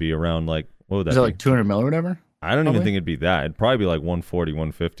out to be around like, what would that be? Is it like 200 mil or whatever? I don't even think it'd be that. It'd probably be like 140,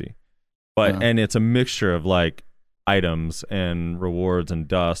 150. But and it's a mixture of like items and rewards and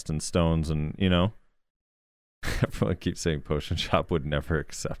dust and stones and, you know. Everyone keeps saying Potion Shop would never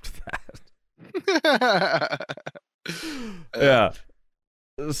accept that. Yeah.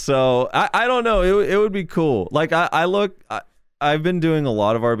 So I don't know. It would be cool. Like I've been doing a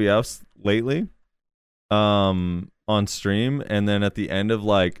lot of RBFs lately, on stream, and then at the end of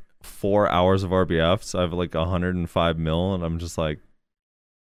like 4 hours of RBFs, I have like 105 mil, and I'm just like,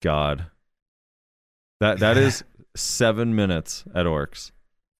 God, that is 7 minutes at Orcs.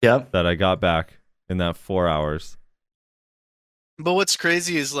 Yep. That I got back in that 4 hours. But what's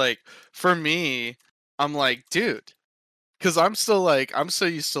crazy is like for me, I'm like, dude, because I'm so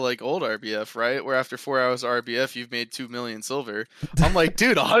used to like old RBF, right? Where after 4 hours of RBF, you've made 2 million silver. I'm like,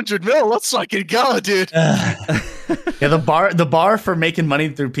 dude, 100 mil, let's fucking go, dude. Yeah, the bar for making money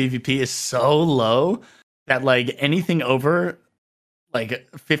through PvP is so low that like anything over like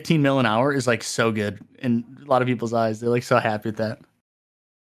 15 mil an hour is like so good in a lot of people's eyes. They're like so happy with that.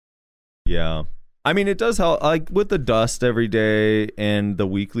 Yeah. I mean, it does help, like with the dust every day and the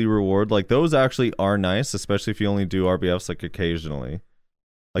weekly reward. Like those actually are nice, especially if you only do RBFs like occasionally.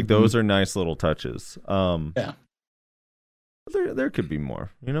 Like those are nice little touches. Yeah. There could be more,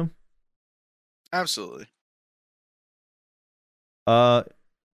 you know. Absolutely.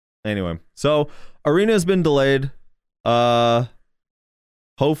 Anyway, so Arena has been delayed.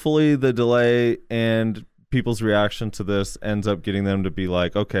 Hopefully the delay and people's reaction to this ends up getting them to be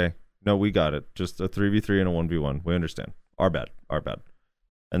like, okay, no, we got it. Just a 3v3 and a 1v1. We understand. Our bad.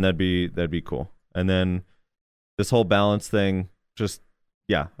 And that'd be cool. And then this whole balance thing, just,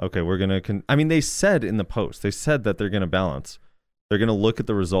 yeah, okay, we're going to... I mean, they said in the post, they said that they're going to balance. They're going to look at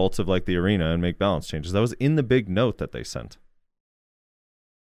the results of like the arena and make balance changes. That was in the big note that they sent.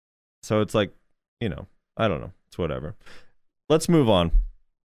 So it's like, you know, I don't know. It's whatever. Let's move on.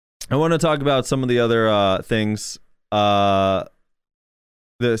 I want to talk about some of the other things.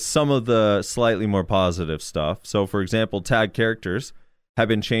 Some of the slightly more positive stuff. So, for example, tag characters have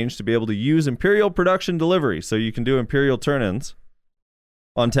been changed to be able to use Imperial production delivery. So you can do Imperial turn-ins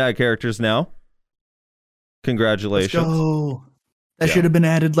on tag characters now. Congratulations. Let's go. That should have been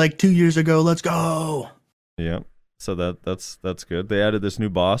added like 2 years ago. Let's go. Yeah. So that's good. They added this new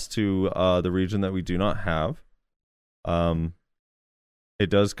boss to the region that we do not have. It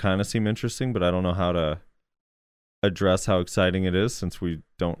does kind of seem interesting, but I don't know how to address how exciting it is since we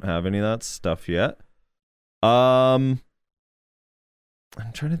don't have any of that stuff yet. I'm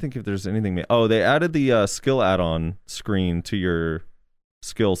trying to think if there's anything. Oh, they added the skill add-on screen to your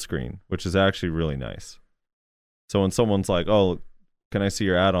skill screen, which is actually really nice. So when someone's like, "Oh, can I see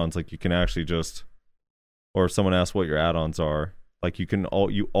your add-ons?" Like you can actually just, or if someone asks what your add-ons are, like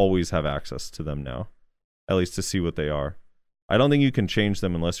you always have access to them now, at least to see what they are. I don't think you can change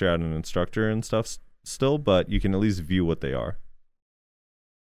them unless you're at an instructor and stuff still, but you can at least view what they are.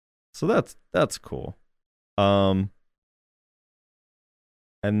 So that's cool. And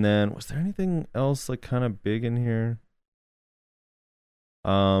then was there anything else like kind of big in here?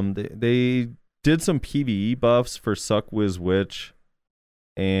 They did some PvE buffs for Suck Wiz Witch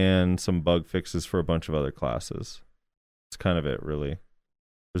and some bug fixes for a bunch of other classes. It's kind of it, really.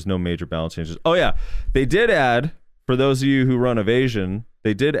 There's no major balance changes. Oh yeah, they did add, for those of you who run evasion,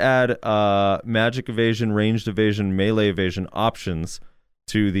 they did add magic evasion, ranged evasion, melee evasion options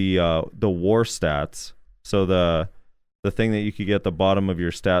to the war stats. So the thing that you could get at the bottom of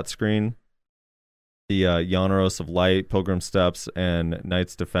your stat screen, the Yanaros of Light, Pilgrim Steps, and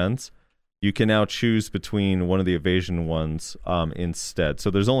Knight's Defense, you can now choose between one of the evasion ones instead.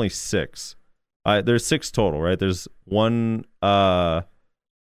 So there's only 6. There's 6 total, right? There's one.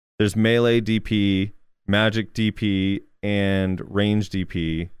 There's melee DP, magic DP, and range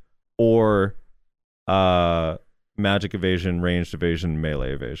DP, or magic evasion, ranged evasion,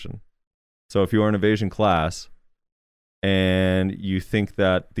 melee evasion. So if you are an evasion class and you think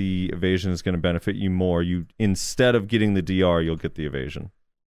that the evasion is going to benefit you more, you, instead of getting the DR, you'll get the evasion.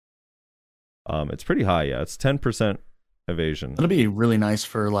 It's pretty high, yeah. It's 10% evasion. That'll be really nice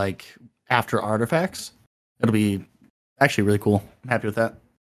for like after artifacts. It'll be actually really cool. I'm happy with that.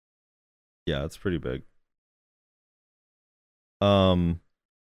 Yeah, it's pretty big.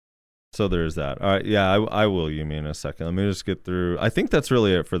 So there's that. All right, yeah, I will Yumi in a second. Let me just get through. I think that's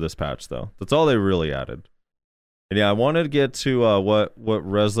really it for this patch, though. That's all they really added. And yeah, I wanted to get to what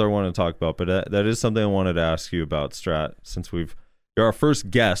Resler wanted to talk about, but that is something I wanted to ask you about, Strat, since you're our first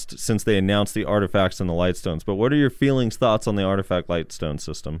guest since they announced the artifacts and the lightstones. But what are your feelings, thoughts on the artifact lightstone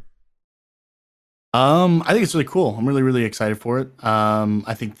system? I think it's really cool. I'm really, really excited for it.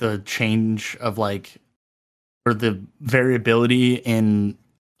 I think the change of like, or the variability in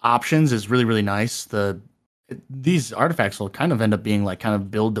options is really, really nice. these artifacts will kind of end up being like kind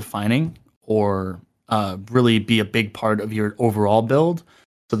of build defining or really be a big part of your overall build.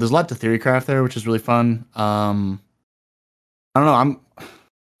 So there's a lot to theorycraft there, which is really fun. I don't know.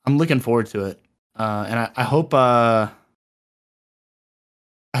 I'm looking forward to it, and I hope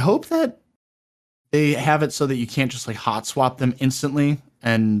that they have it so that you can't just like hot swap them instantly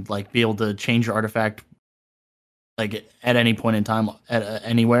and like be able to change your artifact like at any point in time at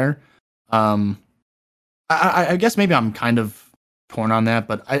anywhere. I guess maybe I'm kind of torn on that,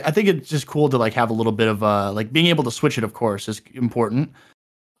 but I think it's just cool to like have a little bit of like being able to switch it, of course, is important.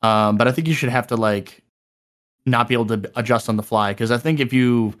 But I think you should have to like not be able to adjust on the fly, because I think if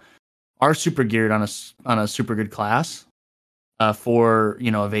you are super geared on a super good class for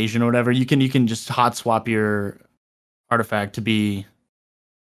evasion or whatever, you can just hot swap your artifact to be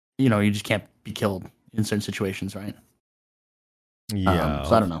you just can't be killed in certain situations, right? Yeah.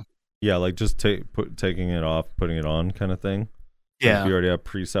 So I don't know. Yeah, like just taking it off, putting it on, kind of thing. Yeah. If you already have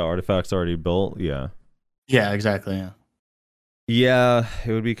preset artifacts already built, yeah. Yeah, exactly. Yeah. Yeah,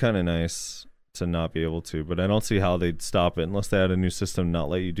 it would be kind of nice to not be able to, but I don't see how they'd stop it unless they had a new system not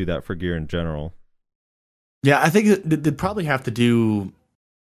let you do that for gear in general. Yeah, I think they'd probably have to do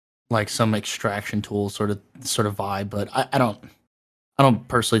like some extraction tool sort of vibe, but I don't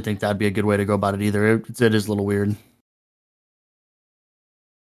personally think that'd be a good way to go about it either. It is a little weird.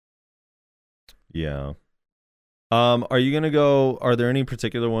 Yeah. Are you gonna go? Are there any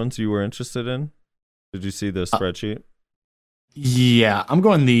particular ones you were interested in? Did you see the spreadsheet? Yeah, I'm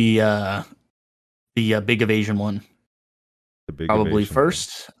going the big evasion one. The big probably evasion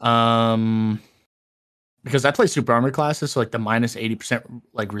first. Because I play super armor classes, so like the minus 80%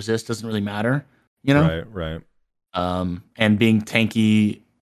 like resist doesn't really matter, Right. And being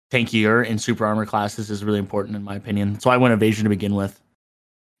tankier in super armor classes is really important in my opinion. So I went evasion to begin with.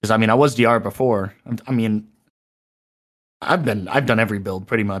 Because I was DR before. I've done every build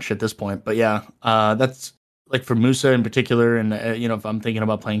pretty much at this point. But yeah, that's like for Musa in particular, and if I'm thinking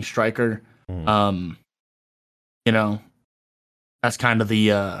about playing striker, that's kind of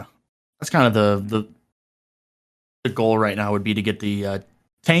the goal right now would be to get the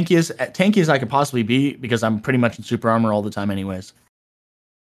tanky as I could possibly be, because I'm pretty much in super armor all the time anyways.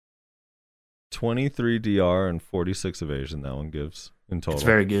 23 DR and 46 evasion that one gives in total. It's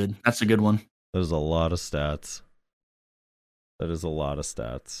very good. That's a good one. That is a lot of stats.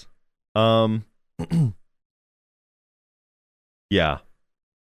 Yeah.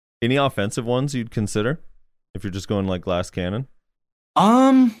 Any offensive ones you'd consider if you're just going like glass cannon?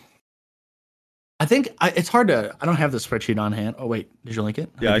 I think it's hard to. I don't have the spreadsheet on hand. Oh wait, did you link it?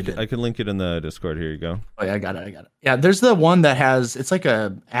 Yeah, I can link it in the Discord. Here you go. Oh yeah, I got it. Yeah, there's the one that has. It's like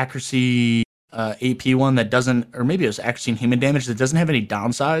a accuracy AP one that doesn't, or maybe it was accuracy and human damage that doesn't have any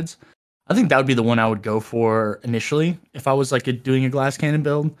downsides. I think that would be the one I would go for initially if I was like doing a glass cannon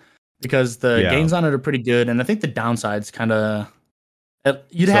build, because the gains on it are pretty good, and I think the downsides kind of.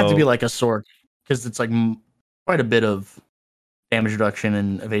 You'd have to be like a sword, because it's like quite a bit of damage reduction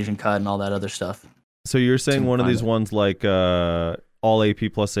and evasion cut and all that other stuff. So you're saying one of these ones like all AP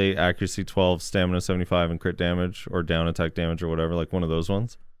 +8, accuracy 12, stamina 75, and crit damage or down attack damage or whatever, like one of those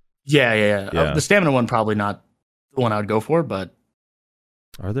ones? Yeah. The stamina one probably not the one I would go for, but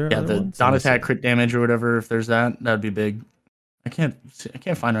are there? Yeah, the down attack crit damage or whatever. If there's that'd be big. I can't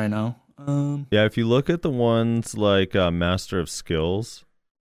find right now. Yeah, if you look at the ones like Master of Skills,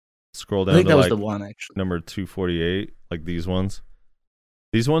 scroll down. I think to that was the one actually. Number 248, like these ones.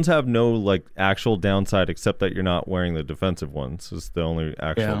 These ones have no like actual downside except that you're not wearing the defensive ones. Is the only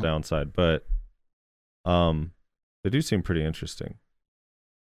actual downside, but they do seem pretty interesting.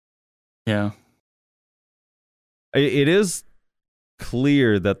 Yeah. It is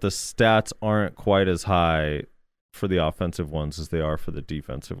clear that the stats aren't quite as high for the offensive ones as they are for the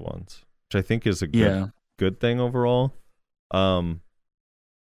defensive ones, which I think is a good thing overall. But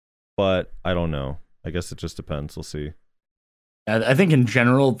I don't know. I guess it just depends. We'll see. I think in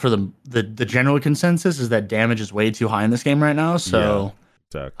general, for the general consensus is that damage is way too high in this game right now. So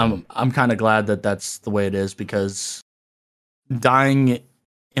exactly. I'm kind of glad that that's the way it is, because dying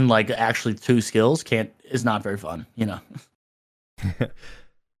in like actually 2 skills is not very fun,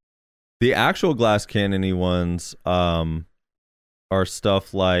 The actual glass cannony ones are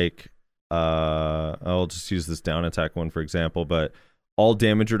stuff like I'll just use this down attack one for example, but all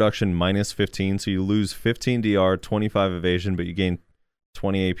damage reduction minus 15, so you lose 15 DR, 25 evasion, but you gain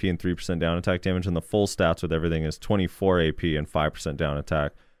 20 AP and 3% down attack damage, and the full stats with everything is 24 AP and 5% down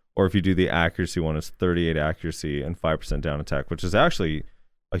attack. Or if you do the accuracy one, it's 38 accuracy and 5% down attack, which is actually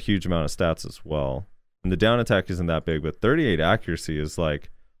a huge amount of stats as well. And the down attack isn't that big, but 38 accuracy is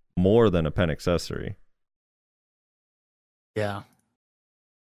like more than a pen accessory. Yeah.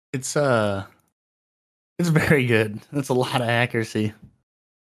 It's very good. That's a lot of accuracy.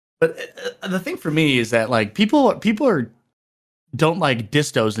 But the thing for me is that like people don't like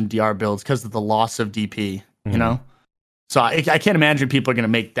distos in DR builds because of the loss of DP, you know? So I can't imagine people are going to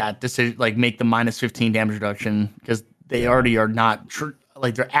make that decision, like make the minus 15 damage reduction because they already are not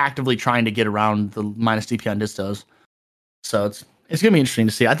like they're actively trying to get around the minus DP on distos. So it's going to be interesting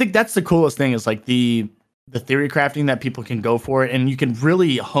to see. I think that's the coolest thing is like the theory crafting that people can go for it, and you can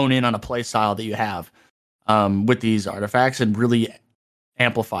really hone in on a play style that you have with these artifacts and really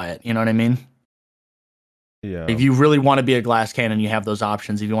amplify it. You know what I mean? Yeah. If you really want to be a glass cannon, you have those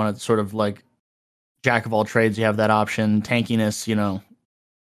options. If you want to sort of like jack of all trades, you have that option. Tankiness, you know,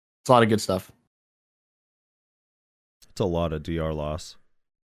 it's a lot of good stuff. It's a lot of DR loss.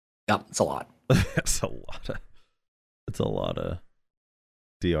 Yep, it's a lot. It's a lot of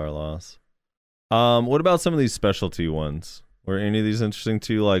DR loss. What about some of these specialty ones? Were any of these interesting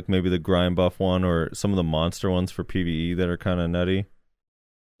to you? Like maybe the grind buff one or some of the monster ones for PvE that are kind of nutty?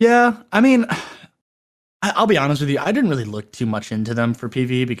 Yeah, I mean, I'll be honest with you. I didn't really look too much into them for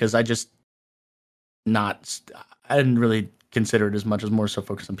PvE because I didn't really consider it as much as more so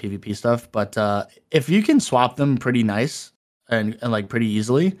focused on PvP stuff. But if you can swap them pretty nice and like pretty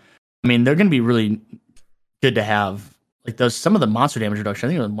easily, I mean, they're going to be really good to have. Like some of the monster damage reduction,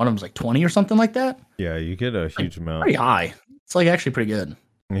 I think one of them was like 20 or something like that. Yeah, you get a huge amount. Pretty high. It's like actually pretty good.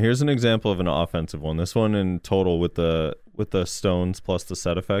 And here's an example of an offensive one. This one in total with the stones plus the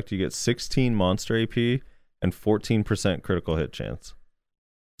set effect, you get 16 monster AP and 14% critical hit chance.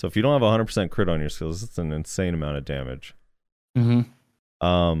 So if you don't have 100% crit on your skills, it's an insane amount of damage.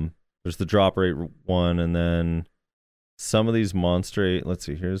 Mm-hmm. There's the drop rate one, and then some of these monster. Let's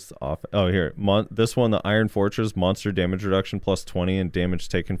see. Here's the off. Oh, here. This one, the Iron Fortress, monster damage reduction plus 20 and damage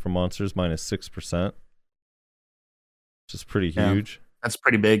taken from monsters minus 6%. Which is pretty huge. That's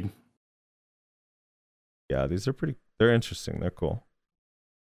pretty big. Yeah, these are they're interesting. They're cool.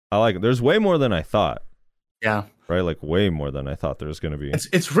 I like it. There's way more than I thought. Yeah. Right? Like way more than I thought there was going to be.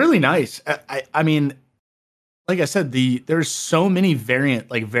 It's really nice. I mean, like I said, there's so many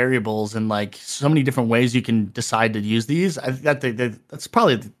variables and like so many different ways you can decide to use these. That's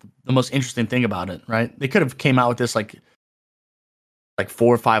probably the most interesting thing about it, right? They could have came out with this like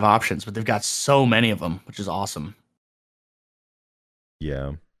 4 or 5 options, but they've got so many of them, which is awesome.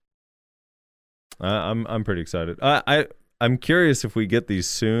 Yeah. I'm pretty excited. I'm curious if we get these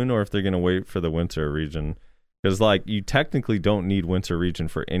soon or if they're going to wait for the winter region, because like you technically don't need winter region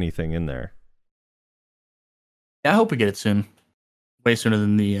for anything in there. Yeah, I hope we get it soon. Way sooner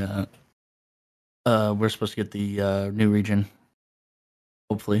than the we're supposed to get the new region.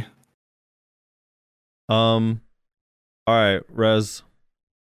 Hopefully. All right, Rez.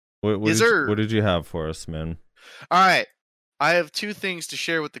 What did you have for us, man? All right. I have 2 things to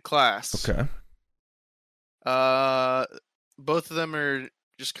share with the class. Okay. Both of them are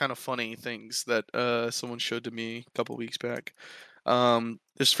just kind of funny things that someone showed to me a couple weeks back.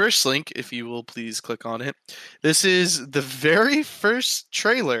 This first link, if you will please click on it. This is the very first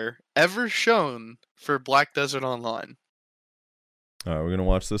trailer ever shown for Black Desert Online. All right, we're gonna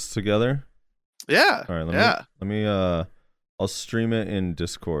watch this together. Yeah. All right. Let me. I'll stream it in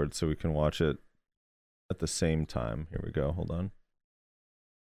Discord so we can watch it at the same time. Here we go. Hold on.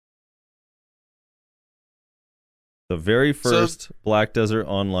 The very first Black Desert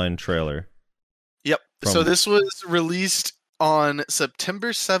Online trailer. Yep. So this was released on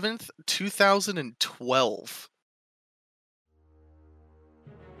September 7th, 2012.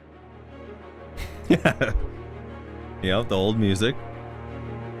 Yeah. Yeah, the old music.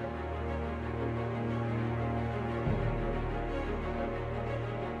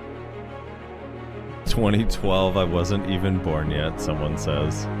 "2012, I wasn't even born yet," someone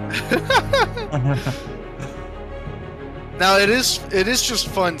says. Now it is just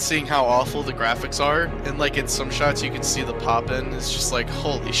fun seeing how awful the graphics are, and like in some shots you can see the pop in. It's just like,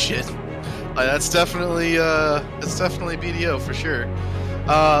 holy shit, like, that's definitely BDO for sure.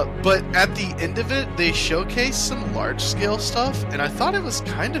 But at the end of it, they showcase some large scale stuff, and I thought it was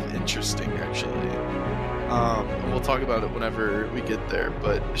kind of interesting actually. And we'll talk about it whenever we get there,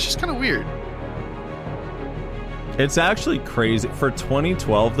 but it's just kind of weird. It's actually crazy for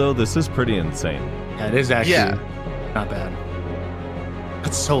 2012 though. This is pretty insane. Yeah, it is actually not bad.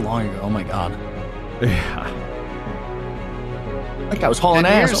 That's so long ago. Oh my god. Yeah. That guy was hauling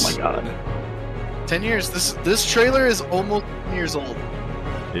ass. Oh my god. 10 years. This trailer is almost 10 years old.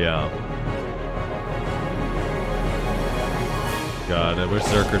 Yeah. God, I wish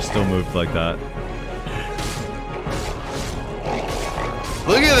Zerker still moved like that.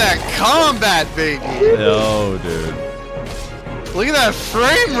 Look at that combat, baby! Oh, dude. Look at that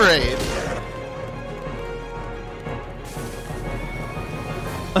frame rate.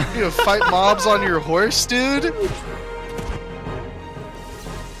 You gonna fight mobs on your horse, dude?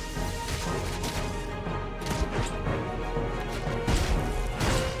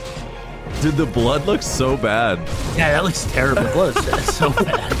 Dude, the blood looks so bad. Yeah, that looks terrible. That's so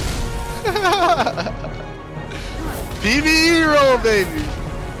bad. PvE roll, baby.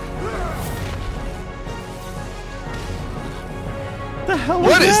 What the hell?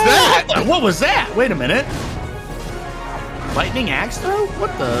 What is that? What was that? Wait a minute. Lightning axe throw?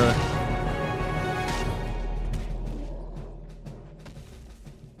 What the?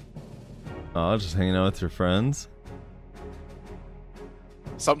 Oh, just hanging out with your friends.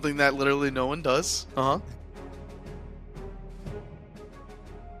 Something that literally no one does. Uh-huh.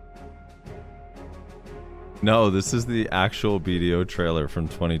 No, this is the actual BDO trailer from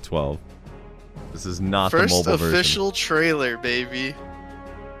 2012. This is not the First mobile version. official trailer, baby.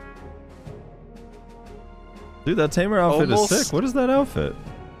 Dude, that Tamer outfit Almost- is sick. What is that outfit?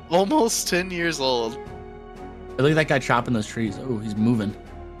 Almost 10 years old. Look at that guy chopping those trees. Oh, he's moving.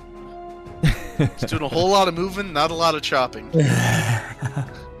 He's doing a whole lot of moving, not a lot of chopping.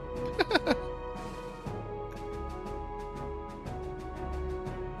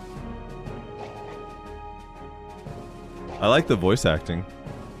 I like the voice acting.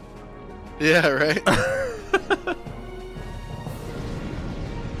 Yeah, right?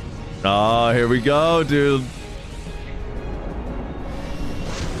 Oh, here we go, dude.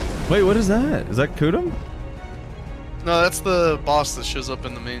 Wait, what is that? Is that Kudum? No, that's the boss that shows up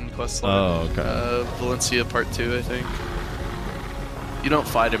in the main quest line. Oh, okay. Valencia Part 2, I think. You don't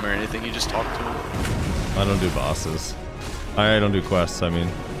fight him or anything, you just talk to him. I don't do bosses. I don't do quests, I mean.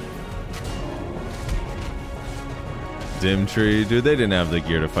 Dimtree. Dude, they didn't have the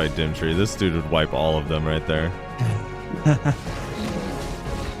gear to fight Dimtree. This dude would wipe all of them right there.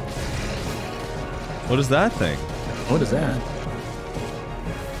 What is that thing? What is that?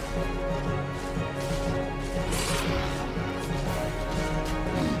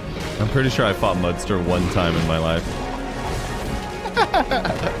 I'm pretty sure I fought Mudster one time in my life.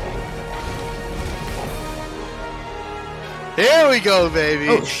 Here we go, baby!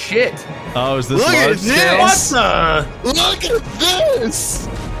 Oh shit! Oh, is this Look at large scale? this! What the? Look at this!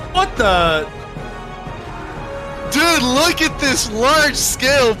 What the? Dude, look at this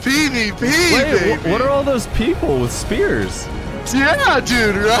large-scale PvP, Wait, baby! what are all those people with spears? Yeah,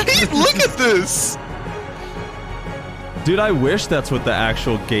 dude, right? Look at this! Dude, I wish that's what the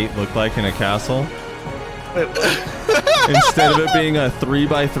actual gate looked like in a castle. Instead of it being a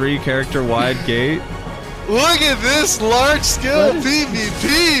 3x3 character wide gate. Look at this large-scale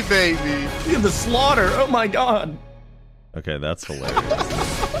PvP, baby! Look at the slaughter! Oh my god! Okay, that's hilarious.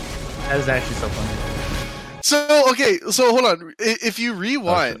 That is actually so funny. So, okay, so hold on. If you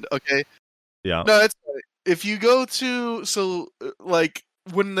rewind, okay? Yeah. No, it's if you go to like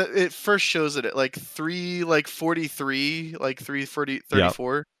when it first shows it at like 3:43, like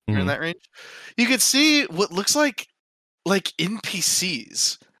 3:34, you're in Mhm. that range. You could see what looks like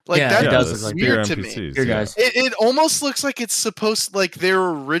NPCs. Like Yeah, that it Yeah, does the look like spear weird to me. NPCs. Here, yeah. guys. It almost looks like it's supposed like their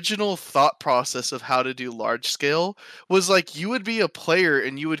original thought process of how to do large scale was like you would be a player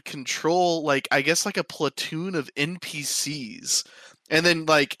and you would control like I guess like a platoon of NPCs. And then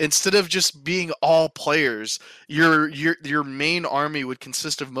like instead of just being all players, your main army would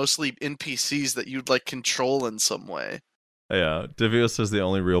consist of mostly NPCs that you'd like control in some way. Yeah. Divio says the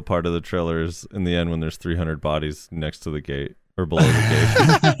only real part of the trailer is in the end when there's 300 bodies next to the gate. Or below the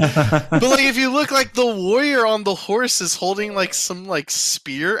gate. But like if you look like the warrior on the horse is holding like some like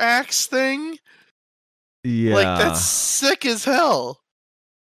spear axe thing. Yeah. Like that's sick as hell.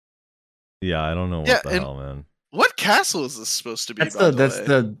 Yeah, I don't know what Yeah, the and- hell, man. What castle is this supposed to be? That's by the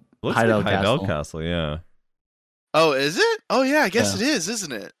way? Looks Hideout like Heidel Castle. Castle, yeah. Oh, is it? Oh yeah, I guess Yeah. it is,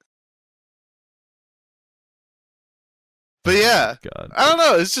 isn't it? But yeah, God. I don't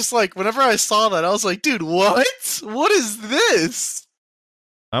know. It's just like whenever I saw that, I was like, dude, what? What is this?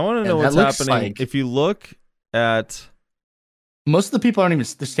 I want to Yeah, know that what's looks happening. like- If you look at Most of the people aren't even.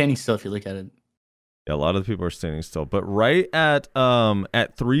 They're standing still. If you look at it. yeah, a lot of the people are standing still, but right at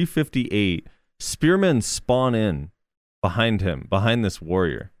 358, spearmen spawn in behind him, behind this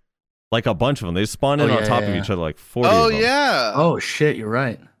warrior. Like a bunch of them. They spawn in Oh, on yeah, top yeah, of yeah. each other like 40 Oh of them. yeah. Oh shit! You're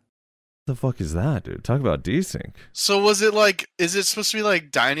right. What the fuck is that, dude? Talk about desync. So was it like? Is it supposed to be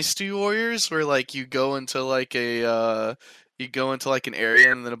like Dynasty Warriors, where like you go into like an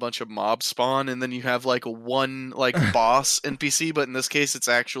area and then a bunch of mobs spawn, and then you have like one like boss NPC, but in this case it's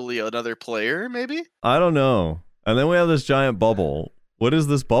actually another player, maybe? I don't know. And then we have this giant bubble. What is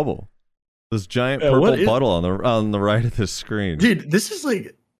this bubble? This giant purple puddle on the right of the screen. Dude, this is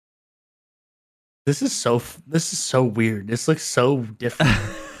so weird. This looks so different.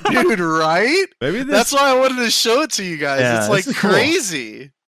 Dude, right? Maybe that's why I wanted to show it to you guys. Yeah, it's like cool.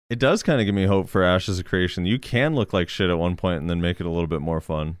 crazy. It does kind of give me hope for Ashes of Creation. You can look like shit at one point and then make it a little bit more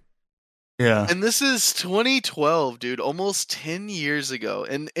fun. Yeah. And this is 2012, dude, almost 10 years ago.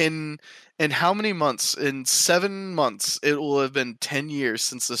 And in how many months? In 7 months, it will have been 10 years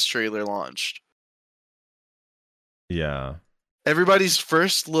since this trailer launched. Yeah. Everybody's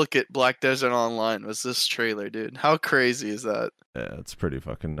first look at Black Desert Online was this trailer, dude. How crazy is that? Yeah, it's pretty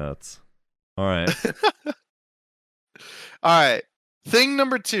fucking nuts. All right. All right. Thing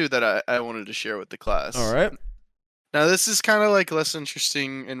number 2 that I wanted to share with the class. All right. Now, this is kind of like less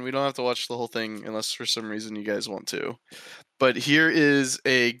interesting, and we don't have to watch the whole thing unless for some reason you guys want to. But here is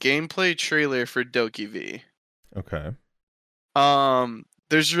a gameplay trailer for Doki V. Okay.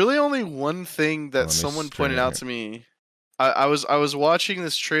 There's really only one thing that someone pointed out to me. I was watching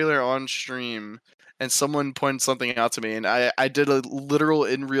this trailer on stream, and someone pointed something out to me, and I did a literal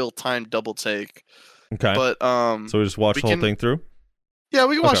in real time double take. Okay. But so we just watch the whole thing through? Yeah,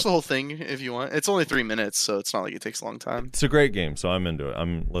 we can watch the whole thing if you want. It's only 3 minutes, so it's not like it takes a long time. It's a great game, so I'm into it.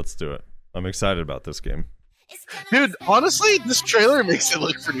 Let's do it. I'm excited about this game. Dude, honestly, this trailer makes it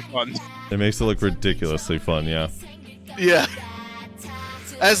look pretty fun. It makes it look ridiculously fun, yeah. Yeah.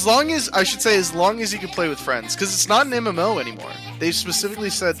 As long as you can play with friends, because it's not an MMO anymore. They've specifically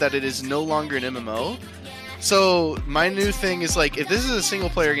said that it is no longer an MMO. So my new thing is like, if this is a single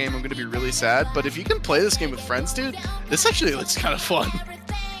player game, I'm gonna be really sad. But if you can play this game with friends, dude, this actually looks kind of fun.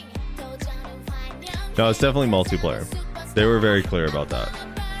 No, it's definitely multiplayer. They were very clear about that.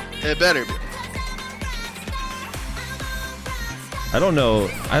 It better be. I don't know.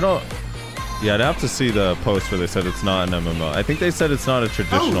 Yeah, I'd have to see the post where they said it's not an MMO. I think they said it's not a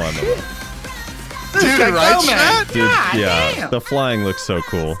traditional MMO. Dude, right, Matt? Dude, yeah, damn. The flying looks so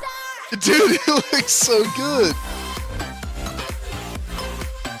cool. Dude, it looks so good.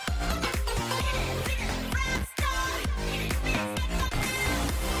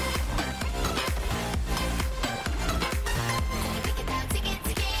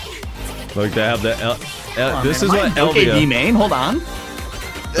 Look, they have the this man. is what LKD main. Hold on.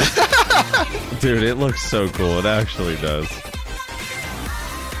 Dude, it looks so cool. It actually does.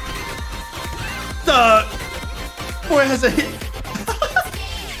 Boy has a hit.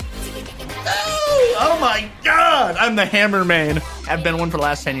 Oh my god! I'm the hammer main. I've been one for the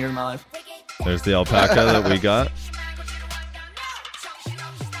last 10 years of my life. There's the alpaca that we got.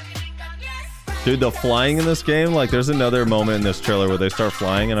 Dude, the flying in this game, like, there's another moment in this trailer where they start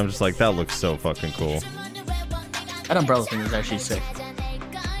flying, and I'm just like, that looks so fucking cool. That umbrella thing is actually sick.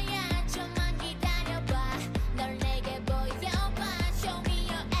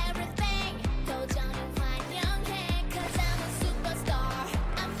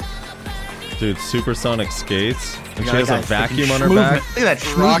 Dude, supersonic skates. And she has a vacuum on her back. Look at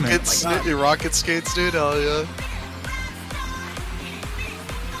that rocket skates, dude. Hell yeah.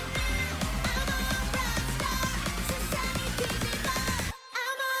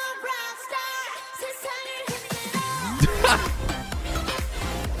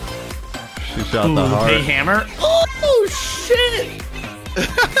 She shot the heart. Hey, hammer. Oh, shit.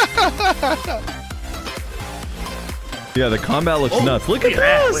 Yeah, the combat looks nuts. Look at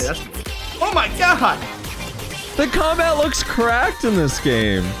this. Wait, oh my god! The combat looks cracked in this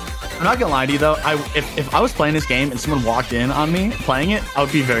game. I'm not gonna lie to you though. If I was playing this game and someone walked in on me playing it, I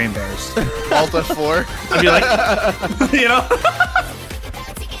would be very embarrassed. Alt F4. I'd be like, you know.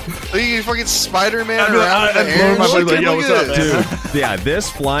 Look, you fucking Spider-Man around I'm the air. blowing my like, yo, what's up, dude? Yeah, this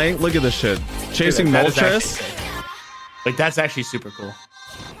flying. Look at this shit. Chasing Moltres. Like that's actually super cool.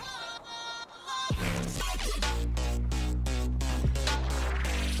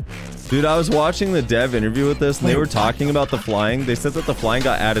 Dude, I was watching the dev interview with this, and they were talking about the flying. They said that the flying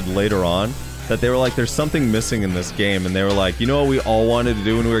got added later on. That they were like, there's something missing in this game. And they were like, you know what we all wanted to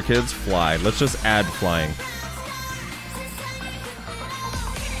do when we were kids? Fly. Let's just add flying.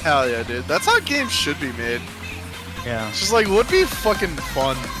 Hell yeah, dude. That's how games should be made. Yeah. It's just like, would be fucking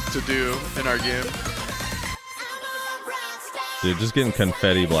fun to do in our game. Dude, just getting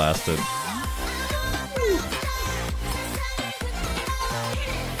confetti blasted.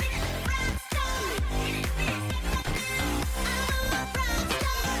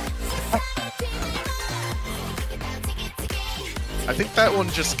 I think that one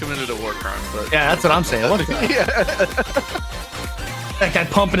just committed a war crime, but yeah, that's what I'm saying. Look at that. Yeah. That guy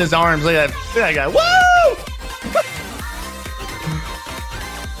pumping his arms. Look at that guy. Woo!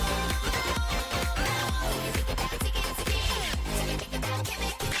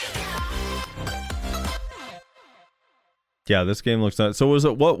 Yeah, this game looks nice. So was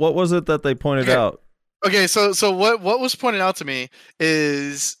it what was it that they pointed out? Okay, so what was pointed out to me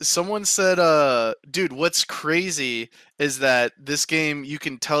is someone said, dude, what's crazy is that this game, you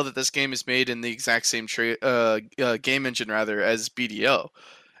can tell that this game is made in the exact same game engine rather as BDO.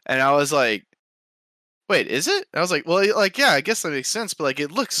 And I was like, wait, is it? And I was like, well, like, yeah, I guess that makes sense, but like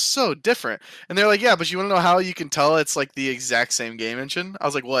it looks so different. And they're like, yeah, but you want to know how you can tell it's like the exact same game engine? I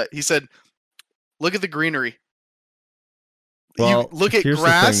was like, what? He said, look at the greenery. Well, you look at here's the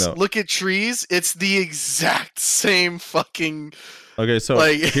grass, thing, though. look at trees. It's the exact same fucking. Okay, so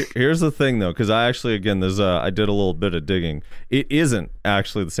like, here's the thing, though, because I actually, again, I did a little bit of digging. It isn't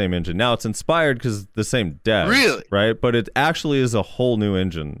actually the same engine. Now, it's inspired because the same devs, really, right? But it actually is a whole new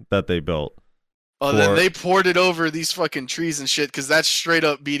engine that they built. Oh, then they poured it over these fucking trees and shit because that's straight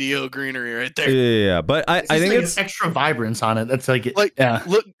up BDO greenery right there. Yeah. But I think like it's extra vibrance on it. That's like yeah.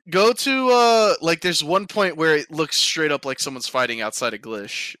 Look, go to like there's one point where it looks straight up like someone's fighting outside of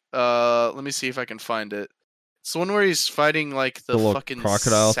Glish. Let me see if I can find it. It's the one where he's fighting like the fucking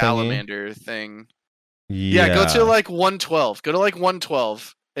crocodile salamander thing. Yeah, go to like 112. Go to like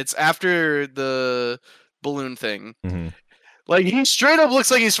 112. It's after the balloon thing. Mm-hmm. Like he straight up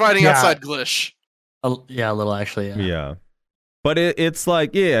looks like he's fighting outside Glish. Yeah, a little actually. Yeah. But it's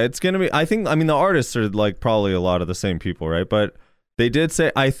like, yeah, it's going to be, I mean, the artists are like probably a lot of the same people, right? But they did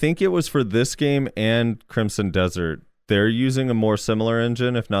say, I think it was for this game and Crimson Desert, they're using a more similar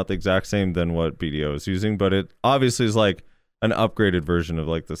engine, if not the exact same than what BDO is using. But it obviously is like an upgraded version of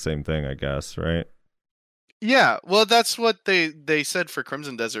like the same thing, I guess, right? Yeah, well, that's what they said for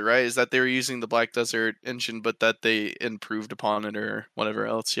Crimson Desert, right? Is that they were using the Black Desert engine, but that they improved upon it or whatever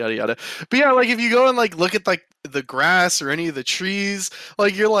else, yada yada. But yeah, like if you go and like look at like the grass or any of the trees,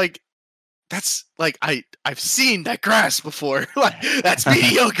 like you're like, that's like I've seen that grass before. Like that's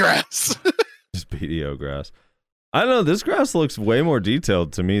BDO grass. Just BDO grass. I don't know. This grass looks way more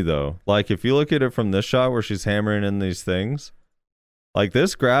detailed to me, though. Like if you look at it from this shot where she's hammering in these things, like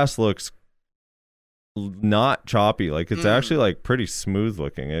this grass looks not choppy. Like it's actually like pretty smooth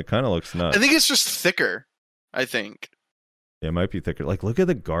looking. It kind of looks nuts. I think it's just thicker. I think. Yeah, it might be thicker. Like look at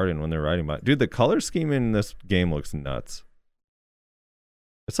the garden when they're riding by. Dude, the color scheme in this game looks nuts.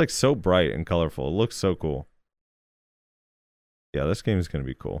 It's like so bright and colorful. It looks so cool. Yeah, this game is going to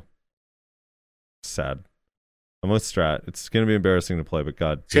be cool. Sad. I'm with Strat. It's going to be embarrassing to play, but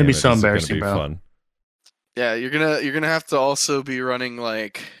god it's going to be so It's embarrassing, going to be bro. fun. Yeah, you're gonna have to also be running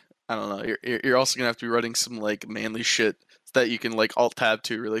like, I don't know. You're also gonna have to be running some like manly shit that you can like alt tab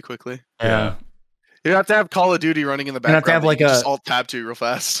to really quickly. Yeah. You have to have Call of Duty running in the background. You have to have like just alt tab to real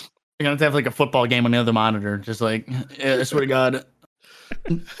fast. You're gonna have to have like a football game on the other monitor. Just like, yeah, I swear to God.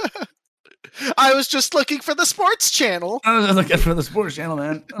 I was just looking for the sports channel. I was looking for the sports channel,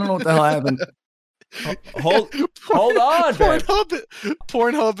 man. I don't know what the hell happened. Hold on,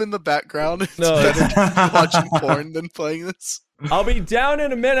 Pornhub in the background. No, watching porn than playing this. I'll be down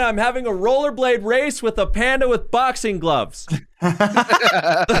in a minute. I'm having a rollerblade race with a panda with boxing gloves. Look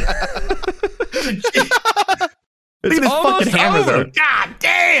at this fucking hammer, over. though. God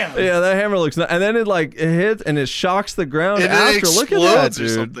damn! Yeah, that hammer looks nuts. And then it hits and it shocks the ground and after. It explodes Look at that, dude. or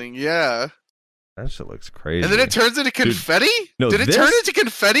something. Yeah. That shit looks crazy. And then it turns into confetti? No, Did it turn into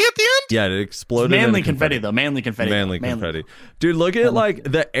confetti at the end? Yeah, it exploded. Manly confetti, though. Manly confetti. Manly confetti. Dude, look at like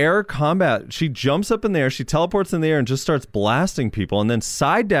the air combat. She jumps up in the air, she teleports in the air and just starts blasting people and then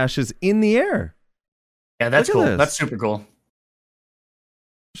side dashes in the air. Yeah, that's Look at cool. this. That's super cool.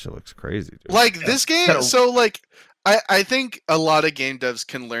 Shit looks crazy, dude. Like this game, so like I think a lot of game devs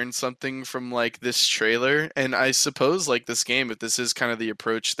can learn something from like this trailer, and I suppose like this game, if this is kind of the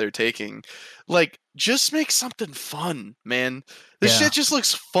approach they're taking, like just make something fun, man. This shit just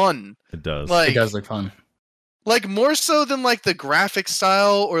looks fun. It does. Like, it does look fun. Like more so than like the graphic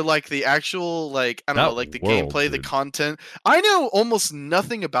style or like the actual like I don't know, like the gameplay, the content. I know almost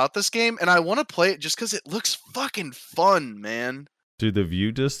nothing about this game, and I want to play it just because it looks fucking fun, man. Dude, the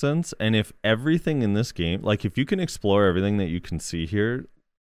view distance, and if everything in this game, like if you can explore everything that you can see here,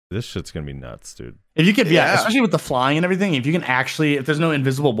 this shit's gonna be nuts, dude. If you could, especially with the flying and everything, if you can actually, if there's no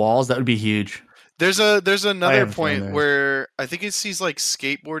invisible walls, that would be huge. There's another point where I think it sees like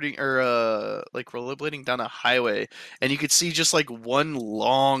skateboarding or like rollerblading down a highway, and you could see just like one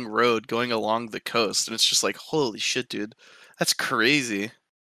long road going along the coast, and it's just like, holy shit, dude, that's crazy.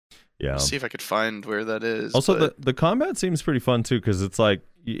 Yeah. Let's see if I could find where that is. Also, the combat seems pretty fun too, because it's like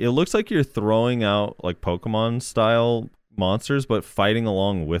it looks like you're throwing out like Pokemon style monsters, but fighting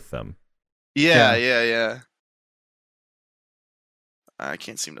along with them. Yeah. I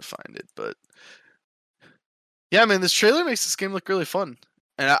can't seem to find it, but yeah, man, this trailer makes this game look really fun.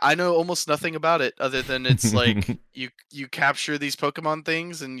 and I know almost nothing about it other than it's like you capture these Pokemon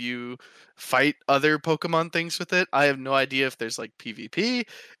things and you fight other Pokemon things with it. I have no idea if there's like PvP,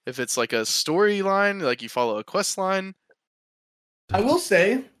 if it's like a storyline, like you follow a quest line. I will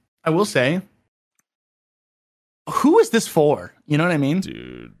say, who is this for? You know what I mean,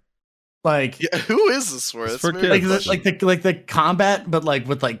 Dude. Like, yeah, who is this for? It's for kids. Like the combat, but like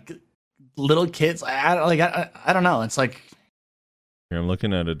with like little kids. I don't know. It's like, here, I'm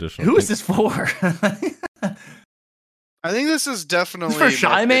looking at additional. Who is this for? I think this is definitely for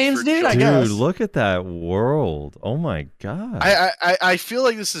shy mains, dude. I guess. Dude, look at that world. Oh my god. I feel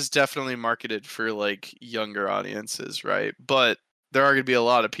like this is definitely marketed for like younger audiences, right? But there are gonna be a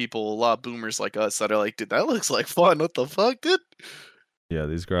lot of people, a lot of boomers like us that are like, dude, that looks like fun. What the fuck, dude? Yeah,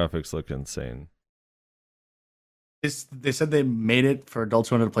 these graphics look insane. They said they made it for adults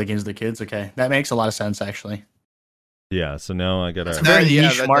who wanted to play games with the kids. Okay, that makes a lot of sense, actually. Yeah, so now I gotta. It's a very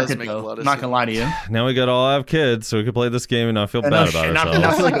niche market, though. I'm not gonna lie to you. Now we gotta all have kids, so we can play this game and not feel bad about ourselves.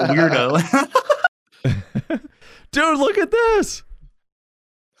 Not feel like a weirdo. Dude, look at this.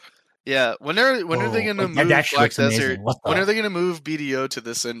 Yeah, when are they gonna move Black Desert? When are they gonna move BDO to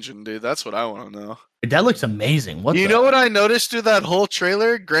this engine, dude? That's what I want to know. That looks amazing. You know what I noticed through that whole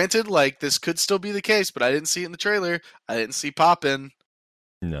trailer? Granted, like this could still be the case, but I didn't see it in the trailer. I didn't see Poppin.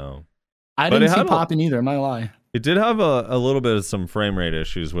 No, I didn't see Poppin either. I'm not gonna lie. It did have a little bit of some frame rate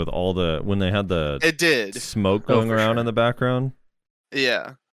issues with all when they had the smoke going around in the background.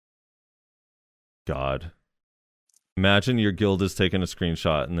 Yeah. God. Imagine your guild is taking a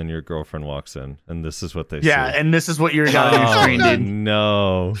screenshot and then your girlfriend walks in and this is what they see. Yeah, and this is what you're got on your screen, dude.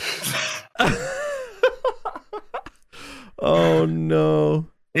 No. Oh no.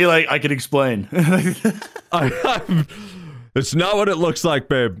 He I can explain. It's not what it looks like,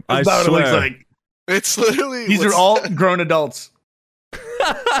 babe. It's not what it looks like. It's literally these are all grown adults.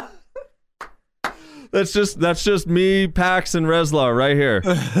 That's just me, Pax, and Reslar right here.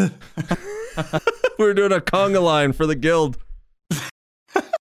 We're doing a conga line for the guild.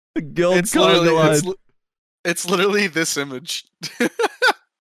 The guild conga line. It's literally this image.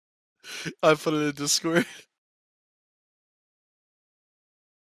 I put it in Discord.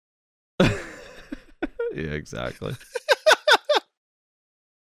 Yeah, exactly.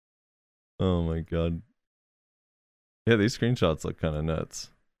 Oh my god. Yeah, these screenshots look kind of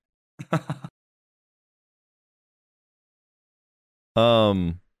nuts.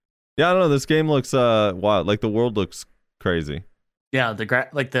 Yeah, I don't know. This game looks wild. Like the world looks crazy. Yeah, the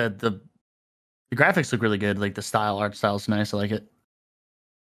graphics look really good. Like the art style is nice. I like it.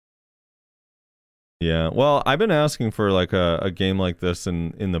 Yeah, well, I've been asking for like a game like this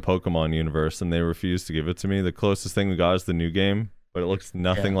in the Pokemon universe, and they refuse to give it to me. The closest thing we got is the new game, but it looks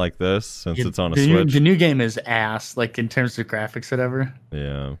nothing like this since it's on a Switch. The new game is ass, like in terms of graphics, whatever.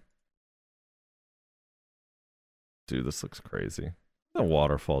 Yeah. Dude, this looks crazy. The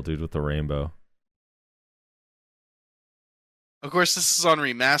waterfall, dude, with the rainbow. Of course, this is on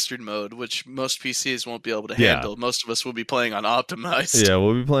remastered mode, which most PCs won't be able to handle. Most of us will be playing on optimized. Yeah,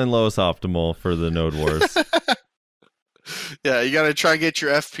 we'll be playing lowest optimal for the Node Wars. Yeah, you gotta try and get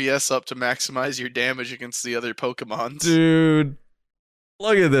your FPS up to maximize your damage against the other Pokemons. Dude,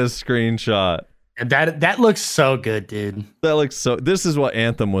 look at this screenshot. That looks so good, dude. That looks so... This is what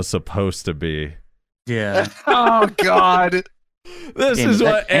Anthem was supposed to be. Yeah. Oh, God. This is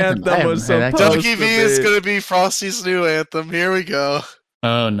what Anthem was supposed to be. Donkey V is going to be Frosty's new Anthem. Here we go.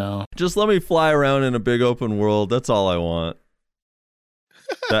 Oh, no. Just let me fly around in a big open world. That's all I want.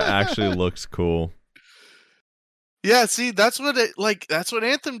 That actually looks cool. Yeah, see, that's what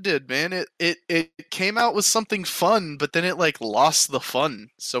Anthem did, man. It came out with something fun, but then it lost the fun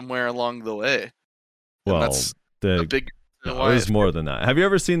somewhere along the way. Well, that's a big it was more than that. Have you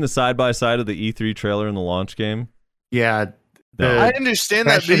ever seen the side by side of the E3 trailer in the launch game? Yeah. I understand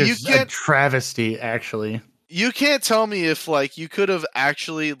that, but you can't. A travesty, actually. You can't tell me if you could have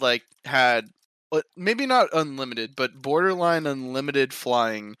actually had, maybe not unlimited, but borderline unlimited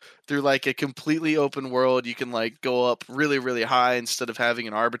flying through a completely open world. You can go up really, really high instead of having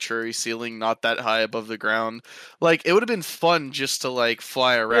an arbitrary ceiling not that high above the ground. It would have been fun just to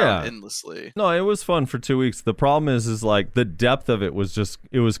fly around endlessly. No, it was fun for 2 weeks. The problem is the depth of it was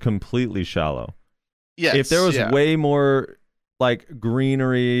it was completely shallow. Yes, if there was way more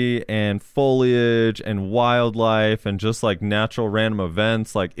greenery and foliage and wildlife and just natural random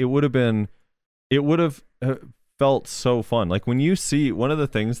events, it would have felt so fun. When you see one of the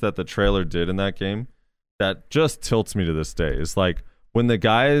things that the trailer did in that game that just tilts me to this day is when the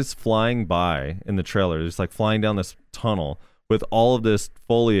guy is flying by in the trailer, just flying down this tunnel with all of this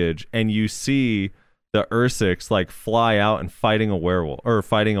foliage, and you see the Ursix like fly out and fighting a werewolf or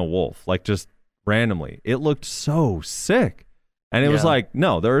fighting a wolf, like just randomly. It looked so sick. And it was like,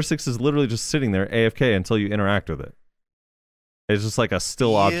 no, the Ursix is literally just sitting there AFK until you interact with it. It's just like a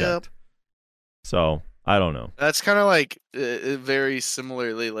still object. So I don't know. That's kind of like very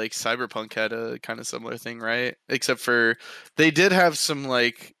similarly, like Cyberpunk had a kind of similar thing, right? Except for they did have some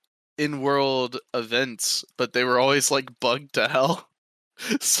like in-world events, but they were always like bugged to hell.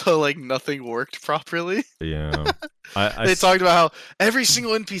 So like nothing worked properly. Yeah. They talked about how every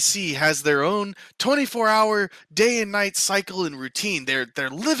single NPC has their own 24-hour day and night cycle and routine. They're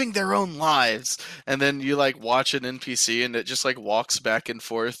living their own lives. And then you like watch an NPC and it just like walks back and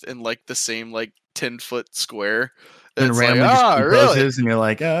forth in like the same like 10-foot square. And it's randomly like, just really? composes, and you're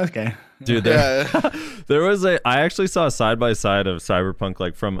like, oh, okay. Dude, there was I actually saw a side by side of Cyberpunk,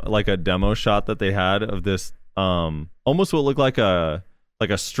 like from like a demo shot that they had of this almost what looked like a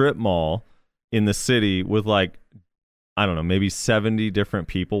strip mall in the city with like, I don't know, maybe 70 different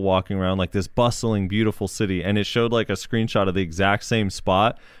people walking around, like this bustling, beautiful city. And it showed like a screenshot of the exact same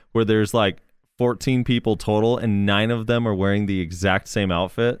spot where there's like 14 people total and 9 of them are wearing the exact same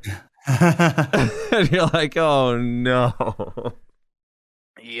outfit. And you're like, oh no.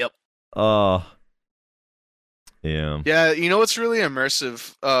 Yep. Oh. Yeah. Yeah, you know what's really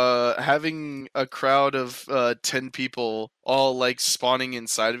immersive? Having a crowd of 10 people all like spawning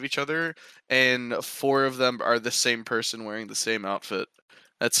inside of each other, and 4 of them are the same person wearing the same outfit.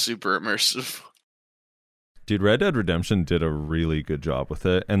 That's super immersive. Dude, Red Dead Redemption did a really good job with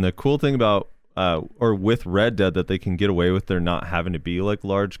it. And the cool thing about or with Red Dead that they can get away with there not having to be like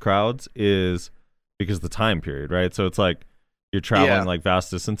large crowds is because of the time period, right? So it's like you're traveling like vast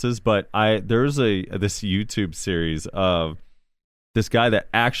distances, but there's this YouTube series of this guy that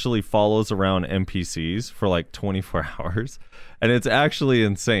actually follows around NPCs for like 24 hours, and it's actually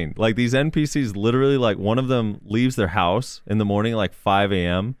insane. Like these NPCs literally, like one of them leaves their house in the morning like 5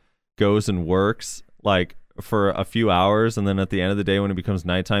 a.m., goes and works like for a few hours, and then at the end of the day when it becomes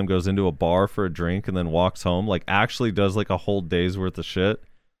nighttime goes into a bar for a drink and then walks home, like actually does like a whole day's worth of shit.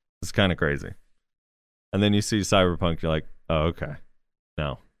 It's kind of crazy. And then you see Cyberpunk, you're like, oh, okay.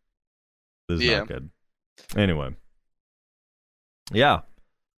 No. This is not good. Anyway. Yeah.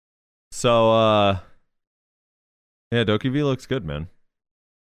 So, yeah, DokeV looks good, man.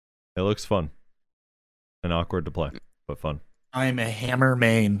 It looks fun. And awkward to play, but fun. I'm a hammer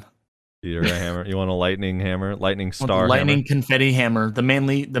main. You're a hammer. You want a lightning hammer? Lightning star lightning hammer? confetti hammer. The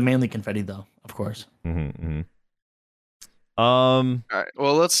manly confetti, though, of course. Mm-hmm. All right.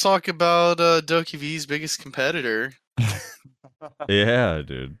 Well, let's talk about DokeV's biggest competitor. Yeah,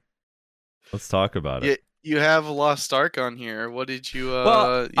 dude. Let's talk about it. You have Lost Ark on here. What did you?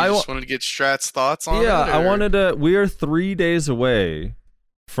 Well, you just wanted to get Strat's thoughts on it? Yeah, or? I wanted to. We are 3 days away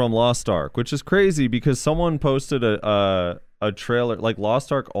from Lost Ark, which is crazy because someone posted a trailer. Like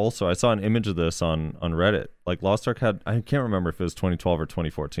Lost Ark also, I saw an image of this on Reddit. Like Lost Ark had, I can't remember if it was 2012 or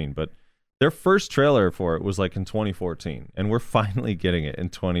 2014, but their first trailer for it was like in 2014, and we're finally getting it in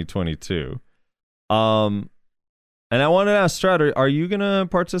 2022. And I wanted to ask Strat, are you gonna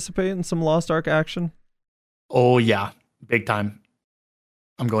participate in some Lost Ark action? Oh yeah, big time.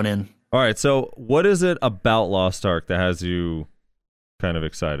 I'm going in. All right, so what is it about Lost Ark that has you kind of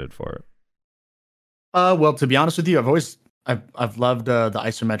excited for it? Well, to be honest with you, I've loved the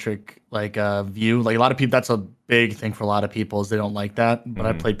isometric like view. Like a lot of people, that's a big thing for a lot of people is they don't like that. But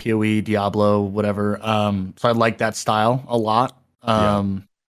I played PoE, Diablo, whatever. So I like that style a lot.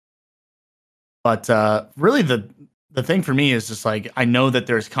 But really the thing for me is just like I know that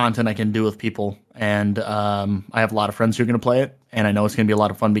there's content I can do with people, and I have a lot of friends who are going to play it, and I know it's going to be a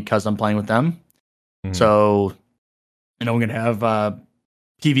lot of fun because I'm playing with them. So I know we're going to have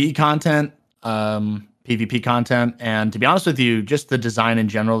PvE content, PvP content, and to be honest with you, just the design in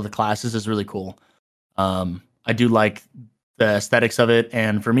general of the classes is really cool. I do like the aesthetics of it,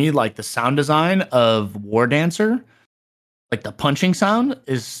 and for me, like the sound design of War Dancer, like the punching sound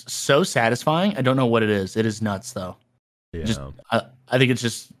is so satisfying. I don't know what it is. It is nuts though. Yeah. I think it's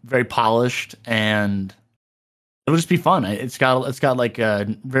just very polished and it'll just be fun. It's got like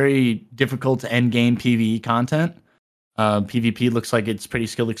a very difficult to end game PvE content. PvP looks like it's pretty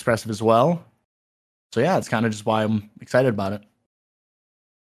skill expressive as well. So yeah, it's kind of just why I'm excited about it.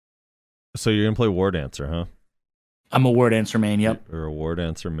 So you're gonna play War Dancer, huh? I'm a War Dancer main. Yep. Or a War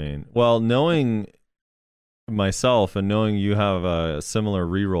Dancer main. Well, knowing myself and knowing you have a similar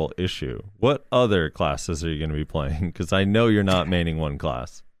reroll issue, what other classes are you going to be playing? Because I know you're not maining one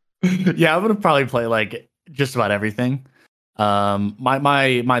class. Yeah, I'm gonna probably play like just about everything.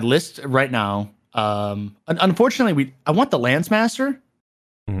 My list right now. Unfortunately, I want the Lance Master.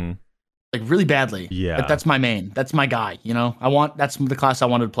 like really badly. Yeah. But that's my main. That's my guy. You know, that's the class I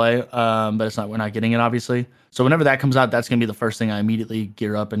wanted to play. But we're not getting it obviously. So whenever that comes out, that's gonna be the first thing I immediately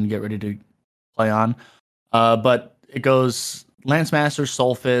gear up and get ready to play on. But it goes Lance Master,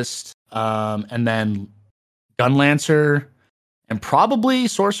 Soul Fist, and then Gun Lancer, and probably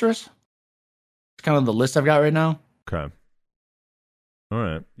Sorceress. It's kind of the list I've got right now. Okay. All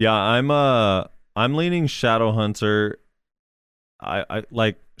right. Yeah, I'm leaning Shadow Hunter. I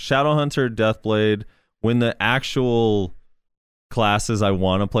like Shadow Hunter, Deathblade. When the actual classes I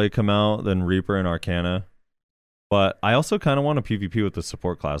want to play come out, then Reaper and Arcana. But I also kind of want a PvP with the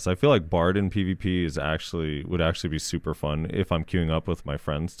support class. I feel like Bard in PvP would actually be super fun if I'm queuing up with my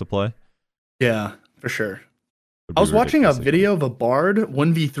friends to play. Yeah, for sure. I was watching a video of a Bard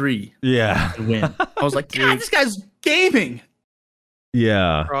 1v3. Yeah. Win. I was like, God, this guy's gaming.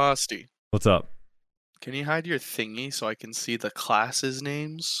 Yeah. Frosty, What's up? can you hide your thingy so I can see the classes'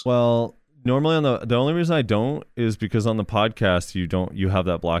 names? Well, normally on the only reason I don't is because on the podcast you have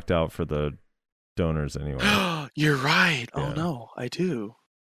that blocked out for the donors anyway. You're right. Yeah. Oh no, I do.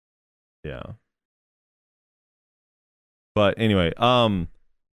 Yeah. But anyway,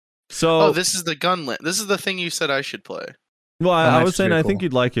 so this is the gunlet. This is the thing you said I should play. well, I that's was saying pretty I think cool.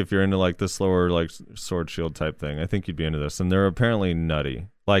 you'd like it if you're into like the slower like sword shield type thing. I think you'd be into this, and they're apparently nutty.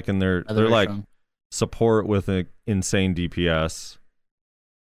 Like, and they're Very like strong. support with an insane DPS.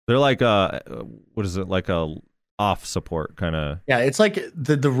 They're like what is it, like a off support kind of. Yeah, it's like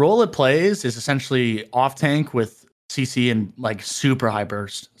the role it plays is essentially off tank with CC and like super high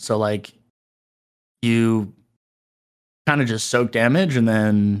burst. So like you kind of just soak damage and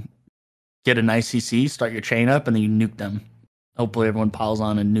then get a nice CC, start your chain up, and then you nuke them. Hopefully everyone piles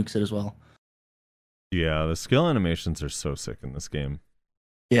on and nukes it as well. Yeah, the skill animations are so sick in this game.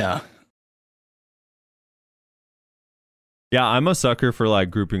 Yeah. Yeah, I'm a sucker for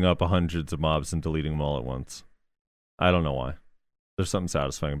like grouping up hundreds of mobs and deleting them all at once. I don't know why. There's something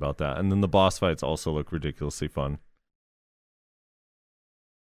satisfying about that. And then the boss fights also look ridiculously fun.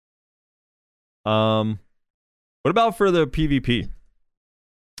 What about for the PvP?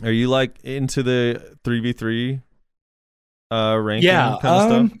 Are you like into the 3v3 ranking kind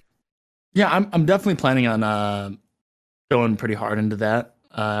of stuff? Yeah, I'm definitely planning on going pretty hard into that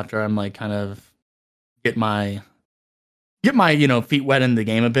after I'm like kind of get my feet wet in the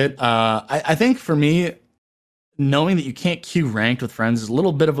game a bit. I think for me, knowing that you can't queue ranked with friends is a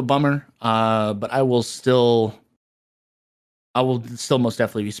little bit of a bummer. But I will still most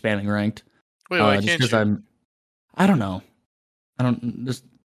definitely be spamming ranked. Wait, why just can't 'cause you? I don't know. I don't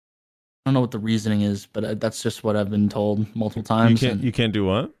know what the reasoning is, but that's just what I've been told multiple times. You can't do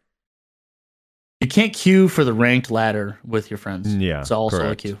what? You can't queue for the ranked ladder with your friends. Yeah, it's also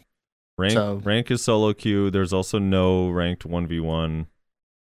correct. a queue. Rank is solo queue. There's also no ranked 1v1.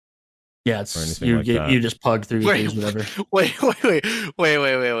 Yeah, anything like that. you just pug through Wait, things, whatever. Wait.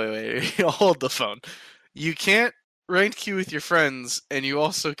 Hold the phone. You can't ranked queue with your friends, and you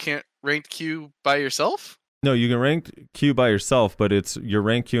also can't ranked queue by yourself? No, you can ranked queue by yourself, but you're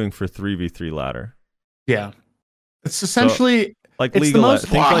rank queuing for 3v3 ladder. Yeah, it's essentially Like it's League the of most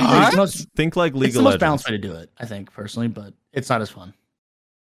think like League it's of the most Legends. balanced way to do it, I think personally, but it's not as fun.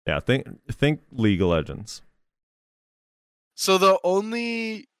 Yeah, think League of Legends. So the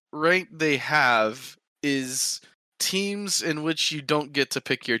only rank they have is teams in which you don't get to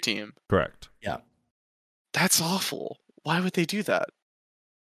pick your team. Correct. That's awful. Why would they do that?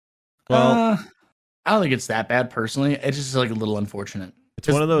 Well, I don't think it's that bad personally. It's just like a little unfortunate. it's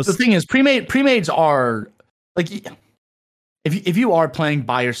one of those. The thing is, pre-mades are like, if you are playing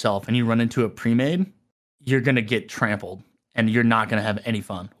by yourself and you run into a pre-made, you're gonna get trampled and you're not gonna have any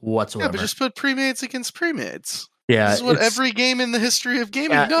fun whatsoever. Yeah, but just put pre-mades against pre-mades. Yeah, This is what it's- every game in the history of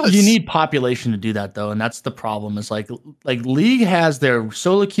gaming yeah, does. you need population to do that though, and that's the problem. Is like League has their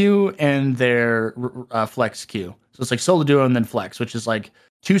solo queue and their flex queue. So it's like solo duo and then flex, which is like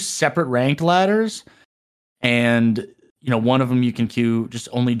two separate ranked ladders, and one of them you can queue just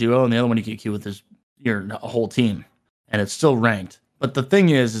only duo, and the other one you can queue with your whole team, and it's still ranked. But the thing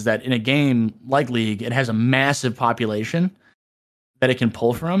is that in a game like League, it has a massive population that it can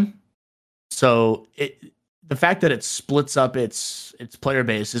pull from. So the fact that it splits up its player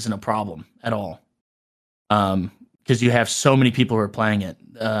base isn't a problem at all, because you have so many people who are playing it.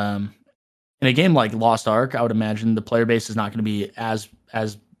 In a game like Lost Ark, I would imagine the player base is not going to be as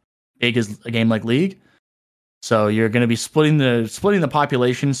big as a game like League. So you're going to be splitting the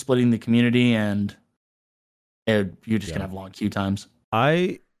population, splitting the community, and you're just going to have long queue times.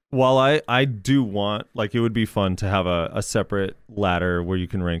 While I do want, like, it would be fun to have a separate ladder where you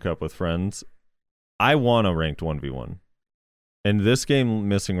can rank up with friends. I want a ranked 1v1. And this game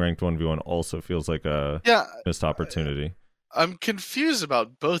missing ranked 1v1 also feels like a missed opportunity. I'm confused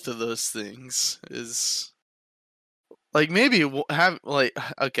about both of those things. Is like maybe have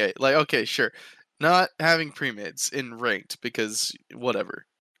okay, sure, not having pre-mids in ranked because whatever.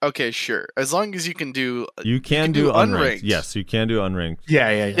 Okay, sure. As long as you can do you can do unranked. Yes, you can do unranked.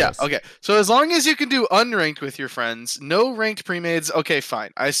 Yeah. Okay. So as long as you can do unranked with your friends, no ranked pre-mids, okay, fine.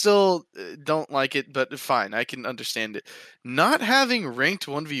 I still don't like it, but fine. I can understand it. Not having ranked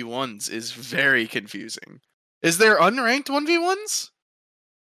 1v1s is very confusing. Is there unranked 1v1s?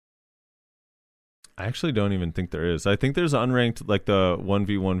 I actually don't even think there is. I think there's unranked, like the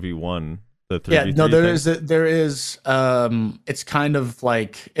 1v1v1. Yeah, no, there is. It's kind of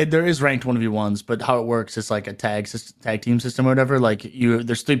like there is ranked 1v1s, but how it works is like a tag team system or whatever. Like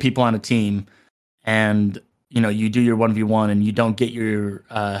there's 3 people on a team, and you do your 1v1 and you don't get your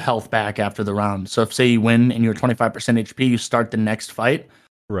health back after the round. So if say you win and you're 25% HP, you start the next fight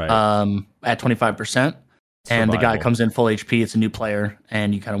right at 25%, and the guy comes in full HP. It's a new player,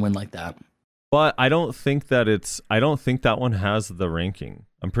 and you kind of win like that. But I don't think that one has the ranking.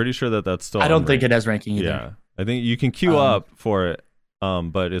 I'm pretty sure that's still. I don't think it has ranking either. Yeah, I think you can queue up for it,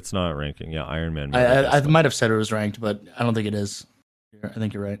 but it's not ranking. Yeah, Iron Man. I might have said it was ranked, but I don't think it is. I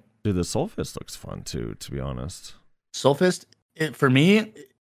think you're right. Dude, the Soulfist looks fun too. To be honest, Soulfist, for me,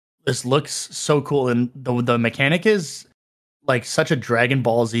 this looks so cool, and the mechanic is like such a Dragon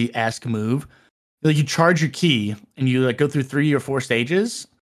Ball Z-esque move. Like you charge your ki and you like go through 3 or 4 stages,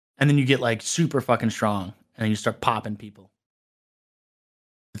 and then you get like super fucking strong, and then you start popping people.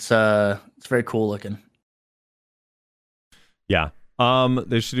 It's very cool looking. Yeah.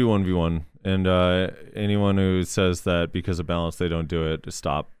 They should do 1v1, and anyone who says that because of balance they don't do it, just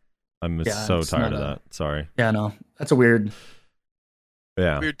stop. I'm so tired of that. Sorry. Yeah, no. That's a weird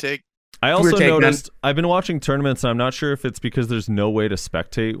take. I also noticed I've been watching tournaments, and I'm not sure if it's because there's no way to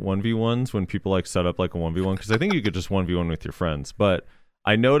spectate 1v1s when people like set up like a 1v1, because I think you could just 1v1 with your friends, but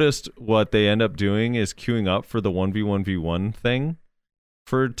I noticed what they end up doing is queuing up for the 1v1v1 thing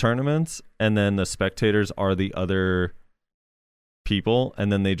for tournaments, and then the spectators are the other people,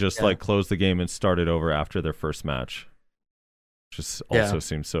 and then they just like close the game and start it over after their first match. Just also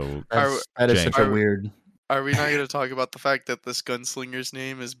seems so that is such a weird. Are we not going to talk about the fact that this gunslinger's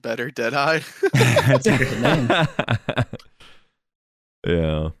name is Better Deadeye? That's a good name.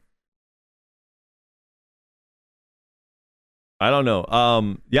 Yeah. I don't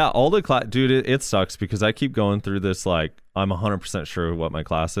know. Yeah, all the class, dude, it sucks because I keep going through this like I'm 100% sure what my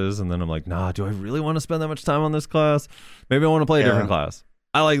class is, and then I'm like, nah, do I really want to spend that much time on this class? Maybe I want to play a different class.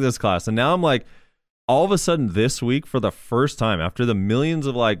 I like this class, and now I'm like, all of a sudden this week, for the first time, after the millions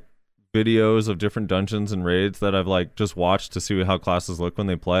of like videos of different dungeons and raids that I've like just watched to see how classes look when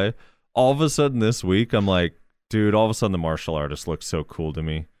they play, all of a sudden this week I'm like, dude, all of a sudden the martial artist looks so cool to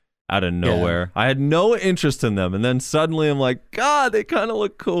me. Out of nowhere. I had no interest in them, and then suddenly I'm like, God, they kind of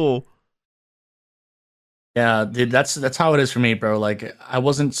look cool. Yeah, dude, that's how it is for me, bro. Like I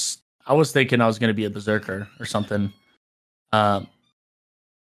was thinking I was gonna be a berserker or something. But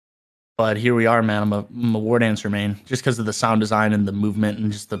here we are, man. I'm a war dancer main, just because of the sound design and the movement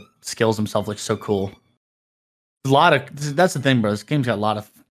and just the skills themselves look so cool. That's the thing, bro. This game's got a lot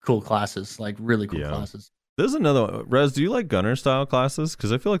of cool classes, like really cool classes. There's another one. Rez, do you like gunner style classes?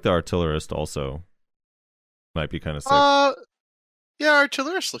 Because I feel like the artillerist also might be kind of sick. Yeah,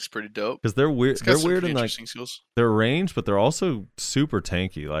 artillerist looks pretty dope. Because they're weird. They're weird in like skills. Their range, but they're also super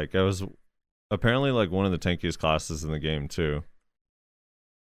tanky. Like I was apparently like one of the tankiest classes in the game too,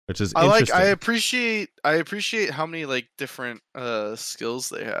 which is interesting. I appreciate how many like different skills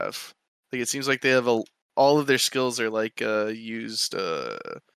they have. Like it seems like they have all of their skills are like used.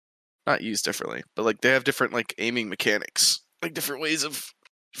 Not used differently, but like they have different like aiming mechanics, like different ways of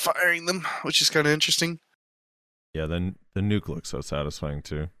firing them, which is kind of interesting. Yeah, then the nuke looks so satisfying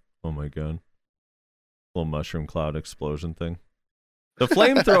too. Oh my god, little mushroom cloud explosion thing. The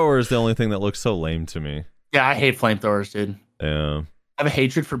flamethrower is the only thing that looks so lame to me. Yeah, I hate flamethrowers, dude. Yeah, I have a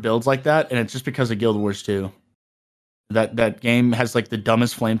hatred for builds like that, and it's just because of Guild Wars 2. That game has like the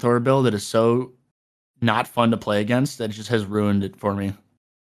dumbest flamethrower build that is so not fun to play against that it just has ruined it for me.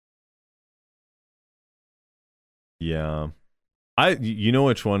 Yeah. You know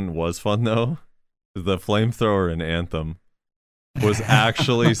which one was fun though? The flamethrower in Anthem was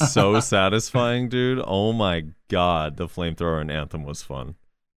actually so satisfying, dude. Oh my god, the flamethrower in Anthem was fun.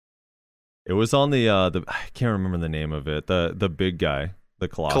 It was on the I can't remember the name of it. The big guy, the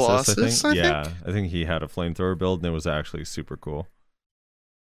Colossus, I think. I think he had a flamethrower build and it was actually super cool.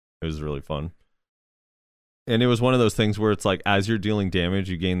 It was really fun. And it was one of those things where it's like, as you're dealing damage,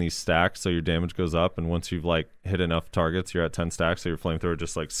 you gain these stacks, so your damage goes up. And once you've like hit enough targets, you're at 10 stacks, so your flamethrower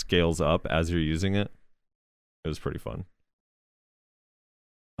just like scales up as you're using it. It was pretty fun.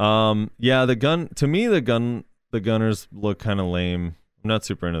 Yeah, the gun, to me, the gunners look kind of lame. I'm not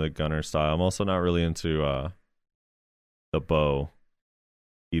super into the gunner style. I'm also not really into the bow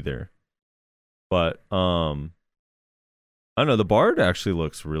either. But I don't know, the bard actually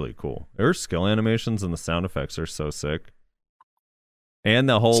looks really cool. Her skill animations and the sound effects are so sick. And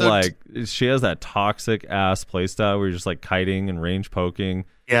the whole she has that toxic ass playstyle where you're just like kiting and range poking.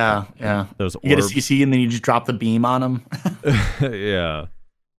 Yeah. Those you get a orbs. CC and then you just drop the beam on them. Yeah.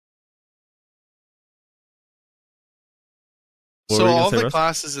 So all the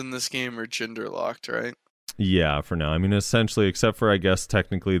classes in this game are gender locked, right? Yeah, for now. I mean, essentially, except for I guess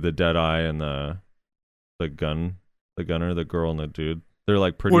technically the Deadeye and the gunner, the girl and the dude. They're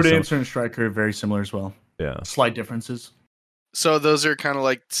like pretty. War Dancer and Striker are very similar as well. Yeah. Slight differences. So those are kind of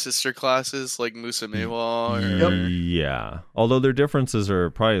like sister classes, like Musa Mewa. Or... Yeah. Although their differences are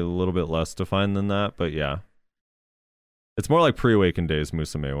probably a little bit less defined than that, but yeah. It's more like pre-Awakened Days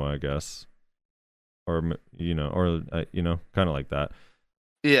Musa Mewa, I guess. Or kind of like that.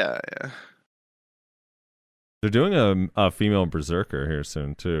 Yeah. They're doing a female berserker here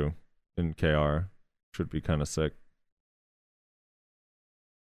soon too, in KR, which would be kind of sick.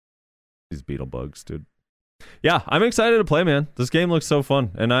 These beetle bugs, dude. Yeah, I'm excited to play, man. This game looks so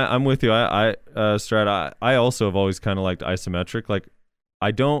fun, and I'm with you. Strat, I also have always kind of liked isometric. Like,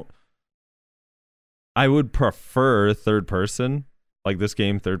 I would prefer third person. Like this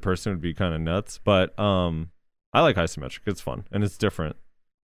game, third person would be kind of nuts, but I like isometric. It's fun and it's different.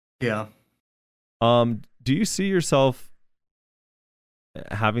 Yeah. Do you see yourself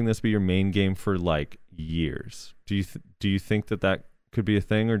having this be your main game for like years? Do you think that could be a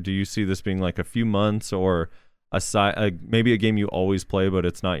thing, or do you see this being like a few months or maybe a game you always play but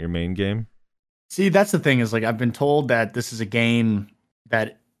it's not your main game? See, that's the thing, is like I've been told that this is a game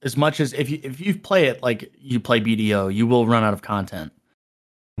that, as much as if you play it like you play BDO, you will run out of content.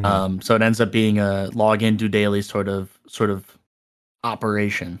 Mm-hmm. So it ends up being a log in, do daily sort of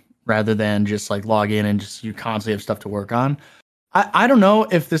operation, rather than just like log in and just you constantly have stuff to work on. I don't know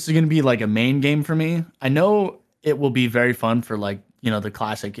if this is going to be like a main game for me. I know it will be very fun for like, the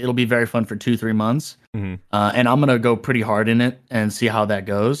classic. It'll be very fun for 2-3 months. Mm-hmm. And I'm going to go pretty hard in it and see how that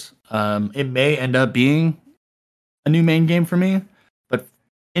goes. It may end up being a new main game for me, but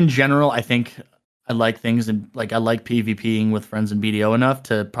in general, I think I like things, and like I like PvPing with friends in BDO enough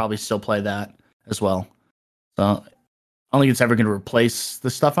to probably still play that as well. So I don't think it's ever going to replace the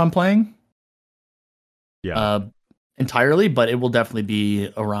stuff I'm playing. Yeah. Entirely, but it will definitely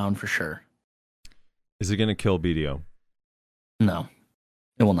be around for sure. Is it going to kill BDO? No,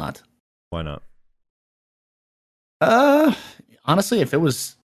 it will not. Why not? Honestly, if it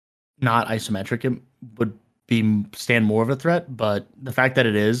was not isometric, it would stand more of a threat. But the fact that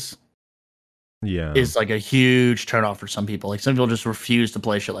it is like a huge turnoff for some people. Like some people just refuse to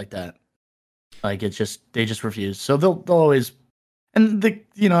play shit like that. Like they just refuse. So they'll always, and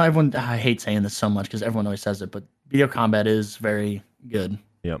everyone. I hate saying this so much because everyone always says it, but video combat is very good.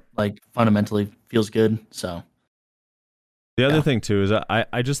 Yep. Like fundamentally feels good. So. The other thing too is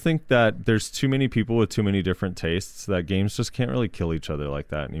I just think that there's too many people with too many different tastes that games just can't really kill each other like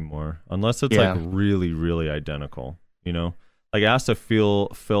that anymore, unless it's like really, really identical. Like it has to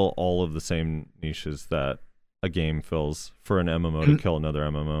fill all of the same niches that a game fills for an MMO to kill another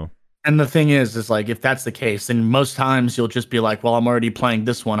MMO. And the thing is like if that's the case, then most times you'll just be like, well, I'm already playing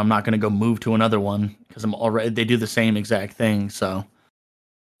this one. I'm not going to go move to another one because they do the same exact thing. So,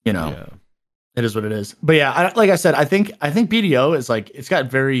 Yeah. It is what it is. But yeah, like I said, I think BDO is like, it's got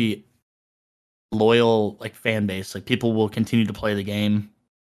very loyal like fan base. Like people will continue to play the game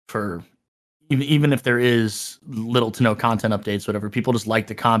for even if there is little to no content updates, whatever. People just like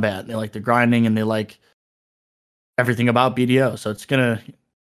the combat, and they like the grinding, and they like everything about BDO. So it's gonna,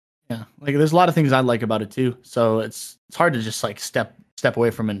 like there's a lot of things I like about it too. So it's hard to just like step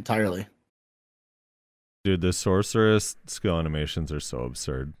away from it entirely. Dude, the sorceress skill animations are so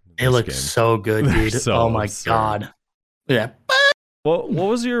absurd. It looks so good, dude. So oh my absurd. God. Yeah. What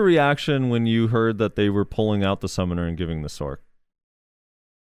was your reaction when you heard that they were pulling out the summoner and giving the Sorc?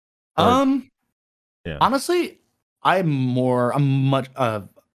 Honestly, I'm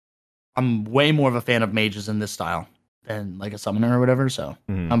way more of a fan of mages in this style than like a summoner or whatever. So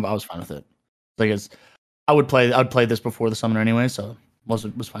I was fine with it. Like I would play this before the summoner anyway, so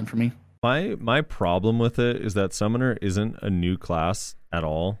it was fine for me. My problem with it is that summoner isn't a new class at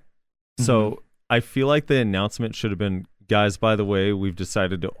all. So I feel like the announcement should have been, guys, by the way, we've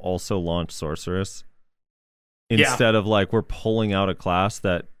decided to also launch sorceress. instead of like we're pulling out a class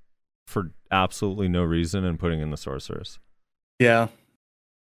that for absolutely no reason and putting in the sorceress. Yeah.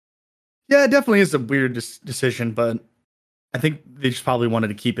 Yeah, it definitely is a weird decision, but I think they just probably wanted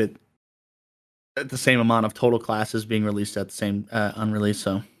to keep it at the same amount of total classes being released at the same unreleased.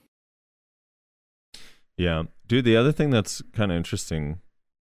 So yeah, dude. The other thing that's kind of interesting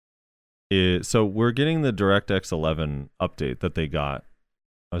is so we're getting the DirectX 11 update that they got.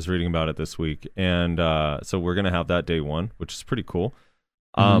 I was reading about it this week, and so we're gonna have that day one, which is pretty cool.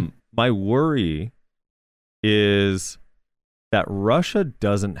 My worry is that Russia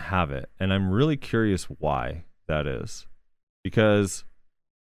doesn't have it, and I'm really curious why that is. Because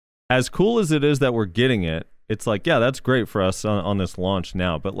as cool as it is that we're getting it, it's like, yeah, that's great for us on this launch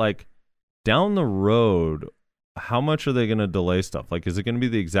now. But like down the road, how much are they going to delay stuff? Like, is it going to be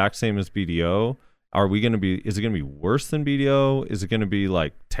the exact same as BDO? Is it going to be worse than BDO? Is it going to be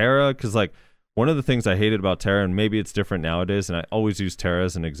like Terra? Because like one of the things I hated about Terra, and maybe it's different nowadays, and I always use Terra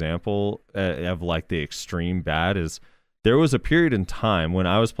as an example of like the extreme bad, is there was a period in time when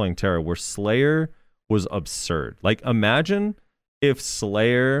I was playing Terra where Slayer was absurd. Like, imagine if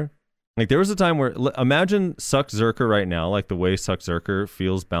Slayer, like, there was a time where, imagine Suck Zerker right now, like the way Suck Zerker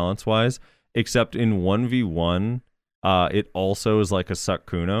feels balance-wise, except in 1v1, it also is like a Suck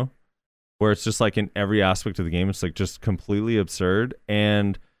Kuno, where it's just like in every aspect of the game, it's like just completely absurd.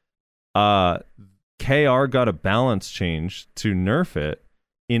 And KR got a balance change to nerf it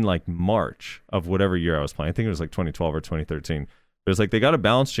in like March of whatever year I was playing. I think it was like 2012 or 2013. But it's like they got a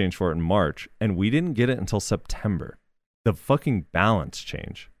balance change for it in March, and we didn't get it until September. The fucking balance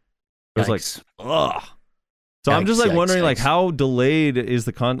change. It was like, ugh. So I'm just like wondering, like, how delayed is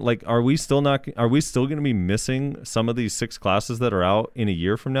the like, are we still going to be missing some of these 6 classes that are out in a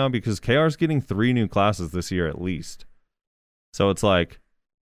year from now? Because KR's getting 3 new classes this year at least. So it's like,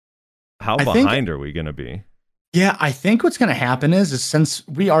 how behind are we going to be? Yeah, I think what's going to happen is since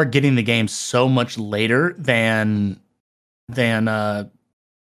we are getting the game so much later than KR's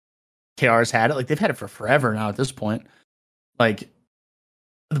had it, like they've had it for forever now at this point. Like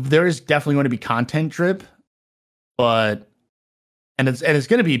there is definitely going to be content drip, but it's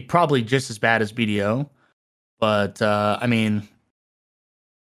going to be probably just as bad as BDO. But I mean,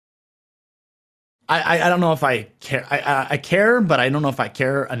 I don't know if I care. I care, but I don't know if I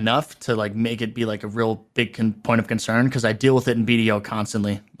care enough to like make it be like a real big point of concern, because I deal with it in BDO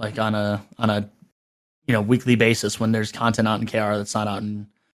constantly, like on a weekly basis when there's content out in KR that's not out in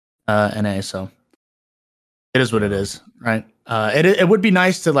NA. So it is what it is, right? It would be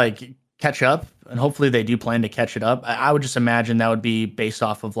nice to like catch up, and hopefully they do plan to catch it up. I would just imagine that would be based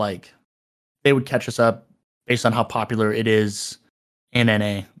off of like they would catch us up based on how popular it is in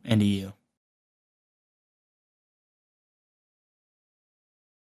NA and EU.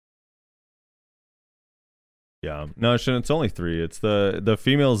 Yeah, no, it's only 3. It's the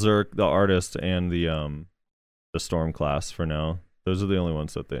female Zerk, the artist, and the Storm class for now. Those are the only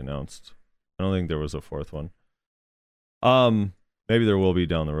ones that they announced. I don't think there was a 4th one. Maybe there will be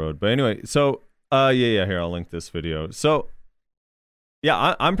down the road. But anyway, so yeah, here, I'll link this video. So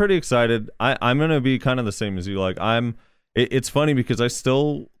yeah, I'm pretty excited. I'm gonna be kind of the same as you. Like it's funny because I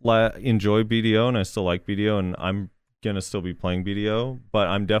still enjoy BDO and I still like BDO, and I'm gonna still be playing BDO, but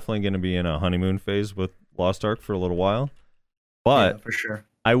I'm definitely gonna be in a honeymoon phase with Lost Ark for a little while. But yeah, for sure,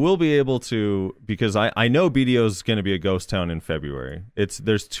 I will be able to, because I know BDO is going to be a ghost town in February.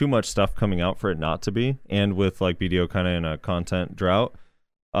 There's too much stuff coming out for it not to be, and with like BDO kind of in a content drought,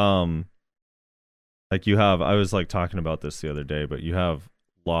 like you have, I was like talking about this the other day, but you have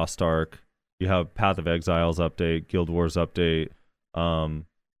Lost Ark, you have Path of Exiles update, Guild Wars update,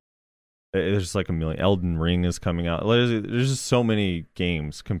 there's like a million. Elden Ring is coming out. There's just so many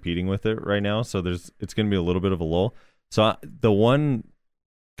games competing with it right now, so it's going to be a little bit of a lull. So the one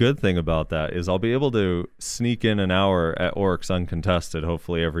good thing about that is I'll be able to sneak in an hour at Orcs uncontested,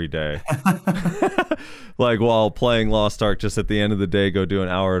 hopefully every day. Like while playing Lost Ark, just at the end of the day, go do an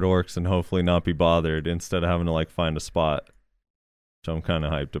hour at Orcs and hopefully not be bothered instead of having to like find a spot, which I'm kind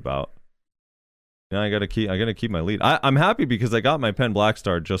of hyped about. Yeah, I gotta keep my lead. I'm happy because I got my Pen Black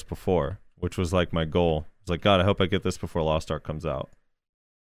Star just before, which was like my goal. It's like, God, I hope I get this before Lost Ark comes out.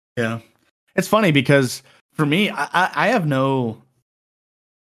 Yeah, it's funny because for me, I have no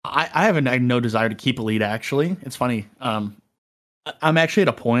desire to keep elite. Actually, it's funny. I'm actually at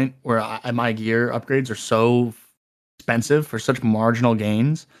a point where my gear upgrades are so expensive for such marginal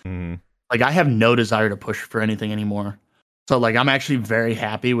gains. Mm-hmm. Like I have no desire to push for anything anymore. So like I'm actually very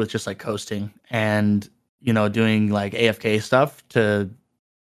happy with just like coasting and doing like AFK stuff to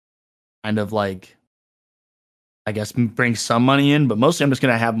kind of like, I guess, bring some money in, but mostly I'm just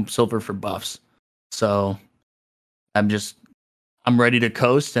gonna have silver for buffs. So I'm ready to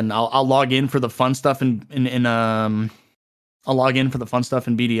coast, and I'll log in for the fun stuff I'll log in for the fun stuff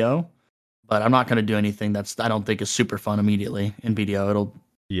in BDO, but I'm not going to do anything I don't think is super fun immediately in BDO. It'll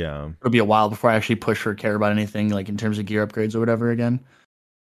be a while before I actually push or care about anything like in terms of gear upgrades or whatever again.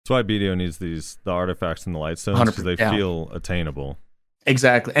 That's why BDO needs the artifacts and the light stones, because they feel attainable.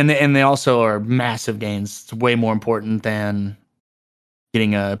 Exactly, and they also are massive gains. It's way more important than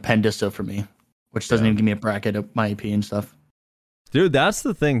getting a pen disto for me, which doesn't even give me a bracket of my AP and stuff. Dude, that's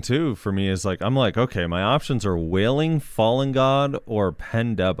the thing too for me is like I'm like, okay, my options are Wailing, Fallen God, or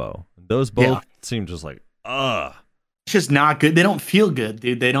Pen Debo. Those both seem just like, It's just not good. They don't feel good,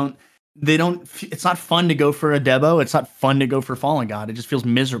 dude. They don't. It's not fun to go for a Debo. It's not fun to go for Fallen God. It just feels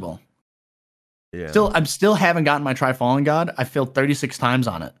miserable. Yeah. I'm still haven't gotten my Try Fallen God. I failed 36 times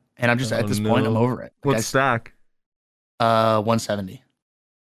on it, and I'm just at this point I'm over it. What stack? 170.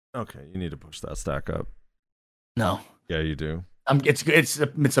 Okay, you need to push that stack up. No. Yeah, you do.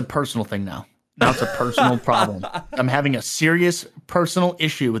 It's a personal thing now. Now it's a personal problem. I'm having a serious personal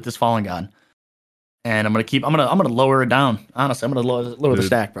issue with this Fallen God, and I'm gonna lower it down. Honestly, I'm gonna lower the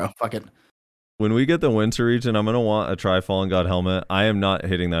stack, bro. Fuck it. When we get the winter region, I'm gonna want a Try Fallen God helmet. I am not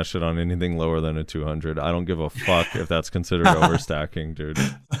hitting that shit on anything lower than a 200. I don't give a fuck if that's considered overstacking, dude.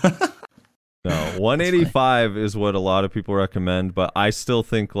 No, 185 is what a lot of people recommend, but I still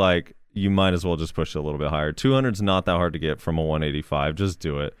think like you might as well just push it a little bit higher. 200 is not that hard to get from a 185. Just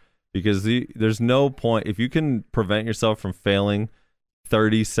do it, because there's no point if you can prevent yourself from failing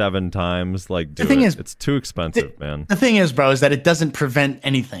 37 times. Like, do it. It's too expensive, man. The thing is, bro, is that it doesn't prevent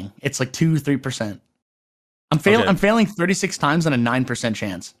anything. It's like 2-3%. I'm failing 36 times on a 9%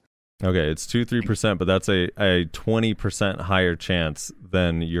 chance. Okay, it's 2-3%, but that's a 20% higher chance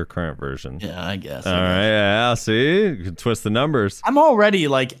than your current version. Yeah, I guess. All right, yeah. See, you can twist the numbers. I'm already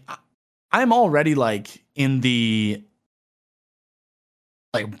like in the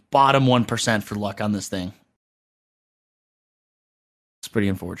bottom 1% for luck on this thing. It's pretty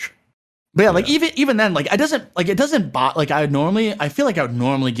unfortunate. But yeah, like even then, like I feel like I would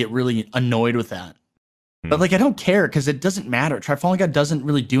normally get really annoyed with that. But like I don't care because it doesn't matter. Try Fallen God doesn't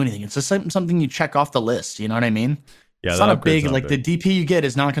really do anything. It's just something you check off the list. You know what I mean? Yeah, it's not a big the DP you get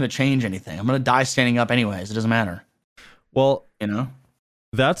is not going to change anything. I'm going to die standing up anyways. It doesn't matter. Well, you know,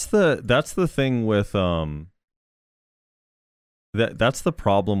 that's the thing with that's the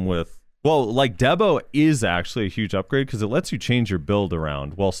problem with. Well, like Debo is actually a huge upgrade because it lets you change your build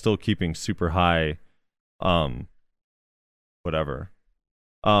around while still keeping super high, whatever.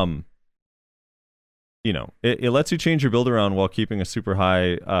 You know, it lets you change your build around while keeping a super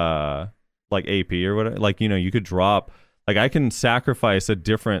high, like AP or whatever. Like, you know, you could drop, like I can sacrifice a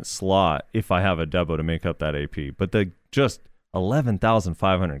different slot if I have a Debo to make up that AP, but just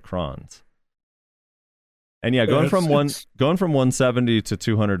 11,500 crons. And yeah, going from 170 to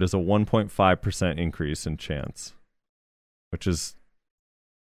 200 is a 1.5% increase in chance, which is,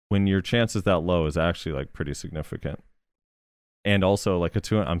 when your chance is that low, is actually like pretty significant. And also like a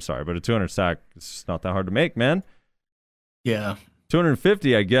 200 stack is just not that hard to make, man. Yeah.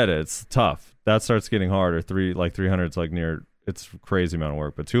 250, I get it. It's tough. That starts getting harder. 300 is like it's a crazy amount of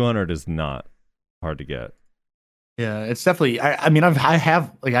work, but 200 is not hard to get. Yeah, it's definitely. I mean,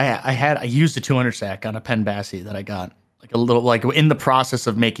 I used a 200 stack on a Pen Bassi that I got like a little like in the process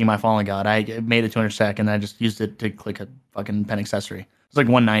of making my Fallen God. I made a 200 stack and I just used it to click a fucking pen accessory. It's like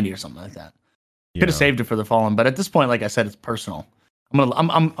 190 or something like that. Could have saved it for the Fallen, but at this point, like I said, it's personal.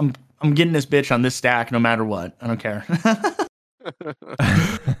 I'm getting this bitch on this stack no matter what. I don't care.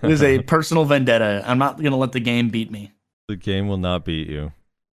 It is a personal vendetta. I'm not gonna let the game beat me. The game will not beat you.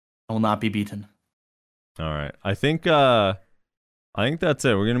 I will not be beaten. All right. I think that's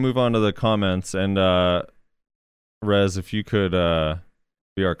it. We're gonna move on to the comments, and Rez, if you could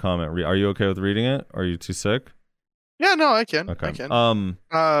be our comment. Are you okay with reading it? Are you too sick? Yeah, no, I can. Okay. I can.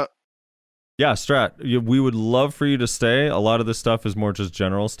 Yeah, Strat, we would love for you to stay. A lot of this stuff is more just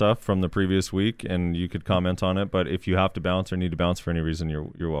general stuff from the previous week, and you could comment on it. But if you have to bounce or need to bounce for any reason,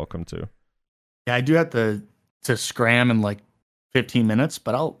 you're welcome to. Yeah, I do have to scram in like 15 minutes,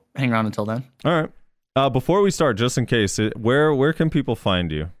 but I'll hang around until then. All right. Before we start, just in case, where can people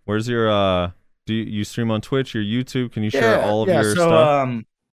find you? Where's your do you stream on Twitch, your YouTube? Can you share all of your stuff?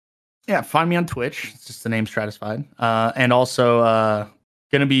 Yeah, find me on Twitch. It's just the name Stratisfied. And also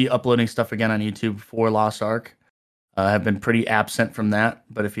gonna be uploading stuff again on YouTube for Lost Ark. I've been pretty absent from that,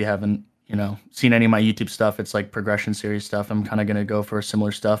 but if you haven't, seen any of my YouTube stuff, it's like progression series stuff. I'm kind of gonna go for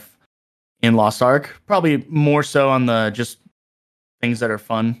similar stuff in Lost Ark, probably more so on the just things that are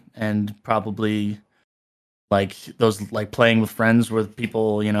fun and probably like those like playing with friends with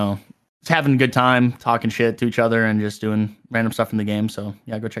people, having a good time, talking shit to each other, and just doing random stuff in the game. So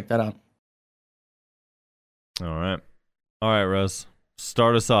yeah, go check that out. All right, Rose,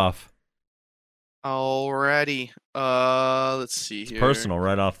 start us off. Alrighty. Let's see here. It's personal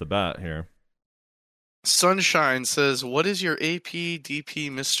right off the bat here. Sunshine says, "What is your AP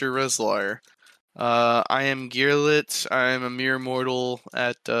DP, Mr. Reslire?" I am gearlit. I am a mere mortal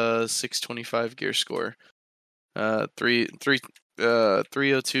at 625 gear score.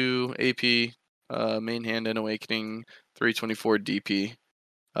 302 AP, main hand and awakening, 324 DP.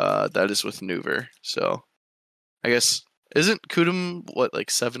 That is with Nuver. So I guess isn't Kudum what,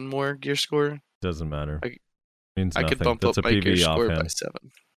 like 7 more gear score? Doesn't matter. I could bump That's up a my gear PvE score by offhand. 7.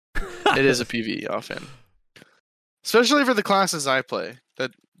 It is a PvE offhand. Especially for the classes I play.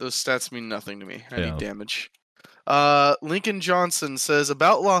 Those stats mean nothing to me. I need damage. Lincoln Johnson says,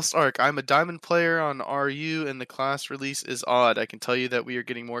 about Lost Ark, I'm a diamond player on RU and the class release is odd. I can tell you that we are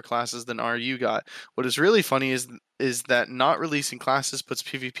getting more classes than RU got. What is really funny is that not releasing classes puts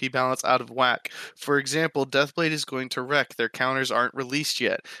PvP balance out of whack. For example, Deathblade is going to wreck. Their counters aren't released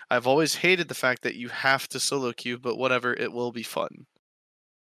yet. I've always hated the fact that you have to solo queue, but whatever, it will be fun.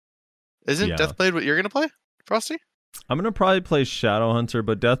 Isn't Deathblade what you're going to play, Frosty? I'm gonna probably play Shadowhunter,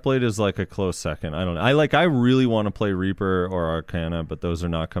 but Deathblade is like a close second. I don't know. I really want to play Reaper or Arcana, but those are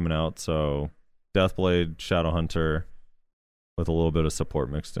not coming out. So Deathblade, Shadowhunter, with a little bit of support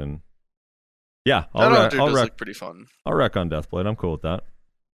mixed in. Yeah, I'll look pretty fun. I'll wreck on Deathblade. I'm cool with that.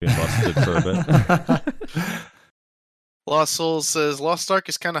 Being busted for a bit. Lost Souls says, Lost Ark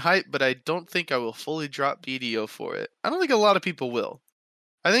is kind of hype, but I don't think I will fully drop BDO for it. I don't think a lot of people will.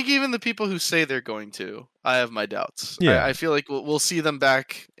 I think even the people who say they're going to, I have my doubts. Yeah. I feel like we'll see them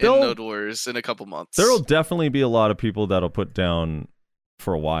back in Node Wars in a couple months. There will definitely be a lot of people that'll put down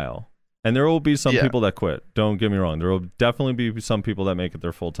for a while. And there will be some people that quit. Don't get me wrong. There will definitely be some people that make it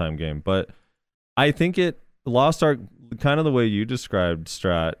their full-time game. But I think Lost Ark, kind of the way you described,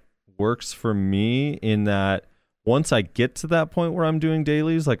 Strat, works for me in that once I get to that point where I'm doing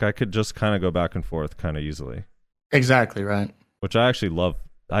dailies, like I could just kind of go back and forth kind of easily. Exactly, right. Which I actually love.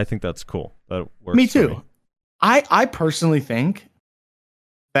 I think that's cool. That works. Me too. I personally think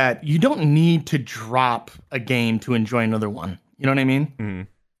that you don't need to drop a game to enjoy another one. You know what I mean? Mm-hmm.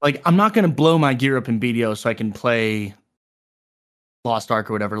 Like, I'm not going to blow my gear up in BDO so I can play Lost Ark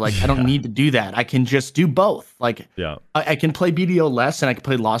or whatever. Like, I don't need to do that. I can just do both. Like, I can play BDO less and I can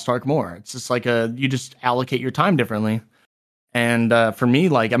play Lost Ark more. It's just like you just allocate your time differently. And for me,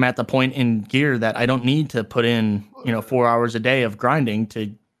 like, I'm at the point in gear that I don't need to put in, 4 hours a day of grinding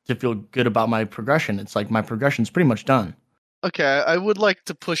to feel good about my progression. It's like my progression's pretty much done. Okay, I would like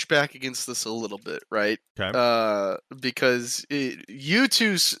to push back against this a little bit, right? Okay. Because you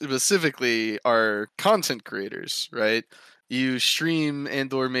two specifically are content creators, right? You stream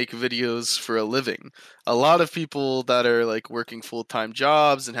and or make videos for a living. A lot of people that are like working full-time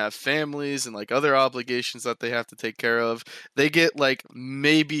jobs and have families and like other obligations that they have to take care of, they get like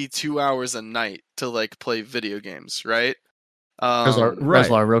maybe 2 hours a night to like play video games, right?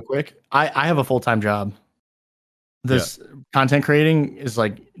 Reslar, real quick. I have a full-time job. This content creating is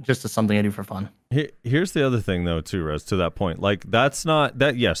like just something I do for fun. Here's the other thing though too, Rez, to that point. Like that's not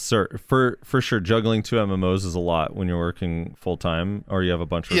that yes, sir. For sure, juggling 2 MMOs is a lot when you're working full time or you have a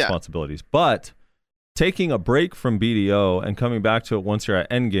bunch of responsibilities. But taking a break from BDO and coming back to it once you're at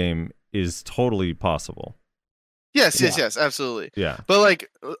endgame is totally possible. Yes, absolutely. Yeah. But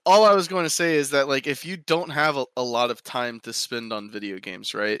like all I was going to say is that like if you don't have a lot of time to spend on video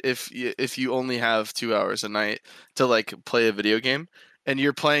games, right? If you only have 2 hours a night to like play a video game and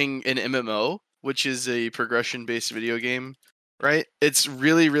you're playing an MMO, which is a progression-based video game, right? It's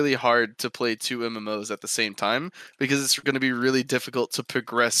really, really hard to play 2 MMOs at the same time because it's going to be really difficult to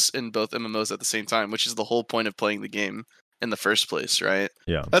progress in both MMOs at the same time, which is the whole point of playing the game in the first place, right?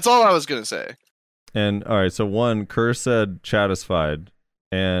 Yeah. That's all I was going to say. And all right, so one, Kerr said Stratisfied,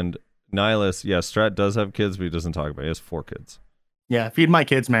 and Nihilus, Strat does have kids, but he doesn't talk about it. He has 4 kids. Yeah, feed my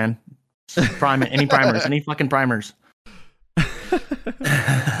kids, man. Any primers, any fucking primers.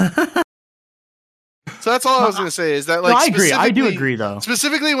 So that's all I was going to say is that like I agree. I do agree though.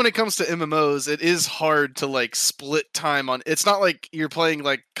 Specifically when it comes to MMOs, it is hard to like split time on. It's not like you're playing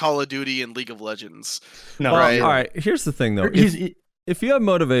like Call of Duty and League of Legends. No, right? All right. Here's the thing though. If you have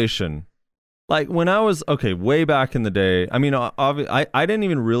motivation, like when I was way back in the day, I mean, I didn't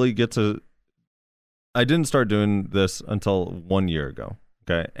even really I didn't start doing this until 1 year ago.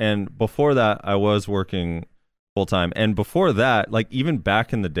 Okay. And before that, I was working full time. And before that, like even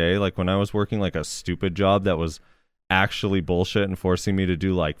back in the day, like when I was working like a stupid job that was actually bullshit and forcing me to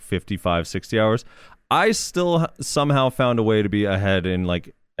do like 55, 60 hours, I still somehow found a way to be ahead in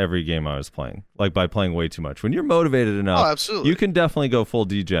like every game I was playing, like by playing way too much. When you're motivated enough, absolutely. you can definitely go full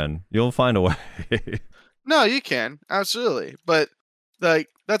degen. You'll find a way. No, you can absolutely, but like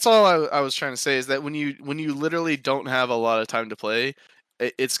that's all I was trying to say is that when you literally don't have a lot of time to play,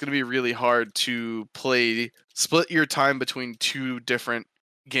 it's going to be really hard to split your time between two different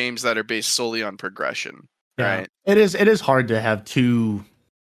games that are based solely on progression. Yeah. Right? It is hard to have two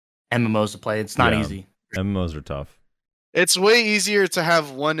MMOs to play. It's not Yeah. easy. MMOs are tough. It's way easier to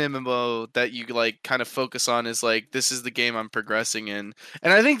have one MMO that you like kind of focus on is like this is the game I'm progressing in.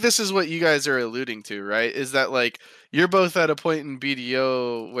 And I think this is what you guys are alluding to, right? Is that like you're both at a point in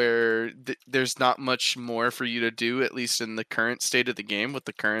BDO where there's not much more for you to do, at least in the current state of the game with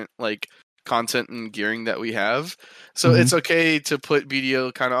the current like content and gearing that we have. So it's okay to put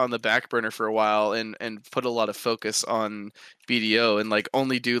BDO kind of on the back burner for a while and put a lot of focus on BDO and like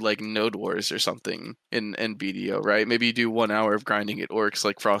only do like node wars or something in BDO, right? Maybe you do 1 hour of grinding at orcs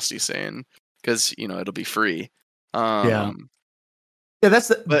like Frosty's saying, because it'll be free. Yeah,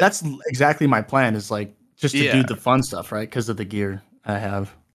 that's exactly my plan, is like just to do the fun stuff, right? Because of the gear I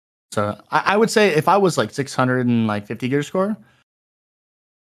have. So I would say if I was like 650 gear score,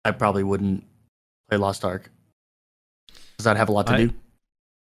 I probably wouldn't play Lost Ark because I'd have a lot to do.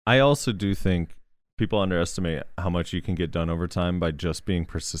 I also do think people underestimate how much you can get done over time by just being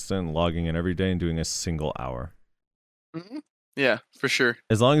persistent and logging in every day and doing a single hour. Mm-hmm. Yeah, for sure.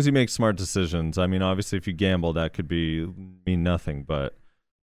 As long as you make smart decisions. I mean, obviously, if you gamble, that could mean nothing, but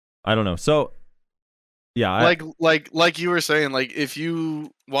I don't know. So, yeah. Like you were saying, like if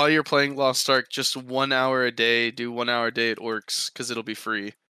you, while you're playing Lost Ark, just 1 hour a day, do 1 hour a day at orcs because it'll be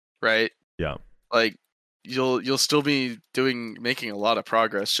free, right? Yeah. Like you'll still be making a lot of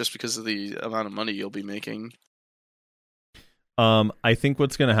progress just because of the amount of money you'll be making. I think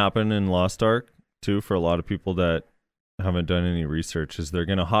what's going to happen in Lost Ark too, for a lot of people that haven't done any research, is they're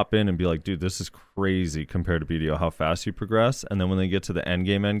going to hop in and be like, dude, this is crazy compared to BDO, how fast you progress. And then when they get to the end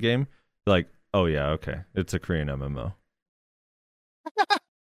game, they're like, oh yeah, okay, it's a Korean MMO.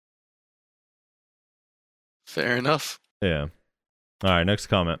 Fair enough. Yeah. All right, next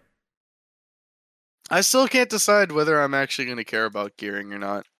comment. I still can't decide whether I'm actually going to care about gearing or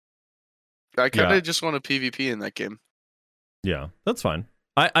not. I kind of just want a PvP in that game. Yeah, that's fine.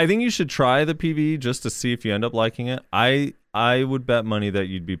 I think you should try the PvE just to see if you end up liking it. I would bet money that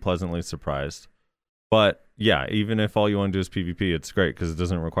you'd be pleasantly surprised. But yeah, even if all you want to do is PvP, it's great because it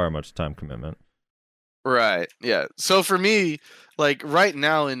doesn't require much time commitment. Right, yeah. So for me, like right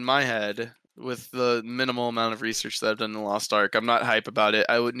now in my head, with the minimal amount of research that I've done in Lost Ark, I'm not hype about it.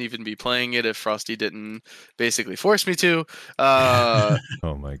 I wouldn't even be playing it if Frosty didn't basically force me to. Oh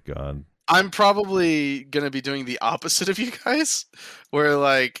my god. I'm probably going to be doing the opposite of you guys, where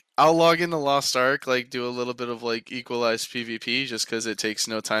like I'll log into Lost Ark, like do a little bit of like equalized PvP just because it takes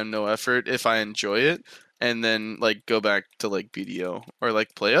no time, no effort if I enjoy it, and then like go back to like BDO or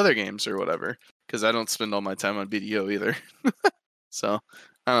like play other games or whatever, because I don't spend all my time on BDO either. So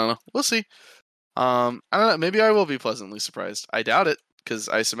I don't know. We'll see. I don't know. Maybe I will be pleasantly surprised. I doubt it because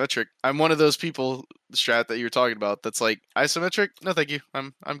isometric. I'm one of those people, Strat, that you're talking about. That's like isometric. No, thank you.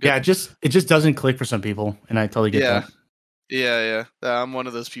 I'm good. Yeah, it just doesn't click for some people, and I totally get that. Yeah. I'm one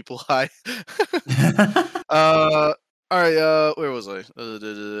of those people. Hi. All right. Where was I?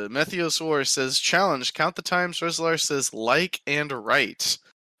 Methios War says challenge. Count the times. Reslar says like and right,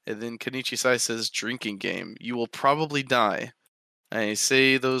 and then Kenichi Sai says drinking game. You will probably die. I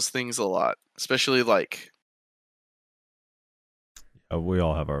say those things a lot, especially like. We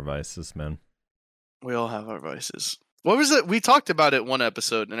all have our vices, man. We all have our vices. What was it? We talked about it one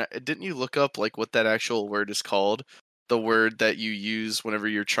episode, and didn't you look up like what that actual word is called? The word that you use whenever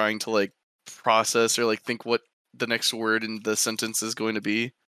you're trying to like process or like think what the next word in the sentence is going to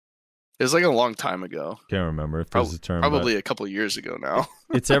be. It was like a long time ago. Can't remember if there's a term. Probably a couple years ago now.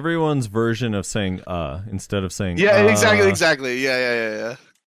 It's everyone's version of saying instead of saying yeah, exactly. Yeah.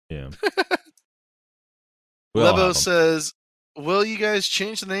 Lebo says, will you guys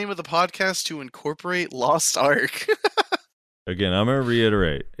change the name of the podcast to incorporate Lost Ark? Again, I'm going to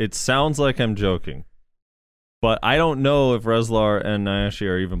reiterate. It sounds like I'm joking. But I don't know if Reslar and Nyashi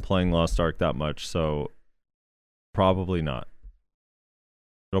are even playing Lost Ark that much, so probably not.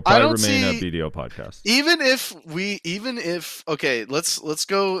 It'll probably remain a BDO podcast. Even if okay, let's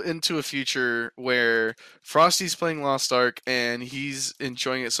go into a future where Frosty's playing Lost Ark and he's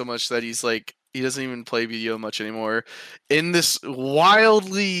enjoying it so much that he's like he doesn't even play BDO much anymore. In this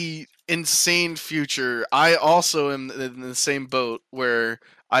wildly insane future, I also am in the same boat where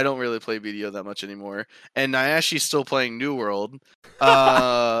I don't really play BDO that much anymore, and Nyashi's still playing New World.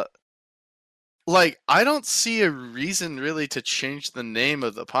 like, I don't see a reason really to change the name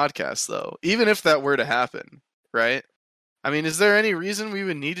of the podcast, though, even if that were to happen, right? I mean, is there any reason we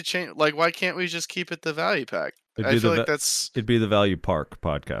would need to change? Like, why can't we just keep it the Value Pack? I feel like that's it'd be the Value Park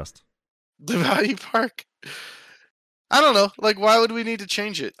podcast. the Value Park. I don't know. Like, why would we need to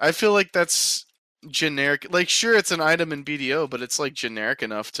change it? I feel like that's generic. Like, sure, it's an item in BDO, but it's like generic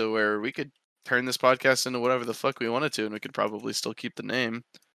enough to where we could turn this podcast into whatever the fuck we wanted to, and we could probably still keep the name.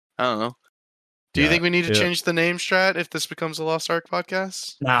 I don't know. Do you think we need to change the name, Strat, if this becomes a Lost Ark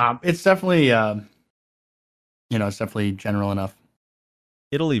podcast? Nah, it's definitely, it's definitely general enough.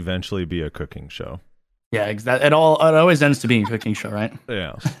 It'll eventually be a cooking show. Yeah, it always ends to being a cooking show, right?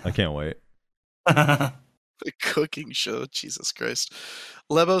 Yeah, I can't wait. The cooking show, Jesus Christ.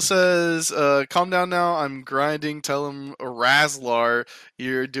 Lebo says, calm down now, I'm grinding. Tell him, Razlar,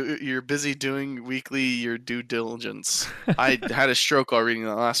 you're busy doing weekly your due diligence. I had a stroke while reading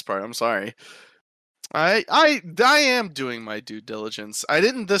the last part. I'm sorry. I am doing my due diligence. I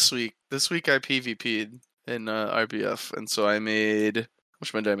didn't this week. This week I PvP'd in RBF, and so I made, how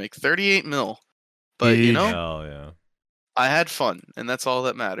much money did I make? 38 mil. But, Hell yeah. I had fun, and that's all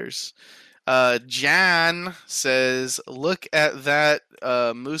that matters. Jan says, look at that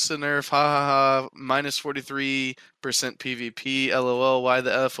Musa nerf, ha ha ha, minus 43% PvP, lol, why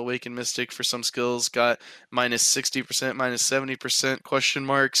the F, Awakened Mystic for some skills got minus 60%, minus 70%, question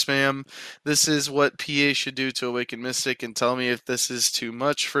mark, spam. This is what PA should do to Awakened Mystic, and tell me if this is too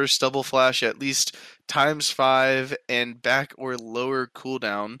much. First, double flash at least ×5 and back or lower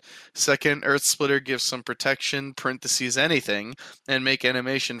cooldown. Second, Earth Splitter gives some protection, parentheses anything, and make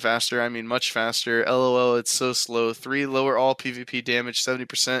animation faster, I mean much faster. LOL, it's so slow. 3, lower all PvP damage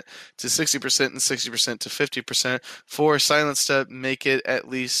 70% to 60% and 60% to 50%. 4, silent step, make it at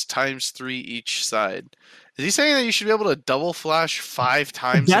least ×3 each side. Is he saying that you should be able to double flash 5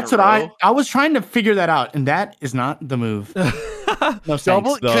 times That's in a what row? I was trying to figure that out, and that is not the move. No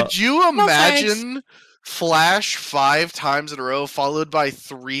Double? thanks. Could you imagine thanks. flash 5 times in a row followed by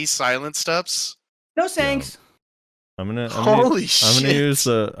 3 silent steps? No thanks. I'm gonna Holy shit. I'm gonna use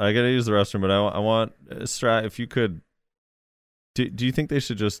I gotta use the restroom, but I want Strat, if you could. Do you think they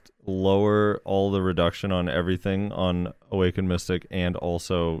should just lower all the reduction on everything on Awakened Mystic and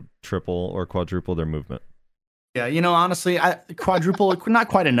also triple or quadruple their movement? Yeah, honestly, quadruple not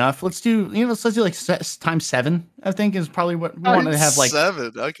quite enough. Let's do let's do like ×7. I think is probably what we want to have. Like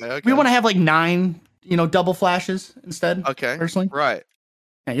 7. Okay. We want to have like 9. Double flashes instead. Okay. Personally, right.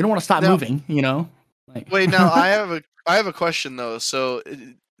 Yeah, you don't want to stop moving. Like... Wait, now I have a question though. So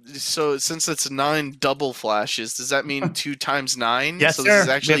since it's 9 double flashes, does that mean 2 times 9? Yes, so sir. This is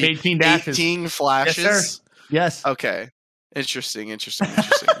actually 18 dashes. 18 flashes. Yes, sir. Yes. Okay. Interesting.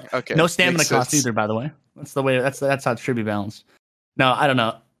 Okay. No stamina cost either, by the way. That's the way. That's how it should be balanced. No, I don't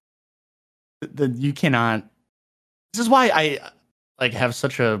know. You cannot. This is why I have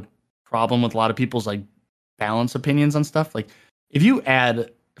such a problem with a lot of people's balance opinions on stuff. Like, if you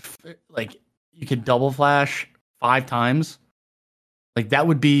add you could double flash 5 times, that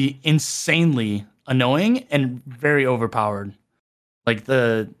would be insanely annoying and very overpowered.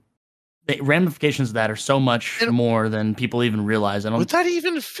 The ramifications of that are so much more than people even realize. Would that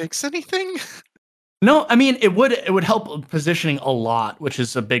even fix anything? No, I mean it would help positioning a lot, which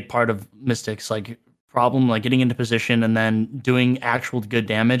is a big part of Mystic's problem. Getting into position and then doing actual good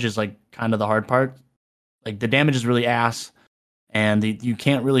damage is kind of the hard part. The damage is really ass, and you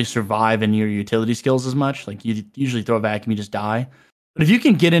can't really survive in your utility skills as much. You usually throw a vacuum, you just die. But if you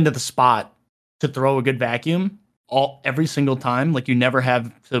can get into the spot to throw a good vacuum every single time, you never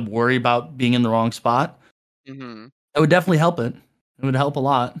have to worry about being in the wrong spot, mm-hmm. It would definitely help it. It would help a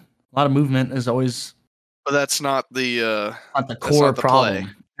lot. A lot of movement is always. But that's not the core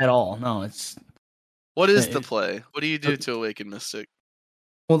problem at all. No, it's. What is the play? What do you do to Awaken Mystic?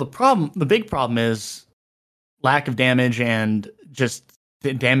 Well, the big problem is lack of damage and just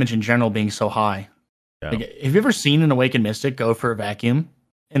the damage in general being so high. Yeah. Have you ever seen an Awakened Mystic go for a vacuum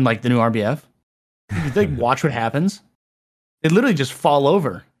in the new RBF? Watch what happens. They literally just fall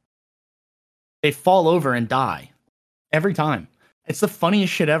over. They fall over and die every time. It's the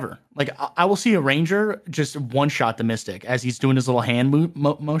funniest shit ever. I will see a ranger just one-shot the Mystic as he's doing his little hand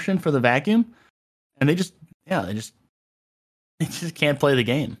motion for the vacuum, and they just can't play the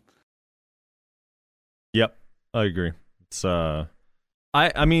game. Yep, I agree. It's I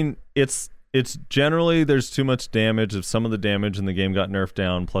mean it's generally there's too much damage. If some of the damage in the game got nerfed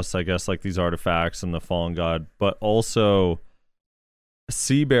down, plus I guess these artifacts and the Fallen God, but also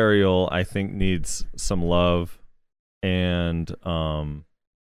Sea Burial I think needs some love. And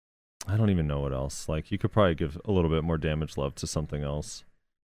I don't even know what else. You could probably give a little bit more damage love to something else.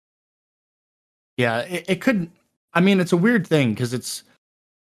 Yeah, it could. I mean, it's a weird thing because it's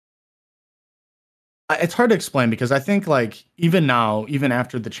hard to explain because I think like even now, even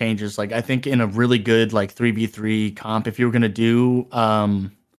after the changes, like I think in a really good like 3v3 comp, if you were gonna do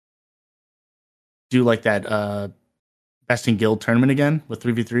like that best in guild tournament again with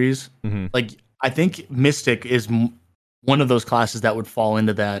 3v3s, like I think Mystic is one of those classes that would fall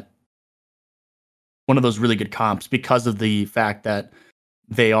into that, one of those really good comps because of the fact that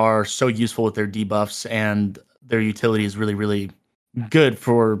they are so useful with their debuffs and their utility is really, really good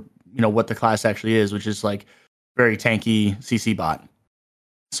for, you know, what the class actually is, which is like very tanky CC bot.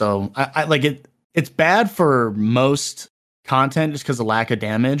 So I like it. It's bad for most content just because of lack of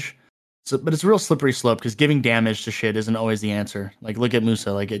damage. So, but it's a real slippery slope because giving damage to shit isn't always the answer. Like look at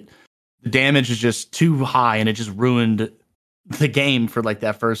Musa, like the damage is just too high and it just ruined the game for like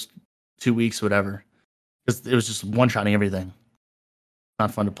that first 2 weeks, whatever. Because it was just one-shotting everything.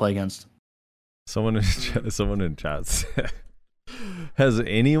 Not fun to play against. Someone in chat said, has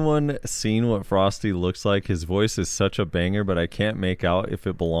anyone seen what Frosty looks like? His voice is such a banger, but I can't make out if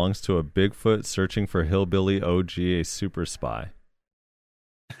it belongs to a Bigfoot searching for hillbilly OG, a super spy.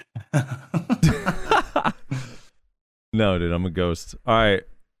 No, dude, I'm a ghost. All right,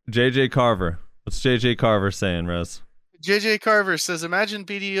 JJ Carver. What's JJ Carver saying, Rez? JJ Carver says, imagine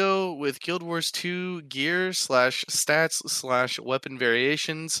BDO with Guild Wars 2 gear / stats / weapon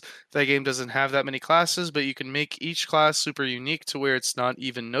variations. That game doesn't have that many classes, but you can make each class super unique to where it's not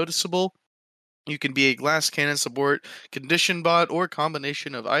even noticeable. You can be a glass cannon support, condition bot, or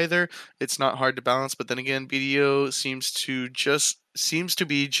combination of either. It's not hard to balance, but then again, BDO seems to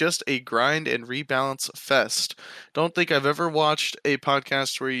be just a grind and rebalance fest. Don't think I've ever watched a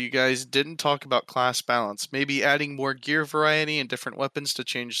podcast where you guys didn't talk about class balance. Maybe adding more gear variety and different weapons to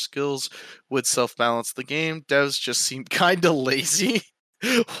change skills would self-balance the game. Devs just seem kinda lazy.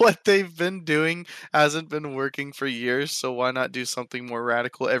 What they've been doing hasn't been working for years, so why not do something more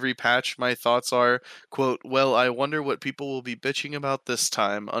radical every patch? My thoughts are, quote, well, I wonder what people will be bitching about this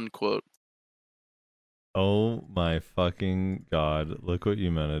time, unquote. Oh my fucking god. Look what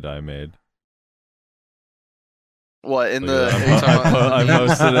Eumenidai made. What, in Look the... at that. I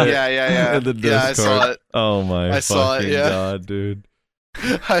posted it Yeah. in the Discord. Yeah, I saw it. Oh my fucking god, dude.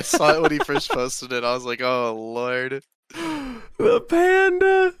 I saw it when he first posted it. I was like, oh, Lord. The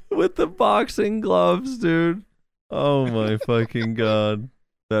panda with the boxing gloves, dude. Oh my fucking god.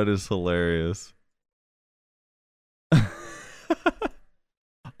 That is hilarious.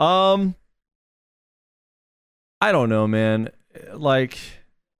 I don't know, man. Like,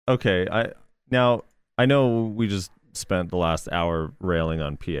 okay, I know we just spent the last hour railing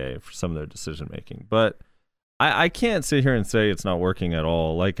on PA for some of their decision making, but I can't sit here and say it's not working at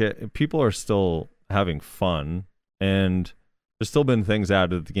all. Like, people are still having fun, and there's still been things added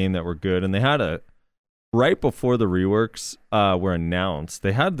to the game that were good. And they had right before the reworks were announced,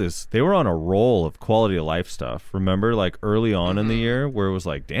 they were on a roll of quality of life stuff. Remember, like early on in the year, where it was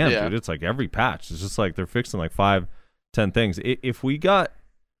like, damn, dude, it's like every patch, it's just like they're fixing like 5-10 things. If we got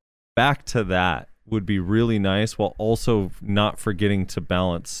back to that, would be really nice, while also not forgetting to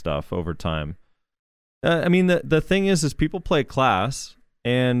balance stuff over time. I mean, the thing is people play class,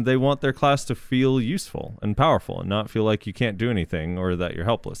 and they want their class to feel useful and powerful and not feel like you can't do anything or that you're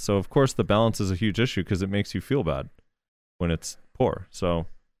helpless. So, of course, the balance is a huge issue because it makes you feel bad when it's poor. So,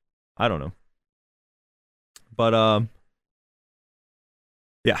 I don't know. But,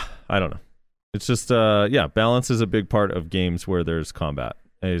 yeah, I don't know. It's just, balance is a big part of games where there's combat.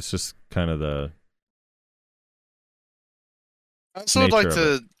 It's just kind of the... I also would like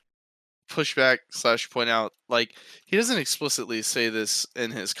to push back / point out, like, he doesn't explicitly say this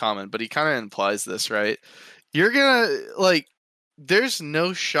in his comment, but he kind of implies this, right? You're gonna, like, there's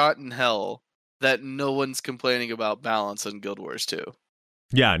no shot in hell that no one's complaining about balance in Guild Wars 2.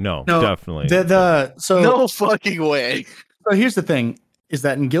 Yeah, no, definitely. So no fucking way. So here's the thing, is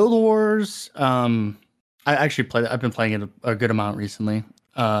that in Guild Wars, I actually I've been playing it a good amount recently.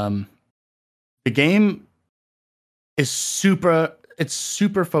 The game is super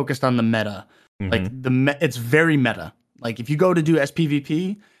focused on the meta. Mm-hmm. Like it's very meta. Like if you go to do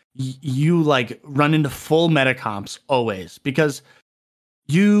SPVP, you like run into full meta comps always, because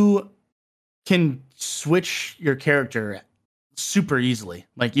you can switch your character super easily.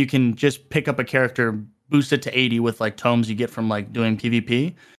 Like you can just pick up a character, boost it to 80 with like tomes you get from like doing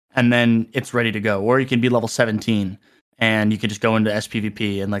PvP, and then it's ready to go. Or you can be level 17 and you can just go into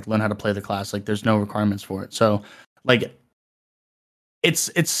SPVP and like learn how to play the class. Like there's no requirements for it. So like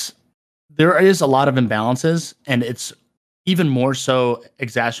there is a lot of imbalances, and it's even more so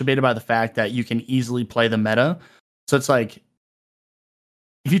exacerbated by the fact that you can easily play the meta. So it's like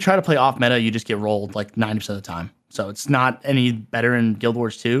if you try to play off meta, you just get rolled like 90% of the time. So it's not any better in Guild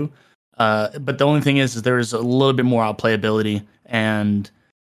Wars 2. But the only thing is there's a little bit more outplayability, and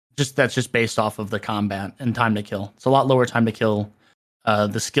that's just based off of the combat and time to kill. It's a lot lower time to kill.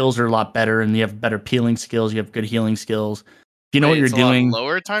 The skills are a lot better, and you have better peeling skills. You have good healing skills. If you know what you're doing.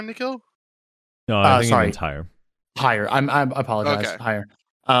 Lower time to kill? No, I think sorry. it's higher. Higher. I apologize. Okay. Higher.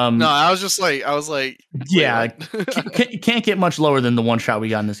 No, I was like, yeah, can't get much lower than the one shot we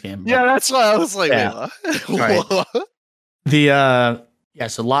got in this game. Yeah, that's why I was like, yeah. wait, what?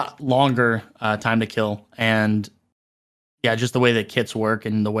 It's a lot longer time to kill, and yeah, just the way that kits work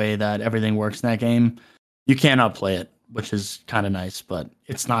and the way that everything works in that game, you can't outplay it, which is kind of nice, but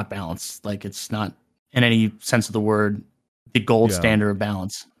it's not balanced. Like, it's not, in any sense of the word, the gold standard of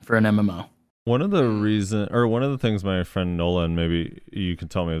balance for an MMO. One of the things my friend Nolan, maybe you can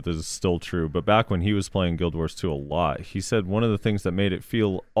tell me if this is still true, but back when he was playing Guild Wars 2 a lot, he said one of the things that made it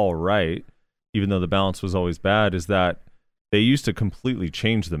feel all right, even though the balance was always bad, is that they used to completely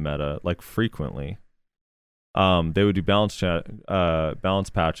change the meta, like, frequently. They would do balance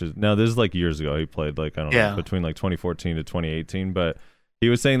patches. Now, this is like years ago. He played, like, I don't know, between like 2014 to 2018, but he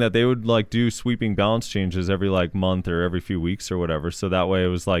was saying that they would like do sweeping balance changes every like month or every few weeks or whatever. So that way it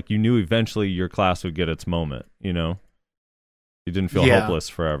was like you knew eventually your class would get its moment, you know? You didn't feel hopeless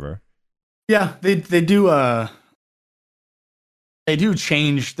forever. Yeah, they do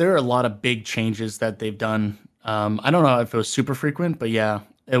change. There are a lot of big changes that they've done. I don't know if it was super frequent, but yeah,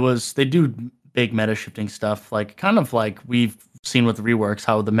 they do big meta shifting stuff, like kind of like we've seen with reworks,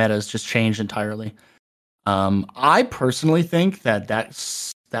 how the meta has just changed entirely. I personally think that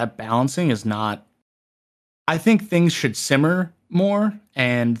balancing is not. I think things should simmer more,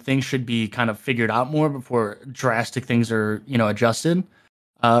 and things should be kind of figured out more before drastic things are, adjusted.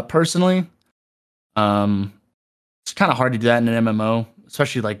 Personally, it's kind of hard to do that in an MMO,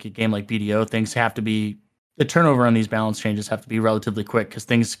 especially like a game like BDO. Things have to be, the turnover on these balance changes have to be relatively quick, because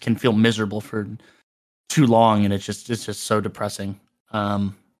things can feel miserable for too long, and it's just so depressing.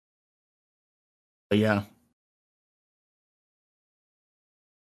 But yeah.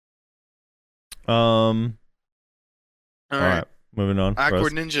 All right. Moving on.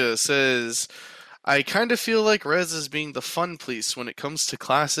 Awkward Ninja says, I kind of feel like Rez is being the fun police when it comes to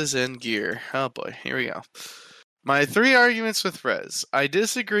classes and gear. Oh boy, here we go. My 3 arguments with Rez. I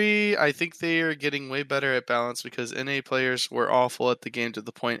disagree. I think they are getting way better at balance, because NA players were awful at the game to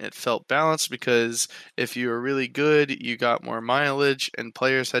the point it felt balanced, because if you were really good, you got more mileage, and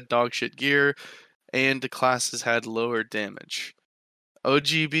players had dogshit gear, and the classes had lower damage.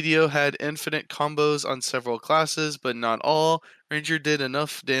 OG BDO had infinite combos on several classes, but not all. Ranger did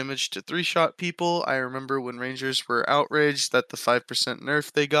enough damage to 3-shot people. I remember when Rangers were outraged that the 5%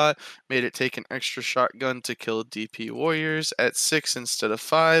 nerf they got made it take an extra shotgun to kill DP warriors at 6 instead of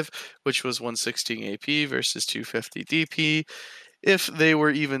 5, which was 116 AP versus 250 DP. If they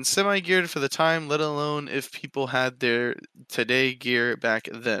were even semi-geared for the time, let alone if people had their today gear back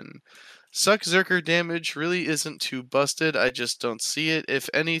then. Suck Zerker damage really isn't too busted, I just don't see it. If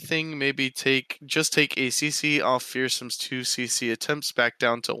anything, maybe just take a CC off Fearsome's 2 CC attempts back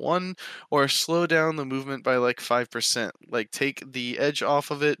down to 1, or slow down the movement by like 5%. Like, take the edge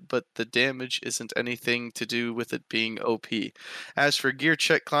off of it, but the damage isn't anything to do with it being OP. As for gear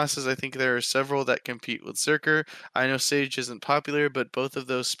check classes, I think there are several that compete with Zerker. I know Sage isn't popular, but both of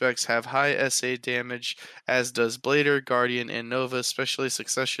those specs have high SA damage, as does Blader, Guardian, and Nova, especially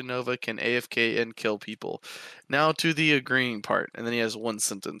Succession Nova can AFK and kill people. Now to the agreeing part, and then he has one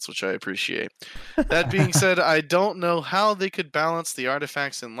sentence, which I appreciate. That being said, I don't know how they could balance the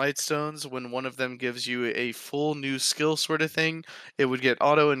artifacts and lightstones when one of them gives you a full new skill sort of thing. It would get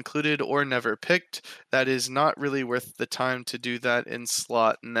auto-included or never picked. That is not really worth the time to do that in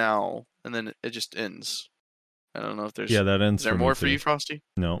slot now. And then it just ends. I don't know if there's... Yeah, that ends. Is there more for you, Frosty?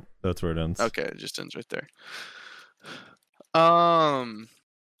 No, that's where it ends. Okay, it just ends right there.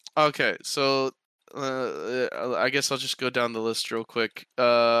 Okay, so I guess I'll just go down the list real quick.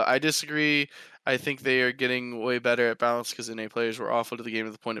 I disagree. I think they are getting way better at balance, because NA players were awful to the game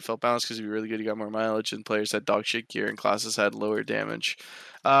to the point it felt balanced, because if you're really good, you got more mileage, and players had dog shit gear, and classes had lower damage.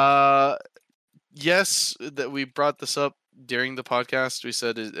 Yes, that we brought this up during the podcast. We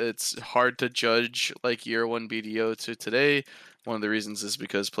said it's hard to judge like year 1 BDO to today. One of the reasons is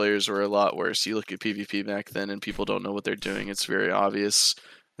because players were a lot worse. You look at PvP back then, and people don't know what they're doing. It's very obvious.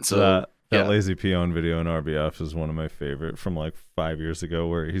 And so that Lazy Peon video in RBF is one of my favorite from like 5 years ago,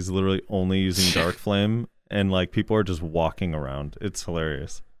 where he's literally only using Dark Flame, and like people are just walking around. It's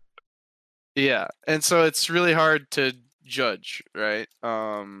hilarious. Yeah, and so it's really hard to judge, right?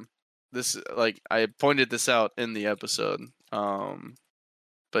 This, like, I pointed this out in the episode.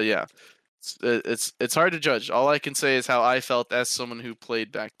 But yeah, it's hard to judge. All I can say is how I felt as someone who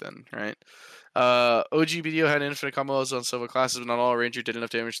played back then, right? OG BDO had infinite combos on several classes, but not all. Ranger did enough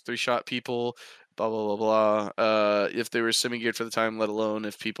damage to 3-shot people. Blah blah blah blah. If they were semi geared for the time, let alone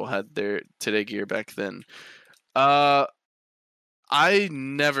if people had their today gear back then. I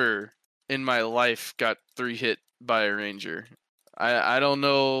never in my life got 3-hit by a ranger. I don't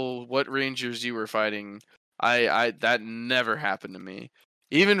know what rangers you were fighting. I that never happened to me.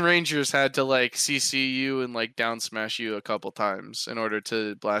 Even rangers had to like CC you and like down smash you a couple times in order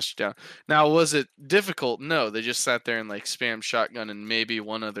to blast you down. Now, was it difficult? No, they just sat there and like spam shotgun and maybe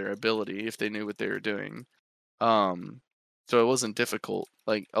one other ability if they knew what they were doing. So it wasn't difficult.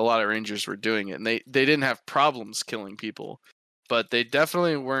 Like a lot of rangers were doing it, and they didn't have problems killing people, but they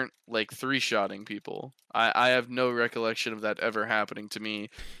definitely weren't like 3-shotting people. I have no recollection of that ever happening to me,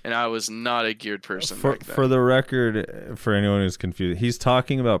 and I was not a geared person back then. For the record, for anyone who's confused, he's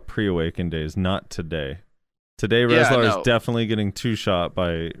talking about pre-awaken days, not today. Today, Reslar is definitely getting 2-shot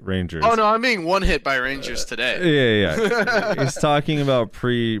by rangers. Oh no, I'm being 1-hit by rangers today. Yeah. He's talking about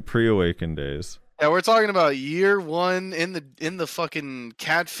pre-awaken days. Yeah, we're talking about year 1 in the fucking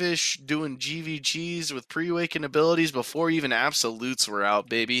catfish doing GVGs with pre-awaken abilities before even absolutes were out,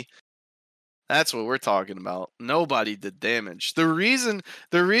 baby. That's what we're talking about. Nobody did damage. The reason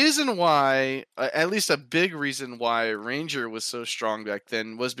why, at least a big reason why Ranger was so strong back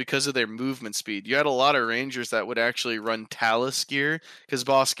then was because of their movement speed. You had a lot of Rangers that would actually run Talus gear because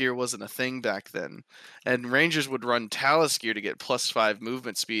boss gear wasn't a thing back then. And Rangers would run Talus gear to get +5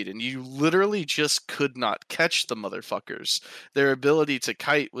 movement speed, and you literally just could not catch the motherfuckers. Their ability to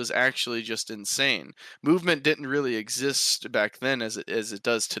kite was actually just insane. Movement didn't really exist back then as it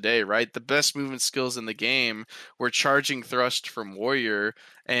does today, right? The best movement skills in the game were charging thrust from warrior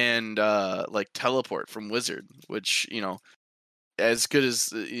and like teleport from wizard, which, you know, as good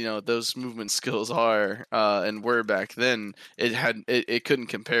as, you know, those movement skills are and were back then, it couldn't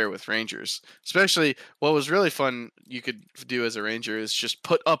compare with rangers. Especially what was really fun you could do as a ranger is just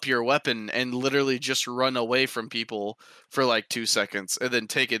put up your weapon and literally just run away from people for like 2 seconds and then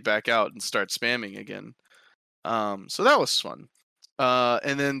take it back out and start spamming again. So that was fun.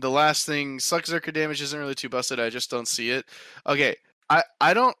 And then the last thing, Suckzerker damage isn't really too busted. I just don't see it. Okay,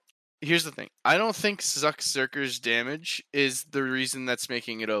 I don't. Here's the thing. I don't think Suckzerker's damage is the reason that's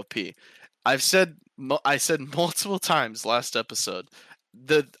making it OP. I said multiple times last episode,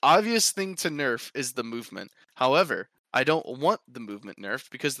 the obvious thing to nerf is the movement. However, I don't want the movement nerfed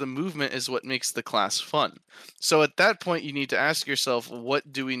because the movement is what makes the class fun. So at that point, you need to ask yourself,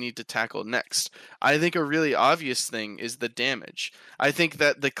 what do we need to tackle next? I think a really obvious thing is the damage. I think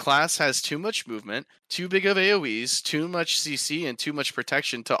that the class has too much movement, too big of AoEs, too much CC, and too much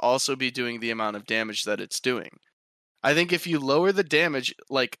protection to also be doing the amount of damage that it's doing. I think if you lower the damage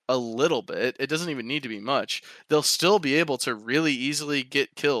like a little bit, it doesn't even need to be much, they'll still be able to really easily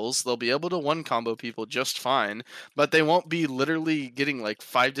get kills. They'll be able to one combo people just fine, but they won't be literally getting like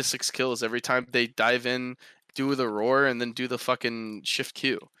 5 to 6 kills every time they dive in, do the roar, and then do the fucking shift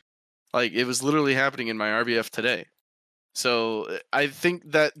Q. Like, it was literally happening in my RBF today. So I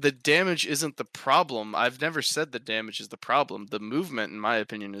think that the damage isn't the problem. I've never said the damage is the problem. The movement, in my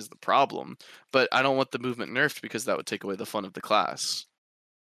opinion, is the problem. But I don't want the movement nerfed because that would take away the fun of the class.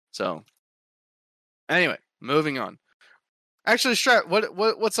 So, anyway, moving on. Actually, Strat,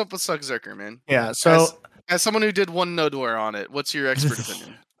 what's up with Suckzerker, man? Yeah, so as someone who did one node war on it, what's your expert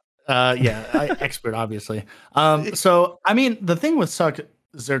opinion? Expert, obviously. So I mean, the thing with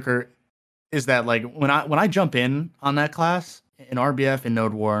Suckzerker is that like when I jump in on that class in RBF in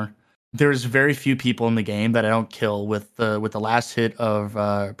Node War, there's very few people in the game that I don't kill with the last hit of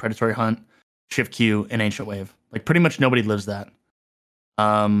Predatory Hunt, Shift Q, and Ancient Wave. Like pretty much nobody lives that.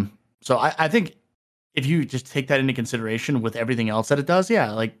 So I think if you just take that into consideration with everything else that it does,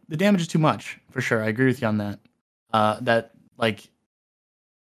 yeah, like the damage is too much for sure. I agree with you on that. That like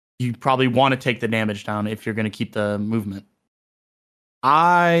you probably want to take the damage down if you're going to keep the movement.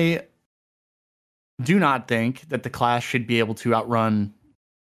 I do not think that the class should be able to outrun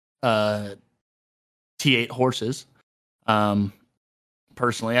T8 horses.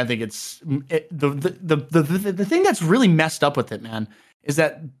 Personally, I think the thing that's really messed up with it, man, is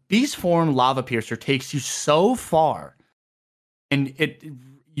that Beast Form Lava Piercer takes you so far, and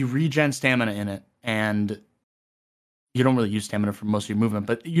you regen stamina in it, and you don't really use stamina for most of your movement,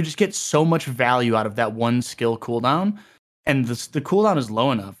 but you just get so much value out of that one skill cooldown, and the cooldown is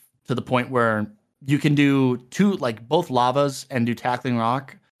low enough to the point where you can do both lavas and do tackling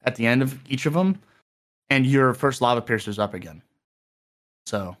rock at the end of each of them, and your first lava piercer's up again.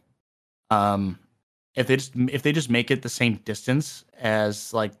 So, if they just make it the same distance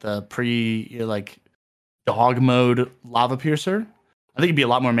as like the like dog mode lava piercer, I think it'd be a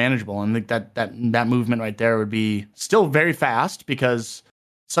lot more manageable. And I think that movement right there would be still very fast because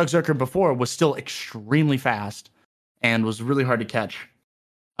Suckzerker before was still extremely fast and was really hard to catch.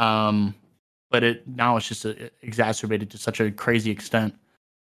 But now it's just exacerbated to such a crazy extent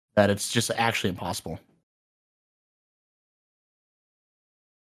that it's just actually impossible.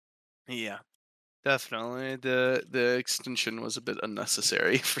 Yeah, definitely. The extension was a bit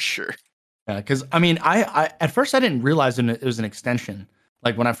unnecessary for sure. Yeah, because I mean, I at first I didn't realize it was an extension.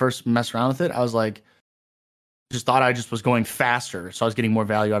 Like when I first messed around with it, I was like, just thought I just was going faster, so I was getting more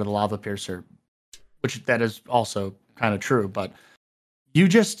value out of the lava piercer, which that is also kind of true. But you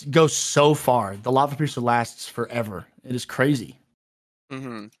just go so far. The lava piercer lasts forever. It is crazy.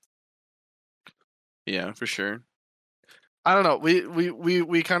 Mm-hmm. Yeah, for sure. I don't know.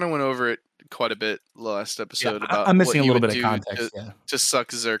 We kind of went over it quite a bit last episode about I'm missing what a you little would bit of do context. to suck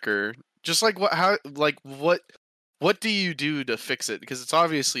Zerker. Just like what do you do to fix it? Because it's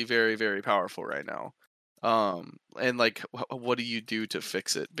obviously very, very powerful right now. And like what do you do to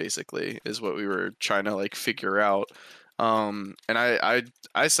fix it? Basically, is what we were trying to like figure out. And I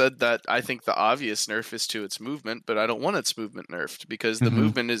said that I think the obvious nerf is to its movement, but I don't want its movement nerfed because the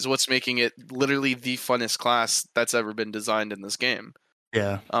movement is what's making it literally the funnest class that's ever been designed in this game.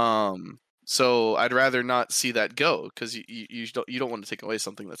 Yeah. So I'd rather not see that go because you don't want to take away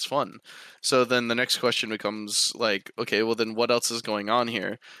something that's fun. So then the next question becomes like, okay, well then what else is going on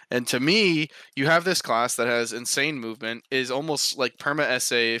here? And to me, you have this class that has insane movement, is almost like perma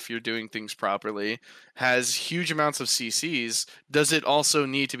SA if you're doing things properly, has huge amounts of CCs. Does it also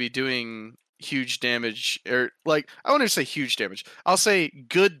need to be doing huge damage, or like I want to say huge damage? I'll say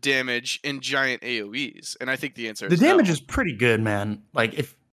good damage in giant AoEs, and I think the answer The is damage no. is pretty good, man. Like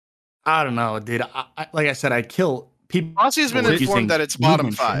if I don't know, dude. Like I said, I kill people. Rossi's been informed that it's bottom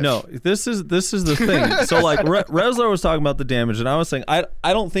movement shit. 5. No, this is the thing. So like Resler was talking about the damage, and I was saying I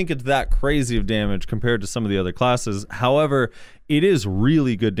don't think it's that crazy of damage compared to some of the other classes. However, it is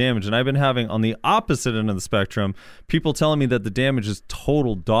really good damage, and I've been having on the opposite end of the spectrum people telling me that the damage is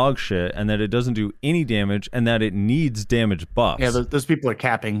total dog shit and that it doesn't do any damage and that it needs damage buffs. Yeah, those people are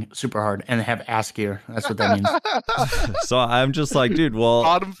capping super hard and have ass gear. That's what that means. So I'm just like, dude, well,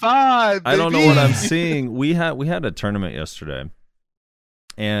 bottom 5. I don't know what I'm seeing. We had a tournament yesterday,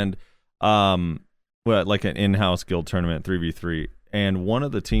 and like an in-house guild tournament 3v3, and one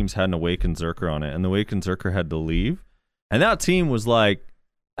of the teams had an Awakened Zerker on it, and the Awakened Zerker had to leave. And that team was like,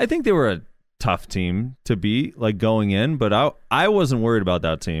 I think they were a tough team to beat, like going in, but I wasn't worried about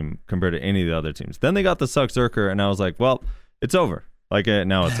that team compared to any of the other teams. Then they got the Suck Zerker, and I was like, well, it's over. Like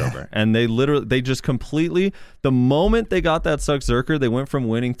now it's over. And they just completely, the moment they got that Suck Zerker, they went from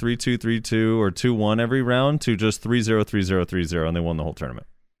winning 3-2, 3-2 or 2-1 every round to just 3-0, 3-0, 3-0, and they won the whole tournament.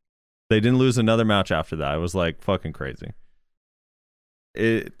 They didn't lose another match after that. It was like fucking crazy.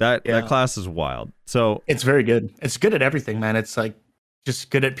 That class is wild. So it's very good. It's good at everything, man. It's like just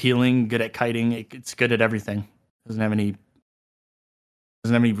good at peeling, good at kiting. It's good at everything. Doesn't have any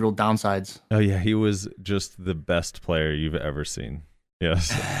real downsides. Oh yeah, he was just the best player you've ever seen.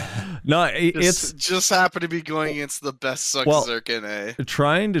 Yes. No, it's just happened to be going against the best Suck Zerker.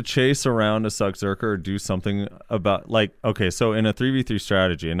 Trying to chase around a Suck Zerker or do something about, like, okay, so in a 3v3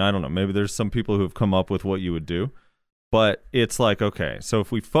 strategy, and I don't know, maybe there's some people who have come up with what you would do. But it's like, okay, so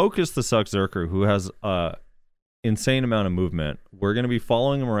if we focus the Suck Zerker, who has a insane amount of movement, we're going to be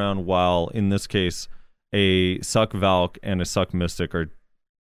following him around while, in this case, a Suck Valk and a Suck Mystic are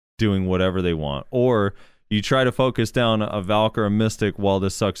doing whatever they want. Or you try to focus down a Valk or a Mystic while the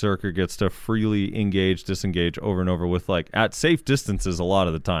Suck Zerker gets to freely engage, disengage over and over with, like, at safe distances a lot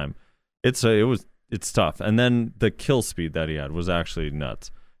of the time. It's tough. And then the kill speed that he had was actually nuts.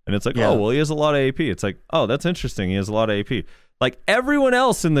 And it's like, oh, well, he has a lot of AP. It's like, oh, that's interesting. He has a lot of AP. Like everyone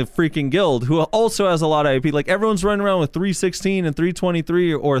else in the freaking guild who also has a lot of AP, like everyone's running around with 316 and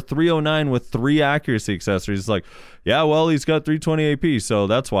 323 or 309 with 3 accuracy accessories. It's like, yeah, well, he's got 320 AP, so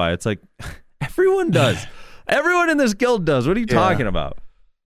that's why. It's like, everyone does. Everyone in this guild does. What are you talking about?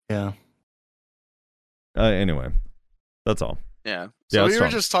 Yeah. Anyway, that's all. Yeah. So we were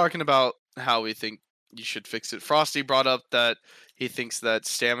just talking about how we think you should fix it. Frosty brought up that he thinks that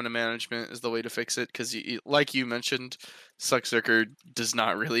stamina management is the way to fix it because, like you mentioned, Suck Zerker does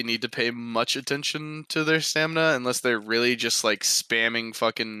not really need to pay much attention to their stamina unless they're really just like spamming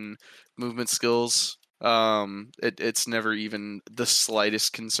fucking movement skills. It's never even the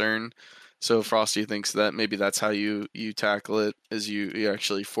slightest concern. So Frosty thinks that maybe that's how you tackle it, is you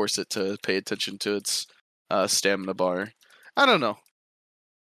actually force it to pay attention to its stamina bar. I don't know.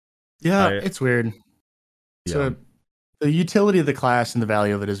 Yeah, it's weird. So the utility of the class and the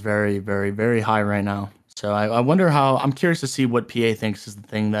value of it is very, very, very high right now. So I wonder how. I'm curious to see what PA thinks is the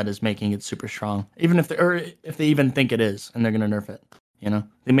thing that is making it super strong. Even if if they even think it is, and they're gonna nerf it.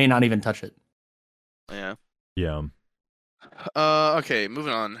 They may not even touch it. Yeah. Yeah. Okay,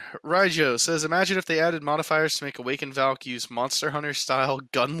 moving on. Raijo says, imagine if they added modifiers to make Awakened Valk use Monster Hunter style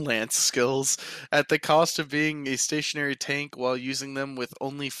gun lance skills at the cost of being a stationary tank while using them with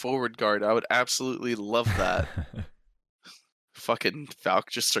only forward guard. I would absolutely love that. Fucking Valk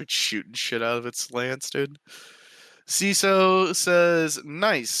just starts shooting shit out of its lance, dude. CISO says,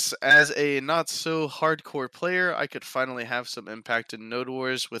 nice. As a not so hardcore player, I could finally have some impact in Node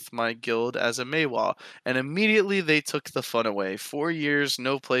Wars with my guild as a Meiwa. And immediately they took the fun away. 4 years,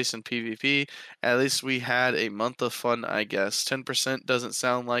 no place in PvP. At least we had a month of fun, I guess. 10% doesn't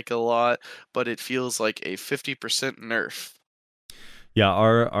sound like a lot, but it feels like a 50% nerf. Yeah,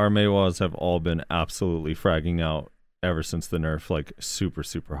 our Meiwas have all been absolutely fragging out ever since the nerf, like super,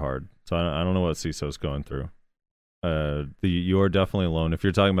 super hard. So I don't know what CISO's going through. You are definitely alone if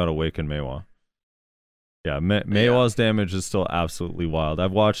you're talking about Awakened Meiwa. Yeah, Meiwa's damage is still absolutely wild.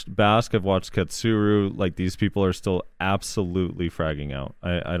 I've watched Basque, I've watched Katsuru. Like, these people are still absolutely fragging out.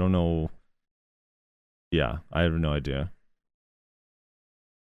 I don't know. Yeah, I have no idea.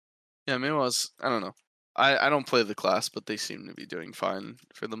 Yeah, Meiwa's, I don't know. I don't play the class, but they seem to be doing fine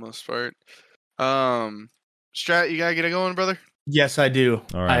for the most part. Strat, you gotta get it going, brother? Yes, I do.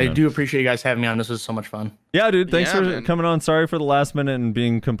 All right, I man. do appreciate you guys having me on. This was so much fun. Yeah, dude. Thanks for man. coming on. Sorry for the last minute and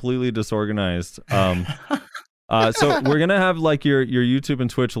being completely disorganized. So we're gonna have like your YouTube and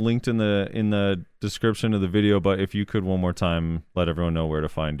Twitch linked in the description of the video. But if you could one more time let everyone know where to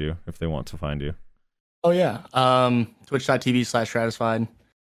find you if they want to find you. Oh yeah. Twitch.tv/Stratisfied,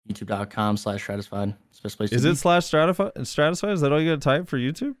 YouTube.com/Stratisfied. It's the best place to Is be. it /Stratisfied? Is that all you gotta type for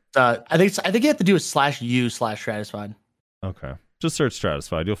YouTube? I think you have to do it /U/Stratisfied. Okay. Just search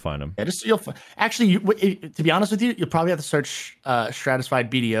Stratisfied. You'll find them. Yeah, actually, to be honest with you, you'll probably have to search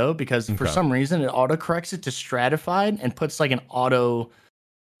Stratified BDO because for some reason it autocorrects it to Stratified and puts like an auto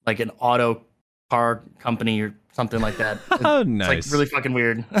car company or something like that. Oh, It's nice. like really fucking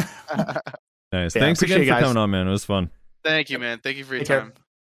weird. Nice. Yeah, Thanks again appreciate for it, guys. coming on, man. It was fun. Thank you, man. Thank you for your Take care. time.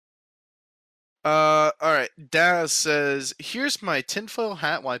 All right. Daz says, here's my tinfoil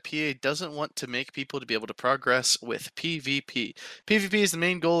hat why PA doesn't want to make people to be able to progress with PvP. PvP is the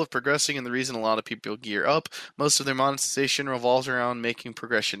main goal of progressing and the reason a lot of people gear up. Most of their monetization revolves around making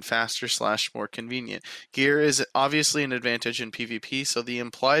progression faster / more convenient. Gear is obviously an advantage in PvP, so the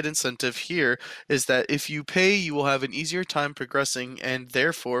implied incentive here is that if you pay, you will have an easier time progressing and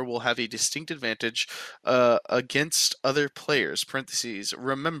therefore will have a distinct advantage against other players. Parentheses,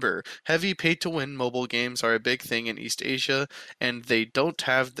 remember, heavy pay-to-win mobile games are a big thing in East Asia, and they don't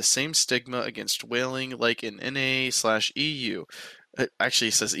have the same stigma against whaling like in NA/EU. Actually,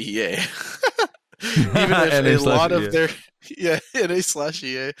 it says EA. Even if a lot of their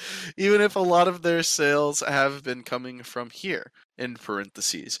NA/EA, even if a lot of their sales have been coming from here, in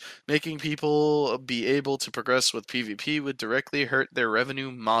parentheses, making people be able to progress with PvP would directly hurt their revenue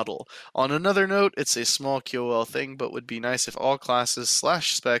model. On another note, it's a small QOL thing, but would be nice if all classes /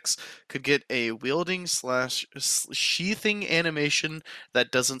 specs could get a wielding / sheathing animation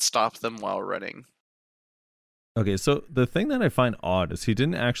that doesn't stop them while running. Okay, so the thing that I find odd is he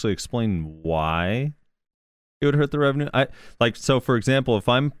didn't actually explain why it would hurt the revenue. So for example, if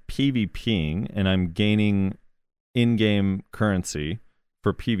I'm PvPing and I'm gaining in-game currency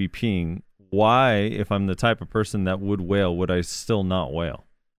for PvPing, why, if I'm the type of person that would whale, would I still not whale?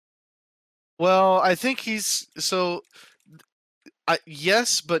 Well, I think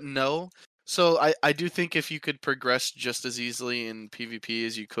yes, but no. So I do think if you could progress just as easily in PvP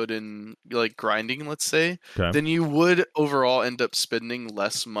as you could in like grinding, let's say, then you would overall end up spending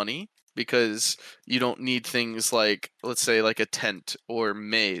less money because you don't need things like, let's say, like a tent or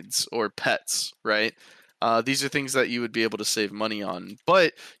maids or pets, right? These are things that you would be able to save money on,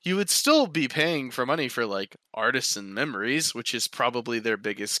 but you would still be paying for money for like artisan memories, which is probably their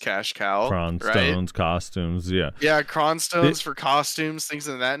biggest cash cow. Cron stones, costumes, yeah, cron stones for costumes, things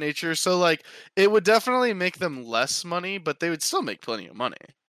of that nature. So like, it would definitely make them less money, but they would still make plenty of money.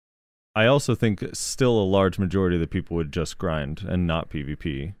 I also think still a large majority of the people would just grind and not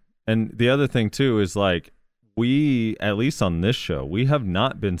PvP. And the other thing too is like, we, at least on this show, we have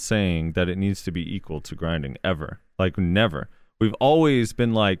not been saying that it needs to be equal to grinding ever. Like, never. We've always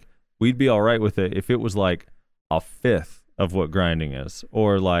been like, we'd be all right with it if it was like a fifth of what grinding is,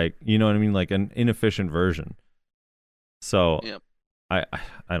 or like, you know what I mean, like an inefficient version. So, yep. I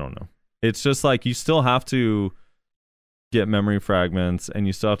don't know. It's just like you still have to get memory fragments, and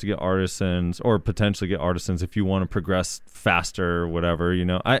you still have to get artisans, or potentially get artisans if you want to progress faster or whatever.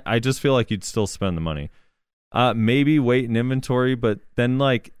 I just feel like you'd still spend the money. Maybe wait in inventory, but then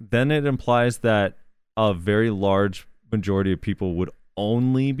it implies that a very large majority of people would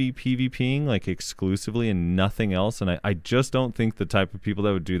only be PvPing like exclusively and nothing else. And I just don't think the type of people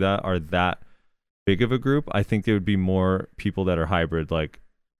that would do that are that big of a group. I think there would be more people that are hybrid. Like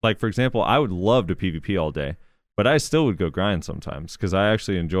for example, I would love to PvP all day, but I still would go grind sometimes because I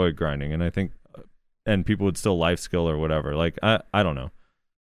actually enjoy grinding. And I think, and people would still life skill or whatever. Like, I don't know.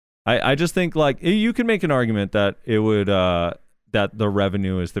 I just think like you can make an argument that it would, that the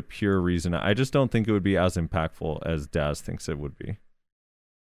revenue is the pure reason. I just don't think it would be as impactful as Daz thinks it would be.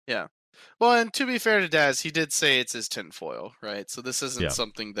 Yeah. Well, and to be fair to Daz, he did say it's his tinfoil, right? So this isn't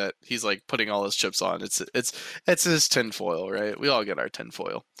something that he's like putting all his chips on. It's his tinfoil, right? We all get our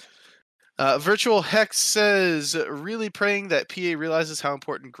tinfoil. Virtual Hex says, really praying that PA realizes how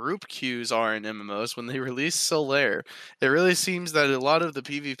important group queues are in MMOs when they release Solare. It really seems that a lot of the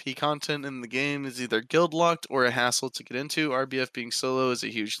PvP content in the game is either guild locked or a hassle to get into. RBF being solo is a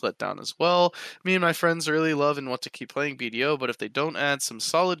huge letdown as well. Me and my friends really love and want to keep playing BDO, but if they don't add some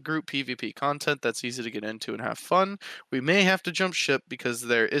solid group PvP content that's easy to get into and have fun, we may have to jump ship because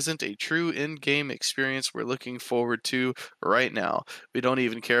there isn't a true in-game experience we're looking forward to right now. We don't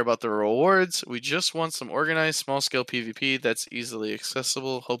even care about the rewards. We just want some organized small-scale PvP that's easily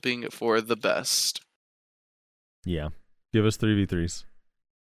accessible, hoping for the best. Yeah. Give us 3v3s.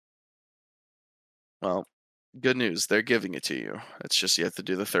 Well, good news. They're giving it to you. It's just you have to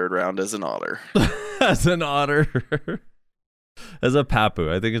do the third round as an otter. As an otter. As a papu.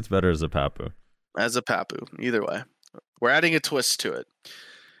 I think it's better as a papu. As a papu. Either way. We're adding a twist to it.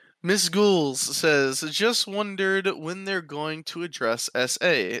 Miss Ghouls says, just wondered when they're going to address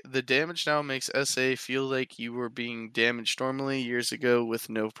SA. The damage now makes SA feel like you were being damaged normally years ago with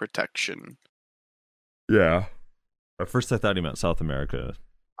no protection. Yeah. At first I thought he meant South America.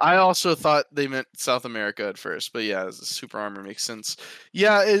 I also thought they meant South America at first, but yeah, super armor makes sense.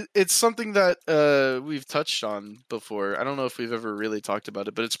 Yeah, it's something that we've touched on before. I don't know if we've ever really talked about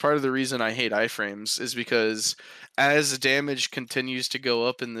it, but it's part of the reason I hate iframes is because as damage continues to go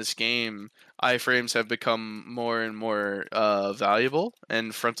up in this game, iframes have become more and more valuable,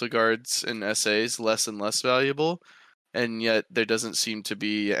 and frontal guards and SAs less and less valuable. And yet there doesn't seem to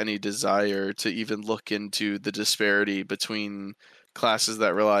be any desire to even look into the disparity between classes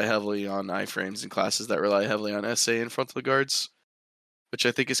that rely heavily on iframes and classes that rely heavily on SA and frontal guards, which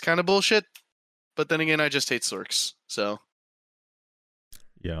I think is kind of bullshit. But then again, I just hate Sorks, so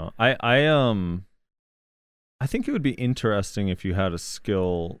yeah, I think it would be interesting if you had a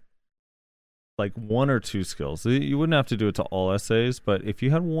skill, like one or two skills. You wouldn't have to do it to all SAs, but if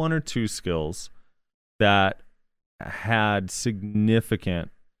you had one or two skills that had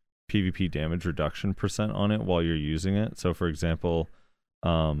significant PvP damage reduction % on it while you're using it. So for example,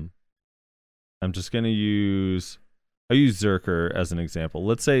 I'm just going to use Zerker as an example.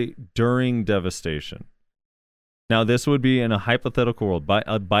 Let's say during devastation. Now this would be in a hypothetical world.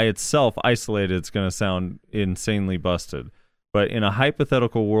 By itself, isolated, it's going to sound insanely busted. But in a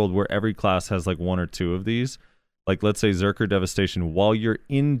hypothetical world where every class has like one or two of these, like let's say Zerker Devastation, while you're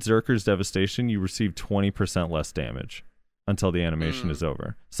in Zerker's Devastation, you receive 20% less damage until the animation is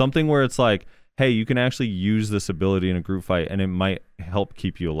over. Something where it's like, hey, you can actually use this ability in a group fight and it might help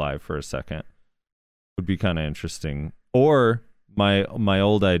keep you alive for a second. Would be kind of interesting. Or my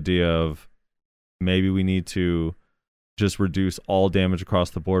old idea of maybe we need to just reduce all damage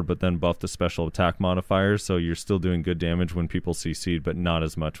across the board, but then buff the special attack modifiers so you're still doing good damage when people CC'd, but not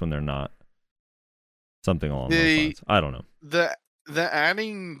as much when they're not. Something along those lines. I don't know. The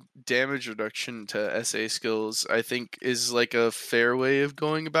adding damage reduction to SA skills, I think, is like a fair way of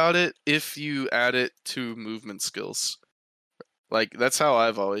going about it if you add it to movement skills. Like, that's how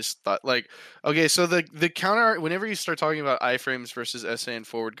I've always thought. Like, okay, so the counter, whenever you start talking about iframes versus SA and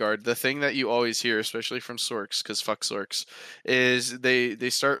forward guard, the thing that you always hear, especially from Sorks, because fuck Sorks, is they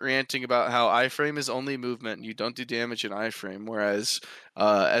start ranting about how iframe is only movement and you don't do damage in iframe, whereas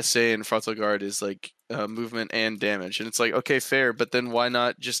SA and frontal guard is like movement and damage. And it's like, okay, fair, but then why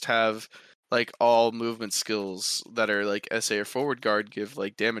not just have like all movement skills that are like SA or forward guard give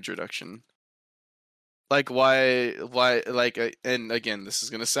like damage reduction? Like, why, like, and again, this is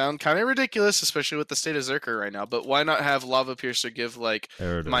going to sound kind of ridiculous, especially with the state of Zerker right now, but why not have Lava Piercer give, like,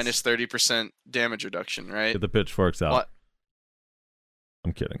 minus 30% damage reduction, right? Get the pitchforks out. What?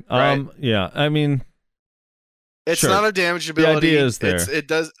 I'm kidding. Right. Yeah, I mean... It's not a damage ability. The idea is there. It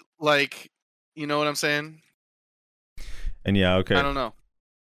does, like, you know what I'm saying? And yeah, okay. I don't know.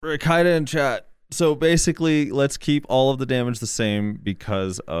 Rick, Haida in chat So basically, let's keep all of the damage the same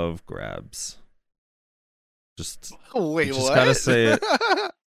because of grabs. Just Wait, you just what? gotta say it.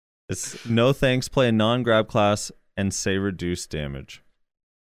 It's no thanks. Play a non-grab class and say reduce damage.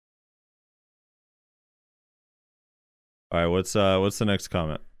 All right, what's the next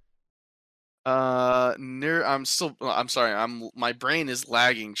comment? I'm sorry. My brain is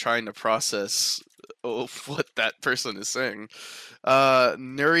lagging trying to process what that person is saying.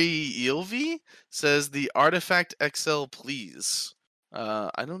 Nuri Ilvi says the Artifact XL, please.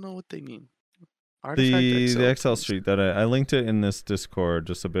 I don't know what they mean. The XL please. sheet that I linked it in this Discord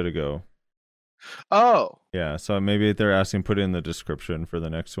just a bit ago. Oh. Yeah, so maybe they're asking put it in the description for the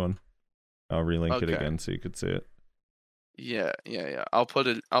next one. I'll relink it Okay. again so you could see it. Yeah. I'll put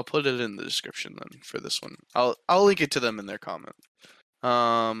it in the description then for this one. I'll link it to them in their comment.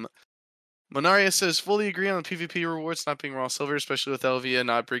 Monaria says, fully agree on the PvP rewards not being raw silver, especially with Elvia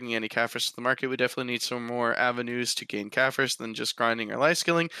not bringing any Caphras to the market. We definitely need some more avenues to gain Caphras than just grinding or life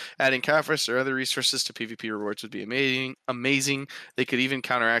skilling. Adding Caphras or other resources to PvP rewards would be amazing. They could even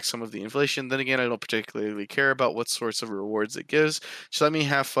counteract some of the inflation. Then again, I don't particularly care about what sorts of rewards it gives. Just let me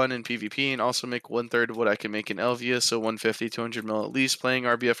have fun in PvP and also make 1/3 of what I can make in Elvia, so 150, 200 mil at least. Playing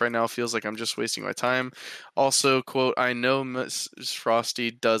RBF right now feels like I'm just wasting my time. Also, quote, I know Miss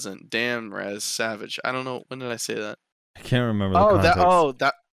Frosty doesn't. Damn, Raz Savage. I don't know. When did I say that? I can't remember the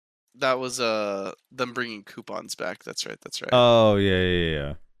context. That was them bringing coupons back. That's right. Oh,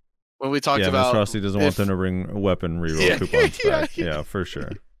 yeah. When we talked about Miss Frosty doesn't want them to bring a weapon reroll coupons back. Yeah, for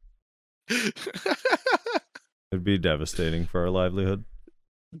sure. It'd be devastating for our livelihood.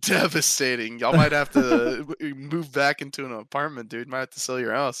 Devastating. Y'all might have to move back into an apartment, dude. Might have to sell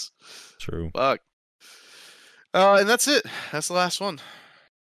your house. True. Fuck. And that's it. That's the last one.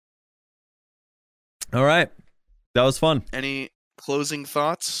 All right. That was fun. Any closing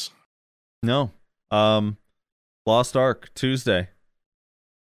thoughts? No. Lost Ark Tuesday.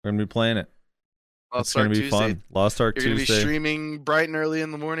 We're gonna be playing it. It's gonna be fun. Lost Ark Tuesday. You're gonna be streaming bright and early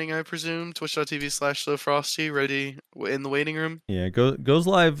in the morning, I presume. Twitch.tv/SoFrosty, ready in the waiting room. Yeah, goes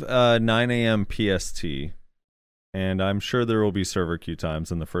live 9 a.m. PST, and I'm sure there will be server queue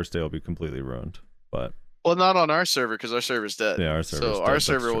times, and the first day will be completely ruined. But well, not on our server because our server's dead. Yeah, our server's dead. Our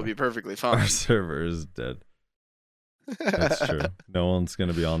server will be perfectly fine. Our server is dead. That's true. No one's going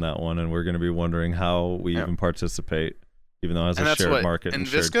to be on that one, and we're going to be wondering how we even participate, even though it has a shared market and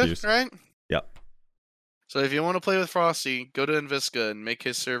shared queues. Right? Yep. So if you want to play with Frosty, go to Invisca and make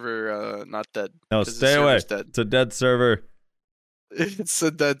his server not dead. No, stay away. Dead. It's a dead server. It's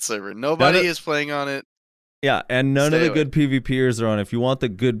a dead server. Nobody is playing on it. Yeah, and none of the good PvPers are on. If you want the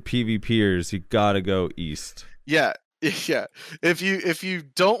good PvPers, you got to go east. Yeah. If you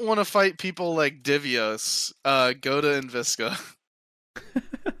don't want to fight people like Divios, go to Invisca.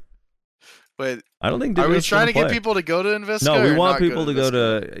 Wait, I don't think. Are we trying to get people to go to Invisca? No, we want people to go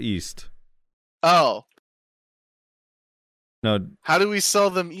to East. Oh. No. How do we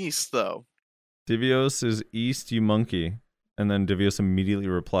sell them East though? Divios is East, you monkey, and then Divios immediately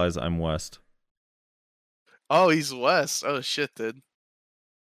replies, "I'm West." Oh, he's West. Oh shit, dude.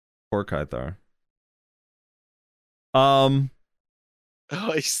 Poor Kythar. Oh,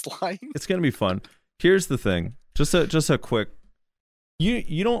 he's lying. It's gonna be fun. Here's the thing. Just a quick.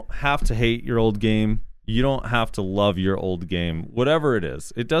 You don't have to hate your old game. You don't have to love your old game. Whatever it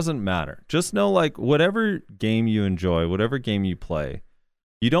is, it doesn't matter. Just know, like, whatever game you enjoy, whatever game you play,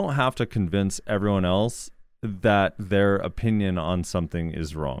 you don't have to convince everyone else that their opinion on something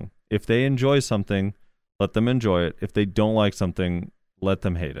is wrong. If they enjoy something, let them enjoy it. If they don't like something, let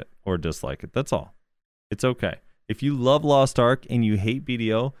them hate it or dislike it. That's all. It's okay. If you love Lost Ark and you hate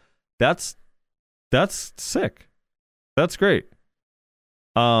BDO, that's sick. That's great.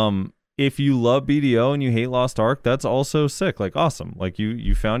 If you love BDO and you hate Lost Ark, that's also sick. Like, awesome. Like,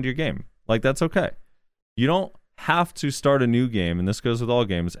 you found your game. Like, that's okay. You don't have to start a new game, and this goes with all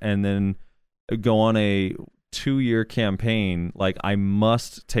games, and then go on a 2-year campaign. Like, I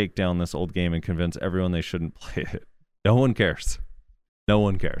must take down this old game and convince everyone they shouldn't play it. No one cares. No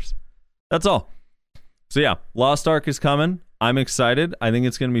one cares. That's all. So yeah, Lost Ark is coming. I'm excited. I think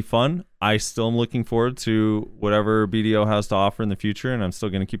it's going to be fun. I still am looking forward to whatever BDO has to offer in the future, and I'm still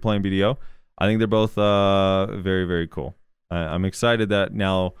going to keep playing BDO. I think they're both very, very cool. I'm excited that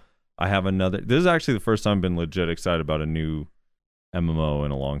now I have another. This is actually the first time I've been legit excited about a new MMO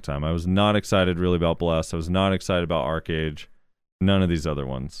in a long time. I was not excited really about Blessed. I was not excited about Arcade. None of these other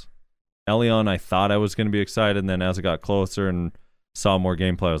ones. Elion, I thought I was going to be excited, and then as I got closer and saw more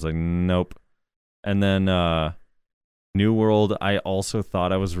gameplay, I was like, nope. And then New World, I also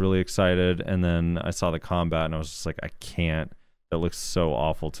thought I was really excited, and then I saw the combat, and I was just like, I can't. That looks so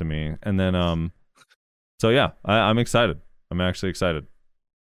awful to me. And then So yeah, I'm excited. I'm actually excited.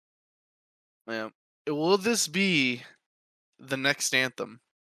 Yeah. Will this be the next Anthem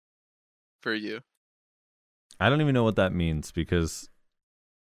for you? I don't even know what that means because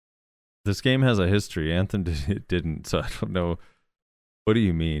this game has a history. Anthem didn't, so I don't know. What do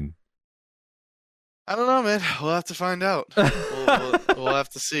you mean? I don't know, man. We'll have to find out. We'll have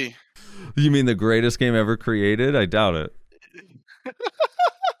to see. You mean the greatest game ever created? I doubt it.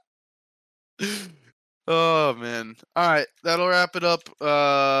 Oh man. All right, that'll wrap it up.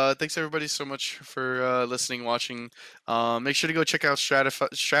 Thanks everybody so much for listening, watching. Make sure to go check out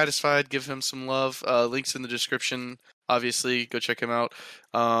Stratisfied, give him some love. Links in the description, obviously. Go check him out.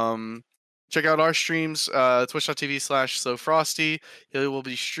 Check out our streams, twitch.tv/SoFrosty. He will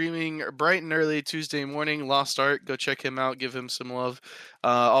be streaming bright and early Tuesday morning, Lost Art. Go check him out, give him some love.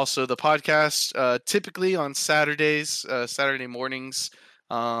 Also, the podcast, typically on Saturdays, Saturday mornings,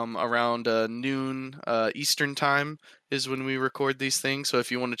 around noon Eastern time is when we record these things. So if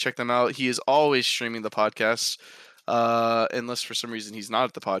you want to check them out, he is always streaming the podcast. Unless for some reason he's not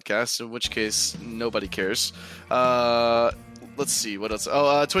at the podcast, in which case nobody cares. Let's see what else.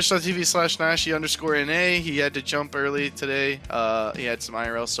 Twitch.tv/Nashy_NA. He had to jump early today. He had some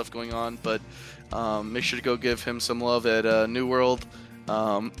IRL stuff going on, but make sure to go give him some love at New World.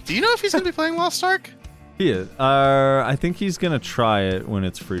 Do you know if he's going to be playing Lost Ark? He is. I think he's gonna try it when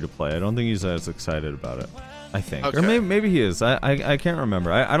it's free to play. I don't think he's as excited about it. I think, okay. Or maybe he is. I can't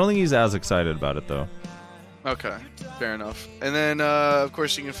remember. I don't think he's as excited about it though. Okay, fair enough. And then, of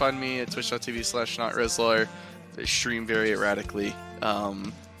course, you can find me at twitch.tv/NotReslar. I stream very erratically.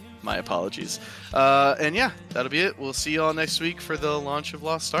 My apologies. And yeah, that'll be it. We'll see you all next week for the launch of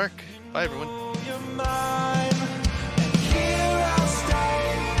Lost Ark. Bye, everyone.